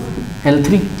 L2,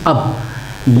 L3।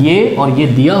 अब ये और ये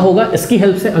दिया होगा, इसकी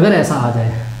हेल्प से अगर ऐसा आ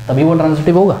जाए तभी वो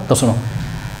ट्रांजिटिव होगा। तो सुनो,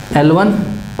 L1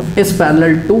 is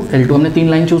parallel to L2, हमने 3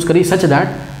 लाइन चूज़ करी such that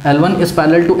L1 is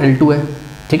parallel to L2 है,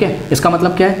 ठीक है। इसका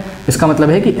मतलब क्या है, इसका मतलब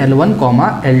है कि L1,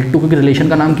 L2, क्योंकि रिलेशन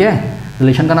का नाम क्या है,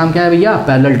 रिलेशन का नाम क्या है भैया,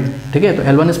 पैरेलल, ठीक है। तो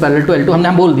L1 is parallel to L2 हमने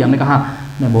बोल दिया, हमने कहा,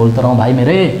 मैं बोलता रहा हूँ भाई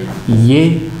मेरे,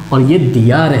 ये और ये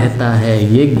दिया रहता है,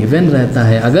 ये गिवन रहता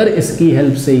है, अगर इसकी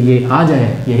हेल्प से ये आ जाए,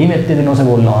 यही मैं इतने दिनों से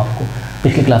बोल रहा हूँ आपको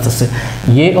पिछली क्लासेस से,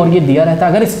 ये और ये दिया रहता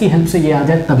है, अगर इसकी हेल्प से ये आ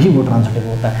जाए तभी वो ट्रांजिटिव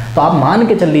होता है। तो आप मान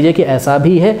के चल लीजिए कि ऐसा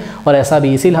भी है और ऐसा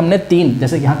भी, इसीलिए हमने 3,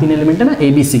 जैसे यहाँ 3 एलिमेंट है ना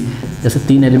ABC, जैसे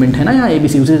 3 एलिमेंट है ना यहाँ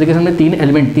ABC, उसी तरीके से हमने 3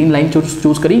 एलिमेंट 3 लाइन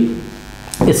चूज़ करी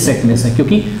इस सेट में से,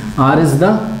 क्योंकि R is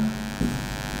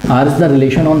the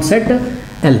relation on set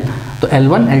L। तो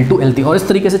L1, L2, L3 और इस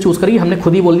तरीके से चूज़ करी, हमने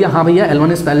खुद ही बोल दिया हाँ भैया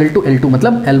L1 is parallel to L2,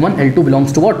 मतलब L1, L2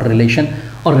 belongs to what, relation.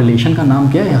 और रिलेशन का नाम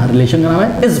क्या है, यहाँ रिलेशन का नाम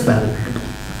है इज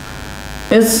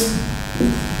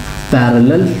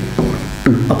पैरेलल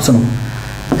टू। अब सुनो,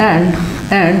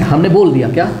 एंड हमने बोल दिया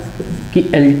क्या कि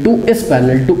L2 is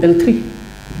parallel to L3,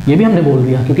 ये भी हमने बोल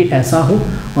दिया क्योंकि ऐसा हो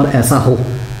और ऐसा हो,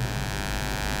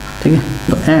 ठीक है।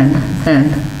 तो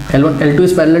and L1, L2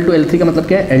 is parallel to L3 का मतलब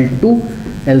क्या है, L2,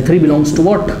 L3 belongs to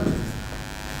what,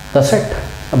 the set.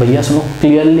 अब भैया सुनो,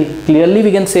 clearly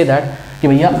we can say that कि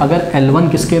भैया अगर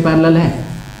L1 किसके पैरेलल है,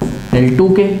 L2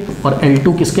 के, और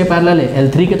L2 किसके पैरेलल है,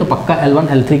 L3 के, तो पक्का L1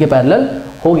 L3 के पैरेलल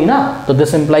होगी ना। तो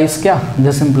दिस इम्प्लाइज क्या,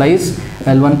 this implies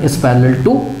L1 is parallel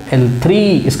to L3।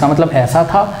 इसका मतलब ऐसा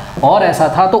था और ऐसा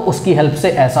था, तो उसकी हेल्प से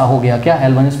ऐसा हो गया, क्या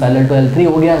L1 is parallel to L3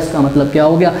 हो गया। इसका मतलब क्या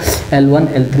हो गया, L1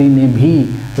 L3 ने भी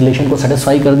रिलेशन को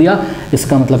सेटिस्फाई कर दिया।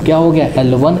 इसका मतलब क्या हो गया,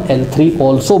 L1 L3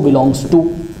 also belongs to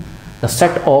the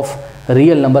set of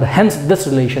real number, hence this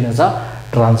relation is a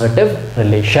transitive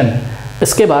relation.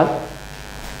 इसके बाद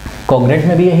कॉन्ग्रेंट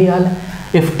में भी यही हाल है।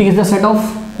 If T is the set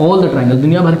of all the triangle,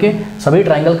 दुनिया भर के सभी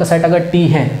ट्राइंगल का सेट अगर T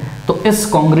है, तो इस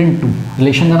कॉन्ग्रेंट टू,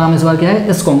 रिलेशन का नाम इस बार क्या है,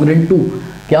 इस कॉन्ग्रेंट टू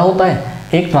क्या होता है,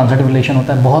 एक ट्रांजिटिव रिलेशन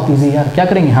होता है। बहुत इजी यार, क्या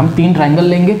करेंगे हम, 3 ट्राइंगल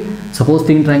लेंगे, सपोज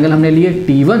 3 ट्राइंगल हमने लिए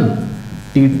T1,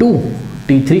 T2,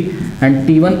 T3 and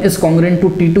T1 is congruent to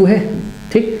T2 है,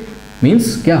 ठीक।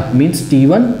 मीन्स क्या, means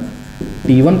T1,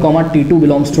 T2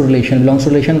 belongs to relation,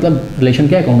 मतलब रिलेशन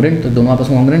क्या है, कॉन्ग्रेंट, तो दोनों आपस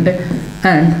में कॉन्ग्रेंट है।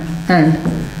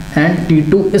 And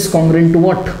T2 is congruent to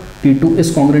what, T2 is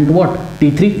congruent to what,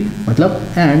 T3, मतलब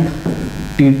and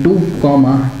T2,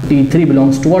 T3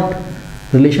 belongs to what,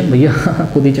 relation. भैया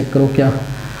खुद ही चेक करो क्या,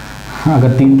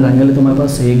 अगर 3 ट्राइंगल है तो हमारे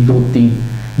पास 1 2 3,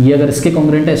 ये अगर इसके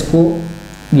कॉन्ग्रेंट है, इसको,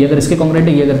 ये अगर इसके कॉन्ग्रेंट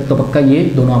है, ये अगर, तो पक्का ये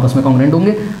दोनों आपस में कॉन्ग्रेंट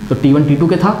होंगे। तो T1 T2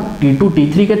 के था, T2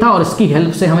 T3 के था, और इसकी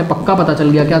हेल्प से हमें पक्का पता चल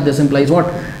गया क्या, this implies what,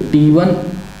 T1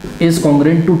 is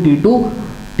congruent to T2,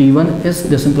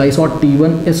 this implies what,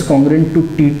 T1 is congruent to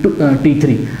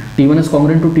T3, T1 is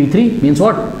congruent to T3 means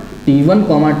what, T1,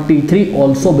 T3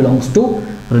 also belongs to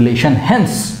relation,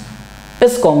 hence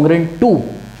is congruent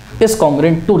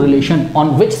to relation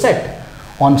on which set,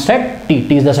 on set T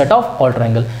is the set of all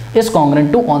triangle, is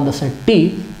congruent to on the set T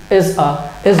is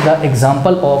the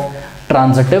example of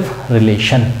transitive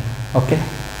relation। Okay,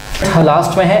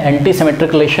 last में है anti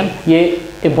symmetric relation. ये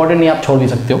important नहीं, आप छोड़ भी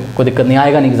सकते हो, कोई दिक्कत नहीं,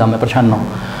 आएगा नहीं एग्जाम में, परेशान ना हो।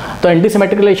 तो एंटी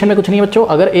सिमेट्रिक रिलेशन में कुछ नहीं बच्चों,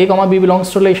 अगर A, B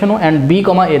belongs to relation हो एंड B,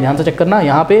 A, ध्यान से चेक करना,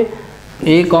 यहाँ पे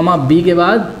A, B के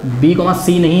बाद B,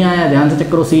 C नहीं आया, ध्यान से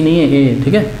चेक करो, C नहीं है, A,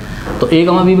 ठीक है। तो A,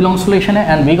 B belongs to relation है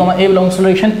and B, A belongs to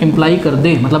relation imply कर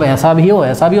दे, मतलब ऐसा भी हो,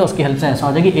 उसकी हेल्प से ऐसा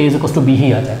हो जाए कि A is equals to B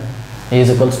ही आ जाए, A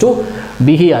is equals to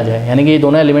B ही आ जाए, यानी कि ये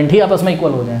दोनों एलिमेंट ही आपस में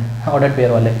इक्वल हो जाए, ऑर्डर्ड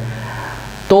पेयर वाले।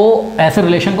 तो ऐसे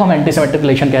रिलेशन को हम एंटी सिमेट्रिक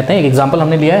रिलेशन कहते हैं। एक एग्जांपल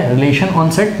हमने लिया है, relation on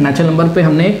set natural number पे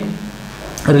हमने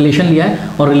रिलेशन लिया है,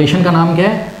 और रिलेशन का नाम क्या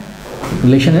है,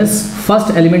 relation is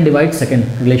first element divide second.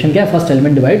 Relation क्या है? First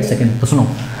element divide second. तो सुनो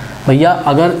भैया,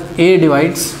 अगर ए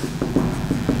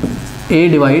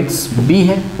डिवाइड्स बी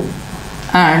है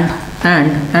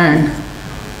एंड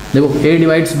देखो A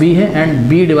डिवाइड्स B है एंड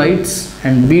B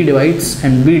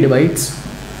डिवाइड्स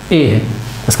A है।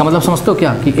 इसका मतलब समझते हो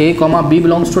क्या कि A, B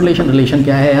belongs to relation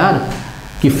क्या है यार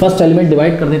कि फर्स्ट एलिमेंट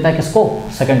डिवाइड कर देता है किसको?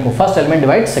 सेकंड को। First element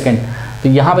divide second. तो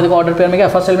यहाँ पे देखो ऑर्डर पेयर में क्या?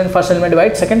 First element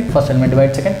divide second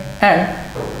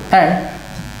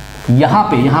and यहाँ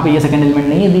पे ये सेकंड एलिमेंट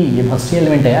नहीं है दी, ये फर्स्ट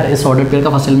एलिमेंट है यार। इस ऑर्डर पेयर का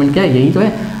फर्स्ट एलिमेंट क्या है? यही तो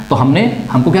है। तो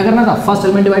हमको क्या करना था? First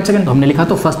element divide second. तो हमने लिखा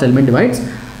तो फर्स्ट एलिमेंट डिवाइड्स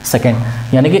सेकंड,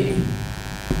 यानी कि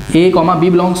A, B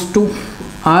belongs to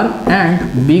R and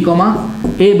B,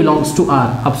 A belongs to R।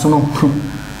 अब सुनो,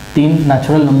 3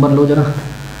 नेचुरल नंबर लो जरा,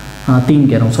 3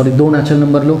 कह रहा हूँ, sorry 2 natural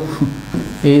number low.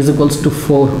 A is equals to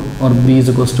 4 और B इज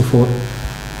इक्वल्स टू 4।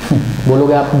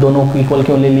 बोलोगे आप दोनों को इक्वल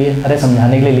क्यों ले लिए? अरे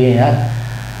समझाने के लिए यार।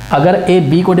 अगर A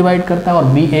B को डिवाइड करता है और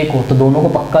B A को, तो दोनों को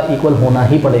पक्का इक्वल होना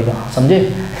ही पड़ेगा, समझे?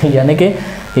 यानी कि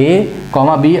A,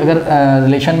 B अगर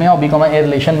रिलेशन में है और B, A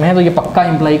रिलेशन में है, तो ये पक्का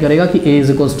इंप्लाई करेगा कि A इज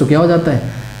इक्वल्स टू क्या हो जाता है?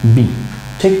 B।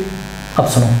 ठीक, अब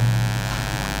सुनो,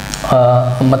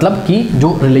 मतलब कि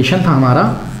जो रिलेशन था हमारा,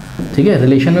 ठीक है,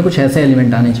 रिलेशन में कुछ ऐसे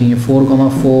एलिमेंट आने चाहिए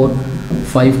 4,4,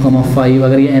 5,5,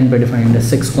 अगर ये n पे डिफाइंड है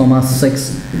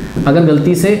 6,6। अगर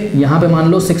गलती से यहाँ पे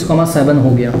मान लो 6,7 हो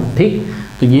गया, ठीक,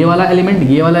 तो ये वाला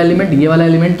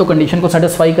एलिमेंट तो कंडीशन को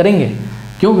सेटिस्फाई करेंगे।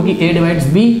 क्यों? क्योंकि A डिवाइड्स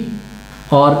B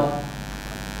और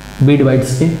B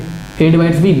divides A, A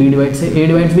divides B, B divides A, A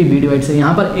divides B, B divides A।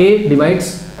 यहाँ पर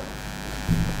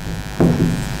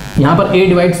A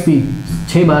डिवाइड्स B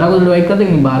 6 12 को डिवाइड कर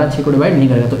देंगे, 12 6 को डिवाइड नहीं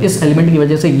करेगा। तो इस एलिमेंट की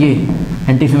वजह से ये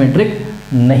एंटी सिमेट्रिक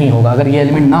नहीं होगा। अगर ये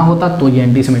एलिमेंट ना होता तो ये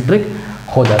एंटी सिमेट्रिक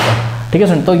हो जाता। ठीक है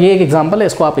स्टूडेंट, तो ये एक एग्जांपल है,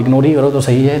 इसको आप इग्नोर ही करो तो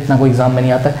सही है, इतना कोई एग्जाम में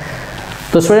नहीं आता है।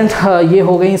 तो स्टूडेंट ये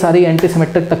हो गई सारी एंटी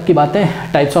सिमेट्रिक तक की बातें,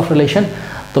 टाइप्स ऑफ रिलेशन।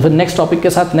 तो फिर नेक्स्ट टॉपिक के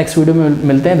साथ नेक्स्ट वीडियो में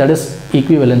मिलते हैं, that is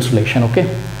equivalence relation. Okay,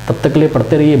 तब तक के लिए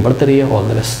पढ़ते रहिए, बढ़ते रहिए। All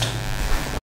the best.